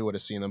 It probably would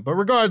have seen them. But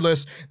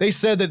regardless, they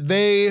said that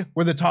they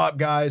were the top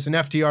guys and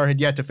FTR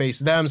had yet to face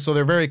them, so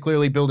they're very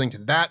clearly building to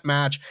that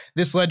match.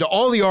 This led to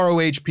all the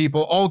ROH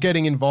people all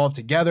getting involved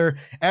together.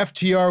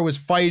 FTR was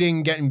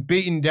fighting, getting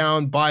beaten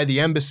down by the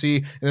Embassy,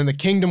 and then the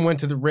Kingdom went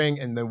to the ring,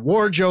 and the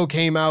Wardlow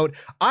came out.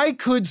 I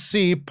could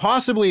see,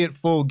 possibly at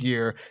Full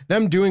Gear,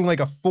 them doing like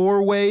a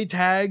 4-way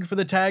tag for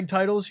the tag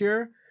titles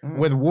here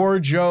with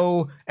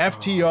Wardlow,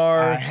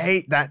 FTR. I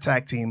hate that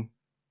tag team.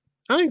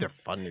 I think they're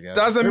fun together.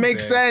 Doesn't They're make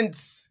big.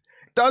 sense.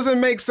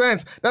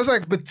 That's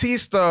like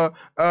Batista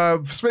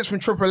switch from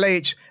Triple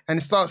H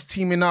and starts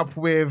teaming up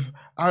with,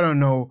 I don't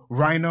know,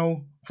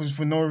 Rhino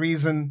for no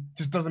reason.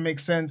 Just doesn't make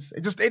sense.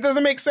 It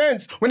doesn't make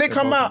sense. When they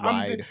come out,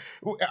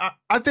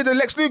 I did the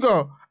Lex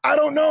Luger. I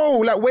don't know.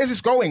 Like, where's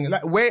this going?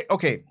 Like, where?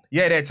 Okay,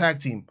 yeah, they're a tag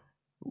team.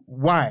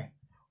 Why?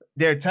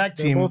 They're a tag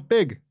team. They're both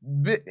big.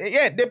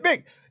 Yeah, they're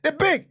big. They're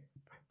big.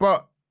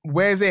 But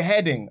where's it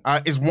heading?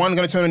 Is one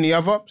going to turn on the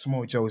other?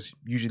 Samoa Joe is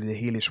usually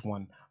the heelish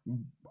one.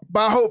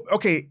 But I hope,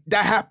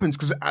 that happens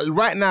because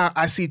right now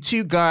I see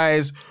two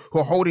guys who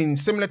are holding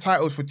similar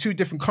titles for two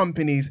different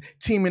companies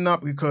teaming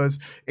up because,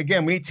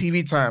 again, we need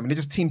TV time and they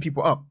just team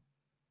people up.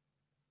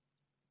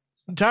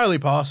 Entirely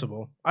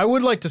possible. I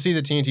would like to see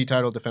the TNT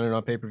title defended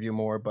on pay-per-view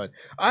more, but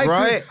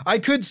I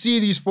could see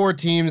these 4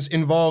 teams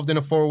involved in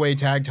a 4-way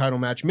tag title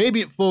match,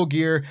 maybe at Full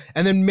Gear,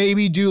 and then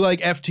maybe do like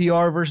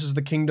FTR versus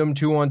the Kingdom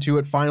 2-on-2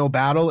 at Final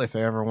Battle, if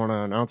they ever want to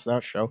announce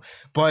that show.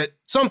 But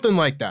something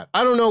like that.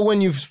 I don't know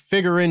when you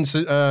figure in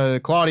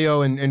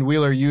Claudio and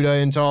Wheeler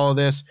Yuta into all of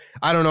this.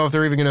 I don't know if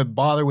they're even going to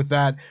bother with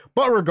that.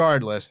 But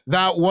regardless,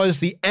 that was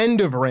the end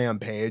of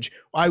Rampage.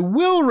 I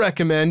will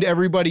recommend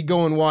everybody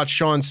go and watch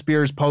Sean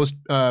Spears'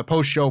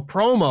 post-show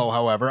promo,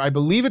 however. I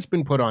believe it's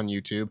been put on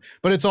YouTube,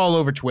 but it's all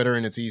over Twitter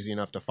and it's easy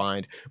enough to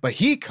find. But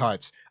he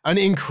cuts an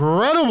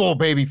incredible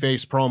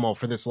babyface promo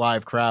for this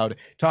live crowd,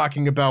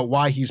 talking about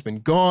why he's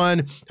been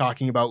gone,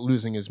 talking about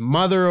losing his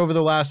mother over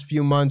the last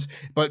few months,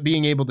 but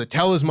being able to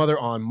tell his mother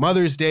on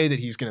Mother's Day that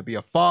he's going to be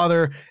a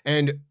father,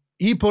 and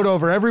he put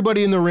over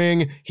everybody in the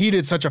ring. He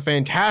did such a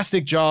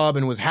fantastic job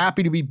and was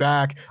happy to be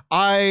back.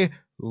 I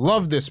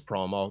love this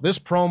promo. This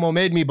promo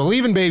made me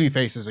believe in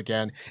babyfaces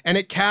again, and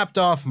it capped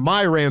off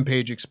my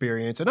Rampage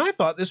experience, and I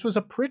thought this was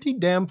a pretty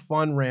damn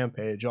fun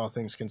Rampage, all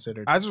things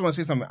considered. I just want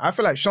to say something. I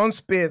feel like Sean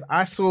Spears,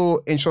 I saw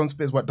in Sean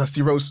Spears what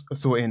Dusty Rhodes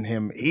saw in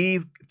him.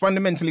 He's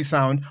fundamentally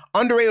sound,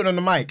 underrated on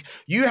the mic.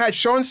 You had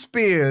Sean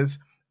Spears,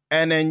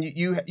 and then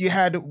you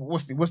had,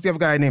 what's the other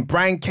guy named?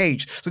 Brian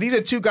Cage. So these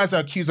are two guys that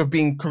are accused of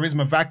being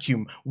charisma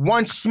vacuum.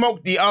 One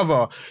smoked the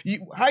other.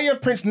 How you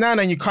have Prince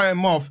Nana and you cut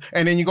him off,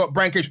 and then you got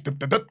Brian Cage.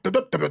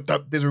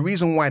 There's a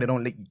reason why they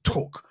don't let you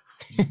talk.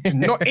 Do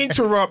not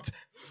interrupt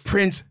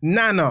Prince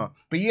Nana.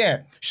 But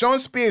yeah, Sean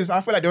Spears, I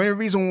feel like the only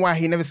reason why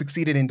he never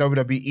succeeded in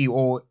WWE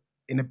or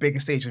in the bigger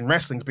stage in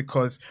wrestling is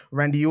because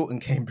Randy Orton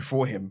came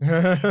before him.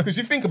 Because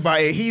you think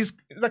about it, he's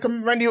like a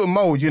Randy Orton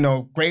mode,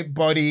 great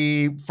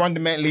body,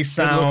 fundamentally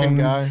sound,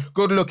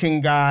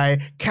 good-looking guy,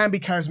 can be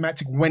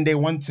charismatic when they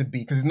want to be,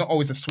 because it's not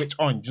always a switch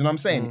on. Do you know what I'm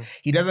saying?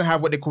 He doesn't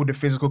have what they call the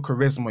physical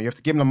charisma. You have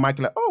to give him the mic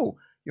like, oh,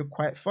 you're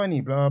quite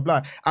funny, blah, blah,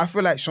 blah. I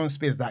feel like Sean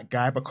Spears is that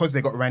guy because they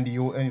got Randy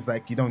Orton. It's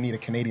like, you don't need a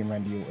Canadian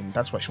Randy Orton.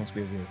 That's what Sean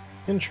Spears is.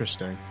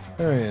 Interesting.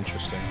 Very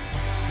interesting.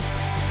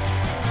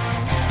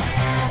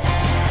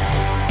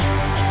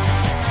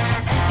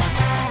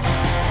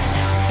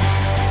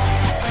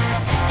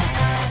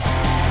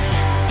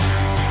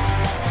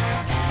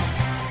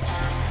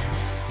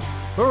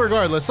 But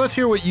regardless, let's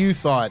hear what you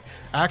thought.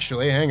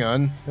 Actually, hang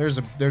on. There's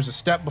a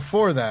step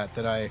before that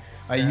I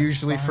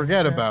usually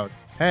forget about.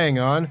 Hang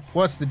on.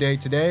 What's the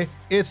date today?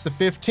 It's the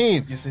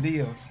 15th. Yes, it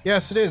is.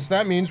 Yes, it is.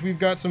 That means we've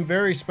got some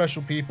very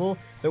special people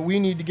that we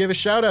need to give a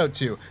shout out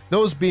to.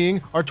 Those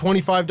being our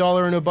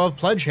 $25 and above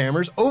pledge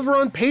hammers over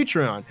on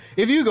Patreon.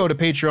 If you go to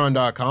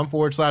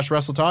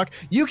patreon.com/WrestleTalk,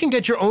 you can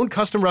get your own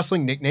custom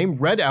wrestling nickname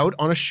read out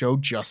on a show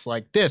just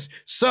like this.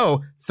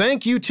 So,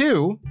 thank you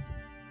to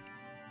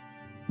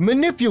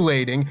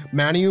Manipulating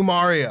Manny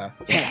Umaria.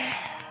 Yeah.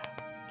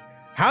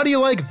 How do you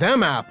like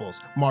them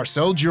apples?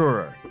 Marcel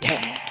Durer.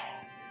 Yeah.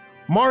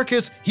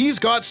 Marcus, he's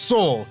got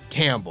soul,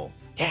 Campbell.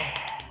 Yeah.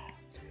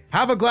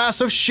 Have a glass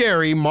of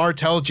sherry,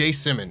 Martel J.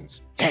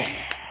 Simmons. Yeah.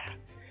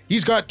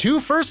 He's got 2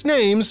 first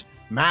names,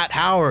 Matt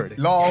Howard.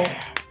 Lol.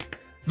 Yeah.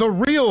 The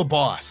real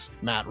boss,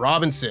 Matt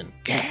Robinson.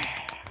 Yeah.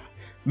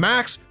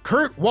 Max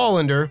Kurt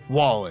Wallander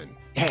Wallen.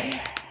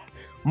 Yeah.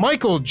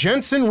 Michael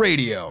Jensen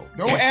Radio.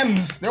 No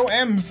M's. No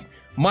M's.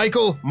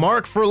 Michael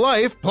Mark for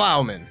Life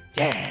Plowman.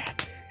 Yeah.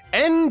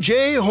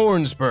 NJ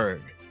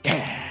Hornsberg.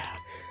 Yeah.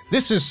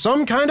 This is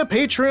some kind of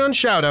Patreon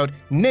shout out.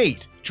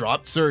 Nate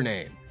dropped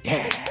surname.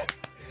 Yeah.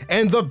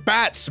 And the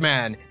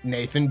Batsman,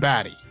 Nathan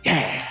Batty.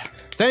 Yeah.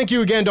 Thank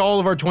you again to all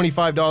of our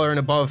 $25 and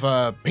above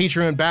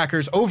Patreon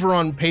backers over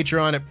on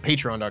Patreon at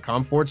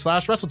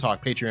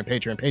patreon.com/WrestleTalk.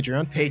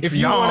 Patreon. If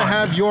you want to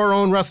have your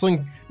own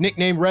wrestling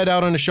nickname read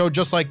out on a show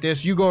just like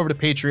this, you go over to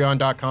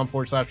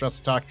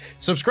patreon.com/WrestleTalk.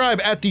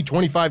 Subscribe at the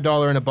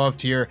 $25 and above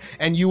tier,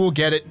 and you will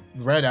get it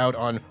read out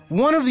on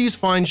one of these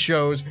fine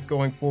shows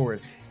going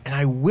forward. And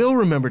I will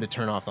remember to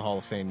turn off the Hall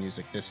of Fame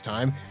music this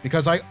time,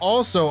 because I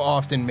also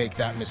often make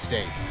that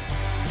mistake.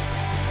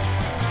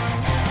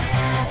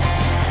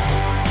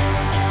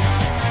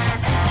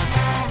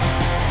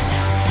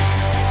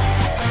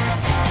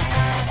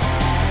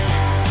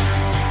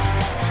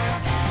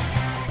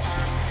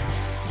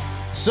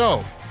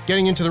 So,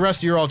 getting into the rest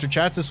of your Ultra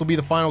Chats, this will be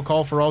the final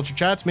call for Ultra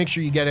Chats. Make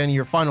sure you get any of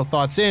your final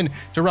thoughts in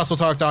to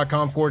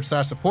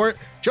WrestleTalk.com/support,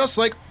 just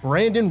like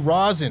Brandon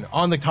Rosin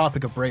on the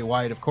topic of Bray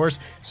Wyatt, of course,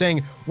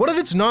 saying, what if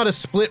it's not a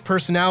split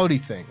personality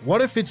thing? What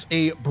if it's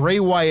a Bray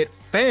Wyatt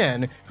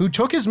fan who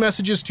took his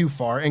messages too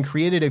far and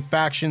created a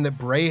faction that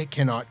Bray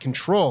cannot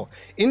control?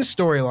 In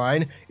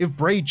storyline, if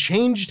Bray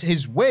changed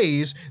his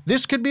ways,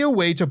 this could be a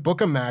way to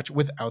book a match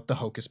without the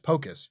hocus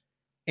pocus.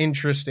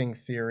 Interesting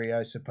theory,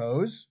 I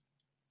suppose.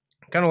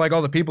 Kind of like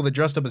all the people that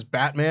dressed up as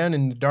Batman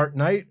in The Dark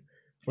Knight,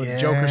 where the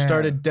Joker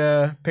started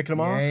picking them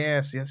off.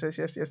 Yes. That's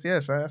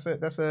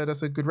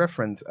a good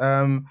reference.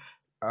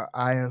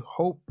 I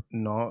hope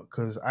not,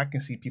 because I can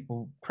see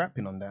people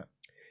crapping on that.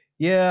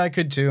 Yeah, I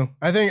could too.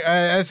 I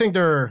think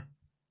there are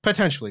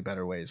potentially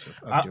better ways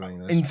of doing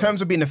this. In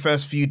terms of being the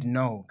first feud,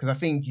 no, because I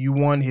think you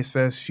want his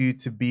first feud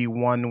to be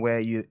one where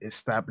you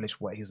establish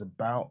what he's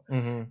about,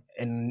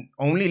 and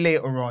only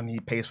later on he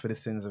pays for the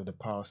sins of the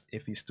past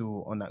if he's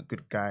still on that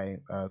good guy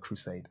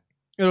crusade.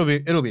 It'll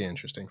be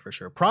interesting for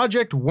sure.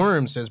 Project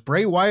Worm says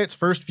Bray Wyatt's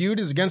first feud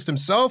is against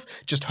himself.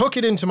 Just hook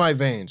it into my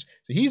veins.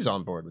 So he's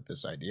on board with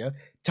this idea.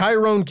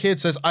 Tyrone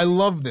Kidd says, I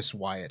love this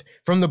Wyatt.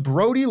 From the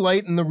Brody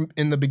light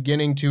in the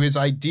beginning to his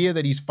idea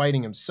that he's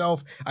fighting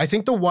himself, I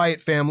think the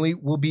Wyatt family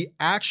will be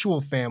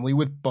actual family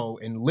with Bo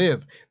and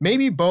Liv.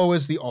 Maybe Bo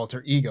is the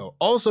alter ego.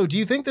 Also, do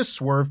you think the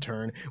Swerve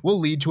turn will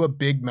lead to a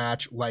big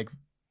match like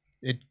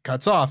it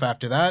cuts off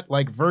after that,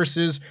 like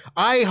versus?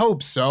 I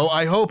hope so.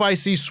 I hope I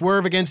see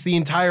Swerve against the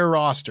entire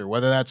roster,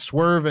 whether that's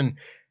Swerve and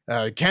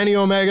Kenny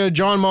Omega,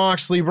 John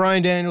Moxley,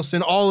 Bryan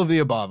Danielson, all of the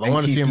above. I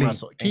want to see him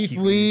wrestle. Keith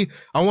Lee,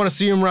 I want to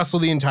see him wrestle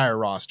the entire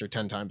roster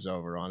 10 times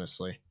over,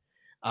 honestly.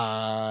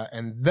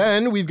 And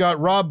then we've got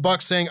Rob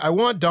Buck saying, I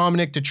want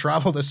Dominic to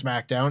travel to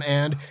SmackDown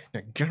and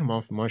get him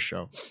off my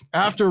show.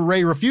 After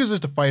Ray refuses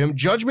to fight him,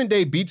 Judgment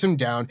Day beats him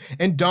down,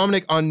 and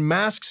Dominic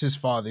unmasks his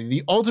father.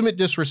 The ultimate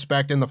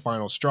disrespect and the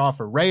final straw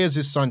for Ray as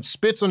his son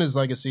spits on his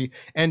legacy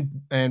and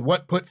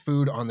what put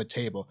food on the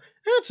table.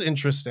 That's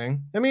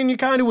interesting. I mean, you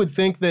kind of would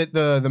think that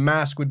the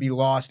mask would be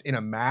lost in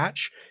a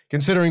match,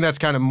 considering that's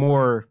kind of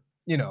more,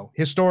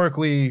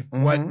 historically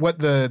what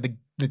the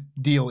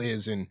deal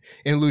is in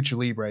Lucha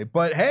Libre.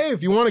 But hey,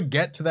 if you want to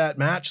get to that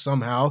match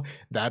somehow,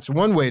 that's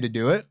one way to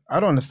do it.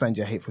 I don't understand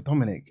your hate for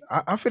Dominic.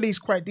 I feel he's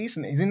quite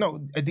decent. Is he not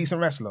a decent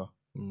wrestler?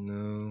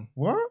 No.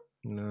 What?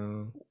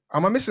 No.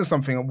 Am I missing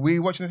something? Are we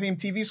watching the same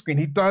TV screen?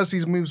 He does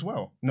his moves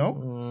well.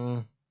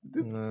 No?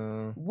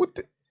 No. What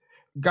the...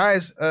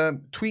 Guys,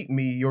 tweet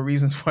me your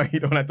reasons why you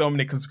don't like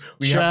Dominic, because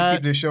we have to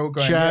keep the show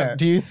going. Chat,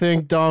 do you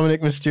think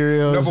Dominic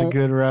Mysterio is a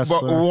good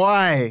wrestler? But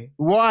why?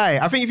 Why?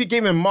 I think if you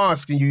gave him a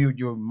mask and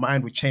your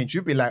mind would change,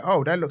 you'd be like,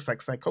 oh, that looks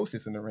like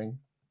Psychosis in the ring.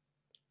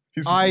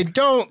 I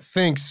don't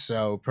think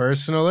so,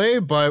 personally,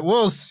 but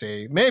we'll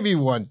see. Maybe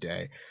one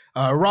day.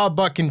 Rob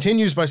Buck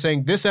continues by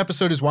saying, this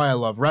episode is why I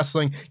love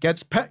wrestling.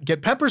 Get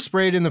pepper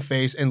sprayed in the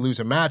face and lose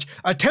a match.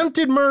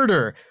 Attempted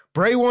murder.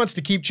 Bray wants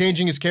to keep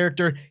changing his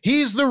character.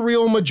 He's the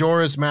real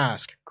Majora's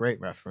Mask. Great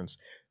reference.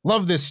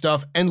 Love this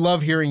stuff and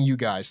love hearing you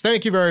guys.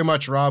 Thank you very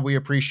much, Rob. We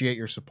appreciate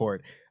your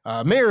support.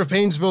 Mayor of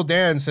Painesville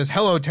Dan says,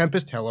 hello,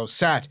 Tempest. Hello,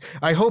 Sat.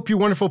 I hope you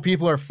wonderful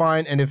people are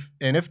fine, and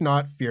if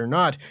not, fear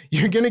not.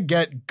 You're going to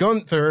get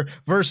Gunther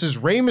versus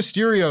Rey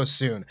Mysterio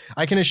soon.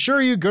 I can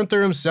assure you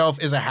Gunther himself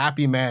is a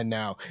happy man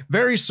now.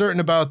 Very certain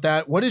about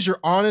that. What is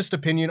your honest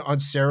opinion on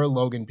Sarah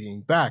Logan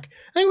being back?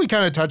 I think we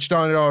kind of touched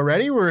on it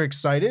already. We're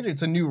excited.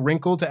 It's a new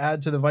wrinkle to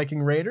add to the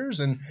Viking Raiders,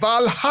 and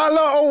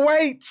Valhalla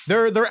awaits.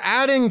 They're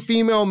adding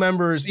female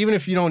members, even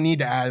if you don't need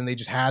to add them, they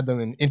just had them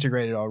and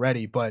integrated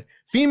already. But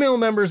female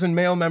members and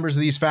male members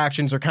of these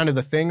factions are kind of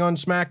the thing on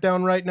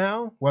SmackDown right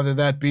now, whether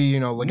that be,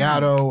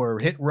 Legato or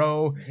Hit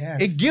Row. Yes.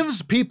 It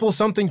gives people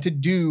something to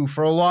do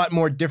for a lot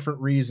more different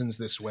reasons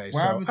this way.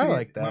 So I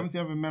like that. What happened to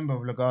the other member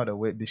of Legato?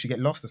 Did she get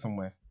lost or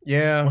somewhere?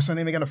 Yeah. What's her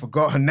name again? I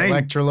forgot her name.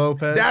 Elektra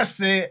Lopez. That's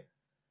it.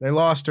 They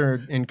lost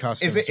her in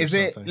customs.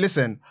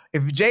 Listen,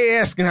 if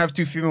JAS can have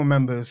 2 female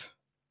members,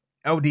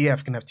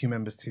 LDF can have 2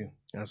 members too.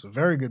 That's a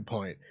very good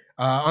point.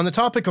 On the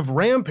topic of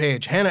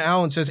Rampage, Hannah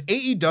Allen says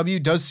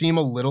AEW does seem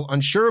a little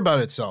unsure about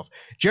itself.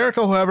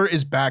 Jericho, however,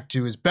 is back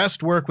to his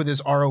best work with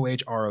his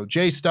ROH,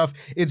 ROJ stuff.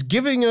 It's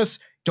giving us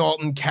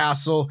Dalton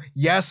Castle,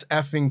 yes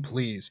effing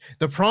please.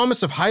 The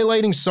promise of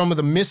highlighting some of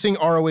the missing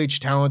ROH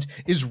talent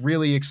is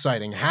really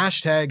exciting.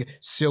 Hashtag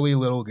silly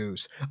little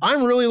goose.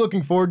 I'm really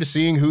looking forward to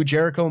seeing who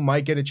Jericho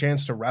might get a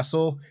chance to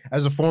wrestle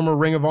as a former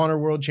Ring of Honor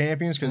World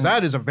Champions, because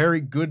that is a very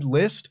good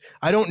list.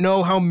 I don't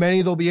know how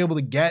many they'll be able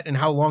to get and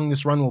how long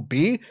this run will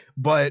be,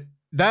 but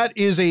that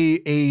is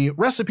a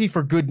recipe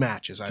for good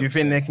matches. Do you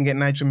think they can get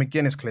Nigel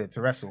McGuinness cleared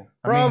to wrestle?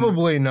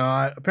 Probably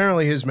not.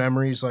 Apparently his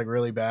memory's like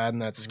really bad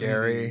and that's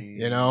scary,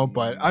 you know?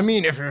 But I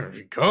mean, if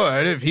he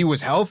could, if he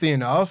was healthy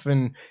enough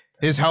and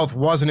his health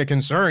wasn't a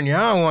concern,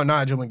 yeah, I want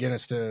Nigel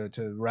McGuinness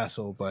to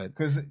wrestle, but...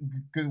 Because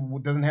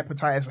doesn't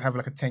hepatitis have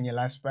like a 10-year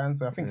lifespan?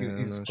 So I think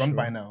it's gone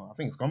by now. I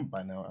think it's gone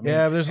by now. I mean,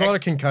 yeah, but there's a lot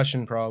of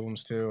concussion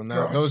problems too, and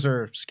those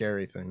are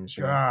scary things.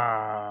 You know?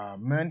 Ah,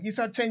 man, he's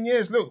had 10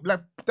 years. Look,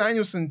 like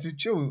Danielson to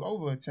chill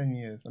over 10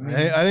 years. I mean,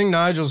 I think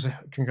Nigel's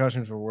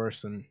concussions were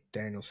worse than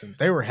Danielson.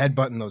 They were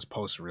headbutting those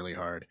posts really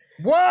hard.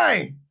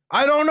 Why?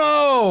 I don't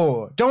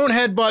know. Don't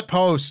headbutt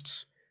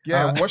posts.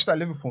 Yeah, watch that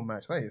Liverpool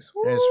match. That is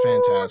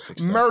fantastic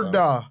stuff.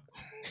 Murder.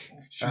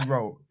 She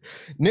wrote.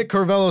 Nick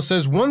Carvello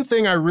says, one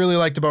thing I really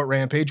liked about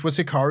Rampage was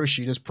Hikaru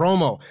Shida's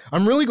promo.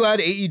 I'm really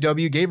glad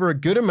AEW gave her a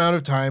good amount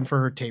of time for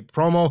her taped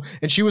promo,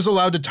 and she was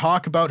allowed to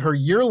talk about her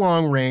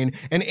year-long reign,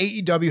 and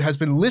AEW has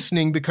been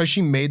listening because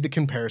she made the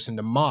comparison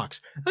to Mox.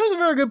 That was a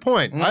very good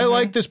point. I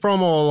like this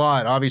promo a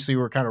lot. Obviously,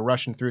 we're kind of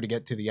rushing through to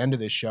get to the end of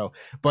this show.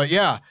 But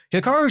yeah,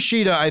 Hikaru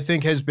Shida, I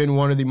think, has been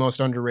one of the most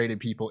underrated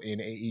people in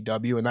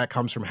AEW, and that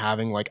comes from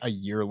having like a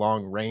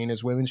year-long reign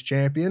as women's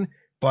champion.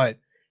 But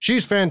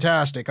she's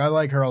fantastic. I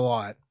like her a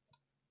lot.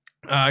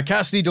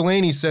 Cassidy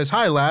Delaney says,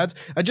 hi, lads.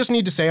 I just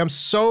need to say I'm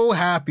so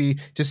happy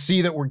to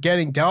see that we're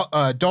getting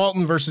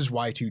Dalton versus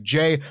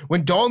Y2J.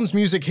 When Dalton's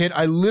music hit,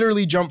 I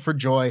literally jumped for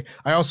joy.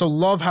 I also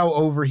love how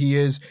over he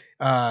is.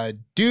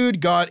 Dude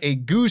got a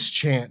goose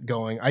chant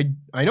going.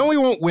 I know he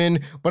won't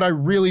win, but I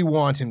really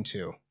want him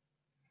to.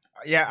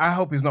 Yeah, I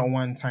hope it's not a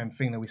one-time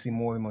thing that we see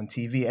more of him on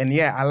TV. And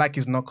yeah, I like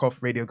his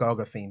knockoff Radio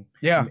Gaga theme.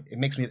 Yeah. It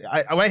makes me...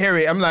 I when I hear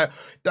it, I'm like,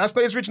 that's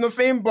not his original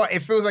theme, but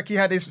it feels like he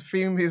had this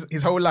theme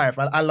his whole life.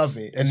 I love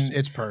it. And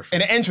it's perfect.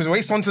 And the entrance, the way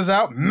he saunters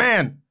out,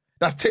 man,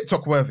 that's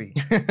TikTok worthy.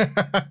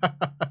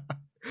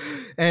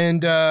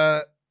 And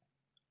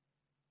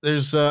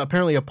there's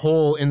apparently a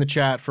poll in the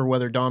chat for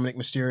whether Dominic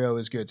Mysterio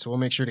is good, so we'll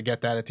make sure to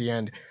get that at the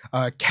end.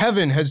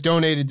 Kevin has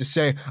donated to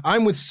say,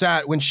 I'm with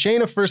Sat. When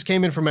Shayna first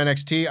came in from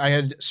NXT, I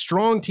had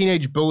strong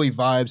teenage bully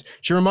vibes.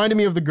 She reminded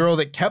me of the girl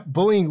that kept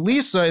bullying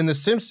Lisa in The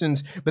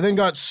Simpsons, but then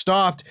got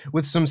stopped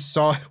with some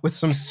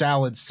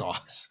salad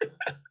sauce.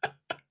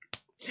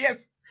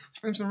 Yes,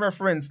 Simpson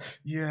reference.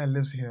 Yeah,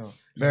 lives here.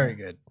 Very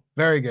good.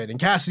 Very good. And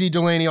Cassidy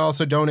Delaney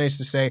also donates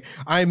to say,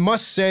 I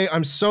must say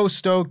I'm so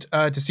stoked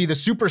to see the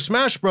Super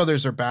Smash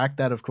Brothers are back.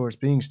 That, of course,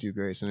 being Stu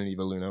Grayson and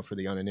Eva Luna for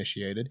the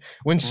uninitiated.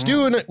 When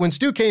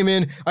Stu came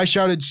in, I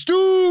shouted,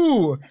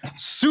 Stu!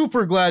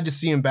 Super glad to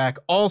see him back.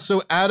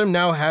 Also, Adam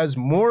now has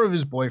more of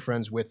his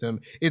boyfriends with him.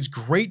 It's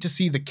great to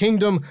see the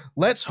Kingdom.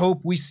 Let's hope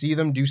we see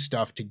them do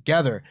stuff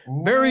together.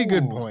 Ooh, very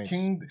good points.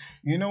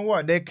 You know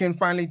what? They can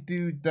finally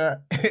do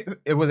that.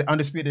 It was an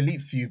Undisputed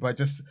Elite feud, but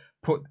just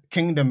put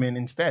Kingdom in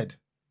instead.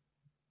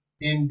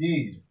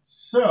 Indeed.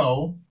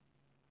 So,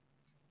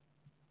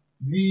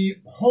 the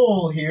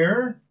poll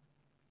here.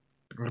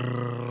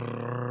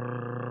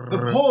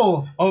 The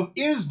poll of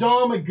is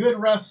Dom a good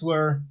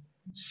wrestler?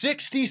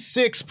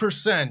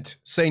 66%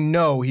 say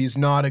no, he's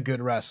not a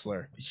good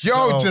wrestler.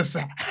 Yo, just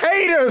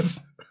haters!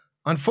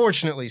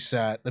 Unfortunately,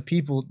 Sat, the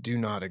people do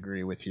not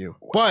agree with you.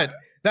 But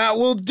that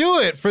will do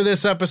it for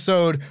this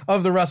episode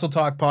of the Wrestle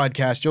Talk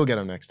podcast. You'll get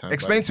them next time.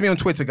 Explain to me on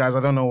Twitter, guys. I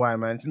don't know why,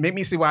 man. Make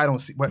me see why I don't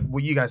see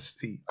what you guys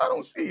see. I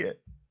don't see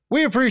it.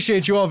 We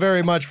appreciate you all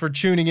very much for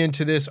tuning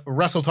into this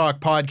Wrestle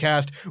Talk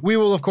podcast. We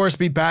will, of course,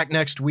 be back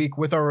next week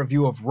with our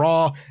review of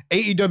Raw,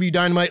 AEW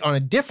Dynamite on a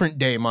different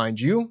day,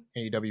 mind you.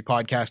 AEW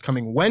podcast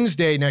coming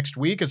Wednesday next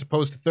week as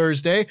opposed to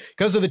Thursday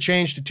because of the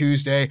change to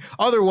Tuesday.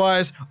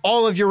 Otherwise,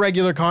 all of your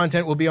regular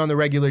content will be on the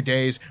regular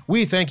days.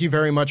 We thank you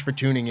very much for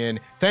tuning in.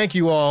 Thank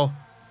you all.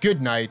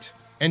 Good night,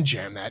 and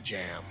jam that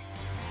jam.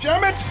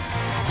 Jam it! Jam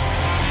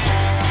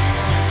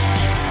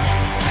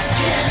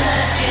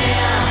that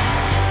jam!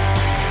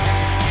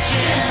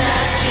 Jam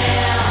that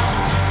jam!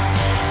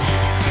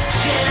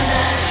 Jam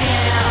that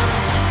jam!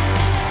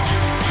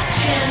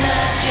 Jam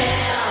that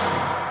jam!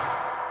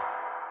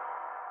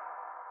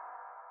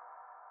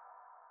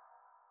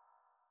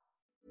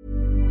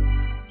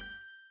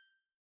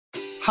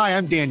 Hi,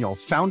 I'm Daniel,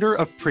 founder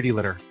of Pretty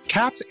Litter.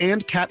 Cats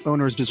and cat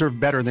owners deserve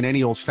better than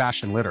any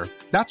old-fashioned litter.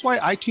 That's why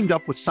I teamed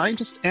up with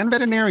scientists and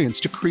veterinarians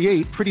to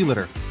create Pretty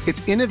Litter.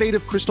 Its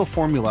innovative crystal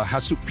formula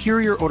has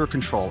superior odor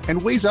control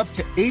and weighs up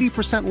to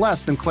 80%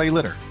 less than clay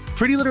litter.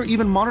 Pretty Litter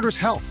even monitors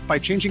health by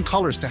changing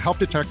colors to help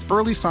detect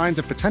early signs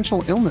of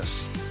potential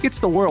illness. It's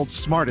the world's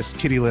smartest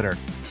kitty litter.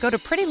 Go to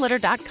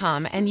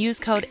prettylitter.com and use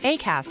code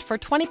ACAST for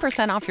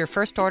 20% off your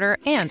first order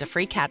and a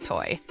free cat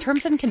toy.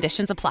 Terms and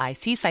conditions apply.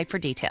 See site for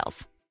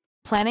details.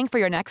 Planning for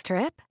your next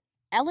trip?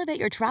 Elevate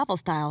your travel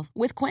style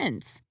with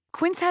Quince.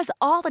 Quince has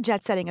all the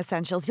jet-setting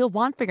essentials you'll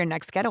want for your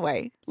next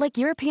getaway, like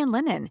European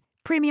linen,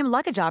 premium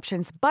luggage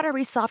options,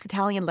 buttery soft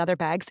Italian leather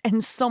bags,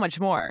 and so much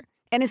more.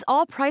 And is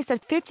all priced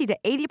at 50 to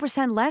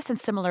 80% less than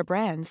similar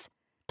brands.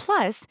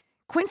 Plus,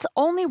 Quince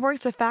only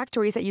works with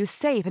factories that use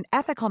safe and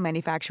ethical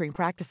manufacturing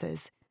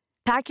practices.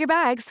 Pack your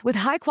bags with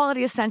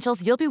high-quality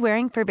essentials you'll be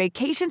wearing for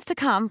vacations to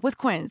come with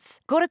Quince.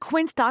 Go to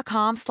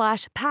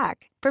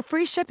quince.com/pack for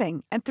free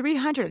shipping and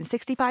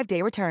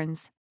 365-day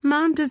returns.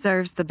 Mom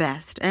deserves the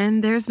best,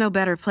 and there's no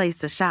better place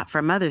to shop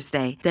for Mother's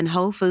Day than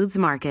Whole Foods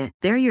Market.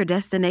 They're your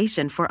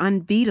destination for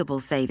unbeatable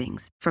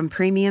savings, from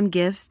premium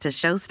gifts to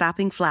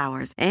show-stopping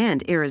flowers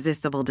and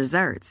irresistible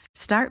desserts.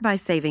 Start by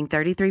saving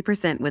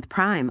 33% with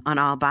Prime on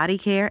all body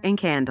care and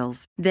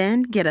candles.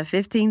 Then get a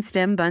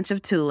 15-stem bunch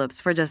of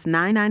tulips for just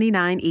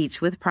 $9.99 each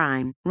with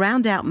Prime.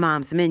 Round out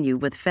Mom's menu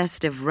with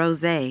festive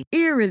rosé,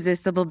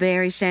 irresistible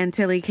berry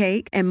chantilly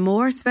cake, and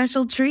more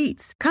special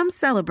treats. Come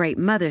celebrate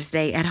Mother's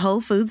Day at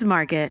Whole Foods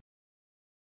Market.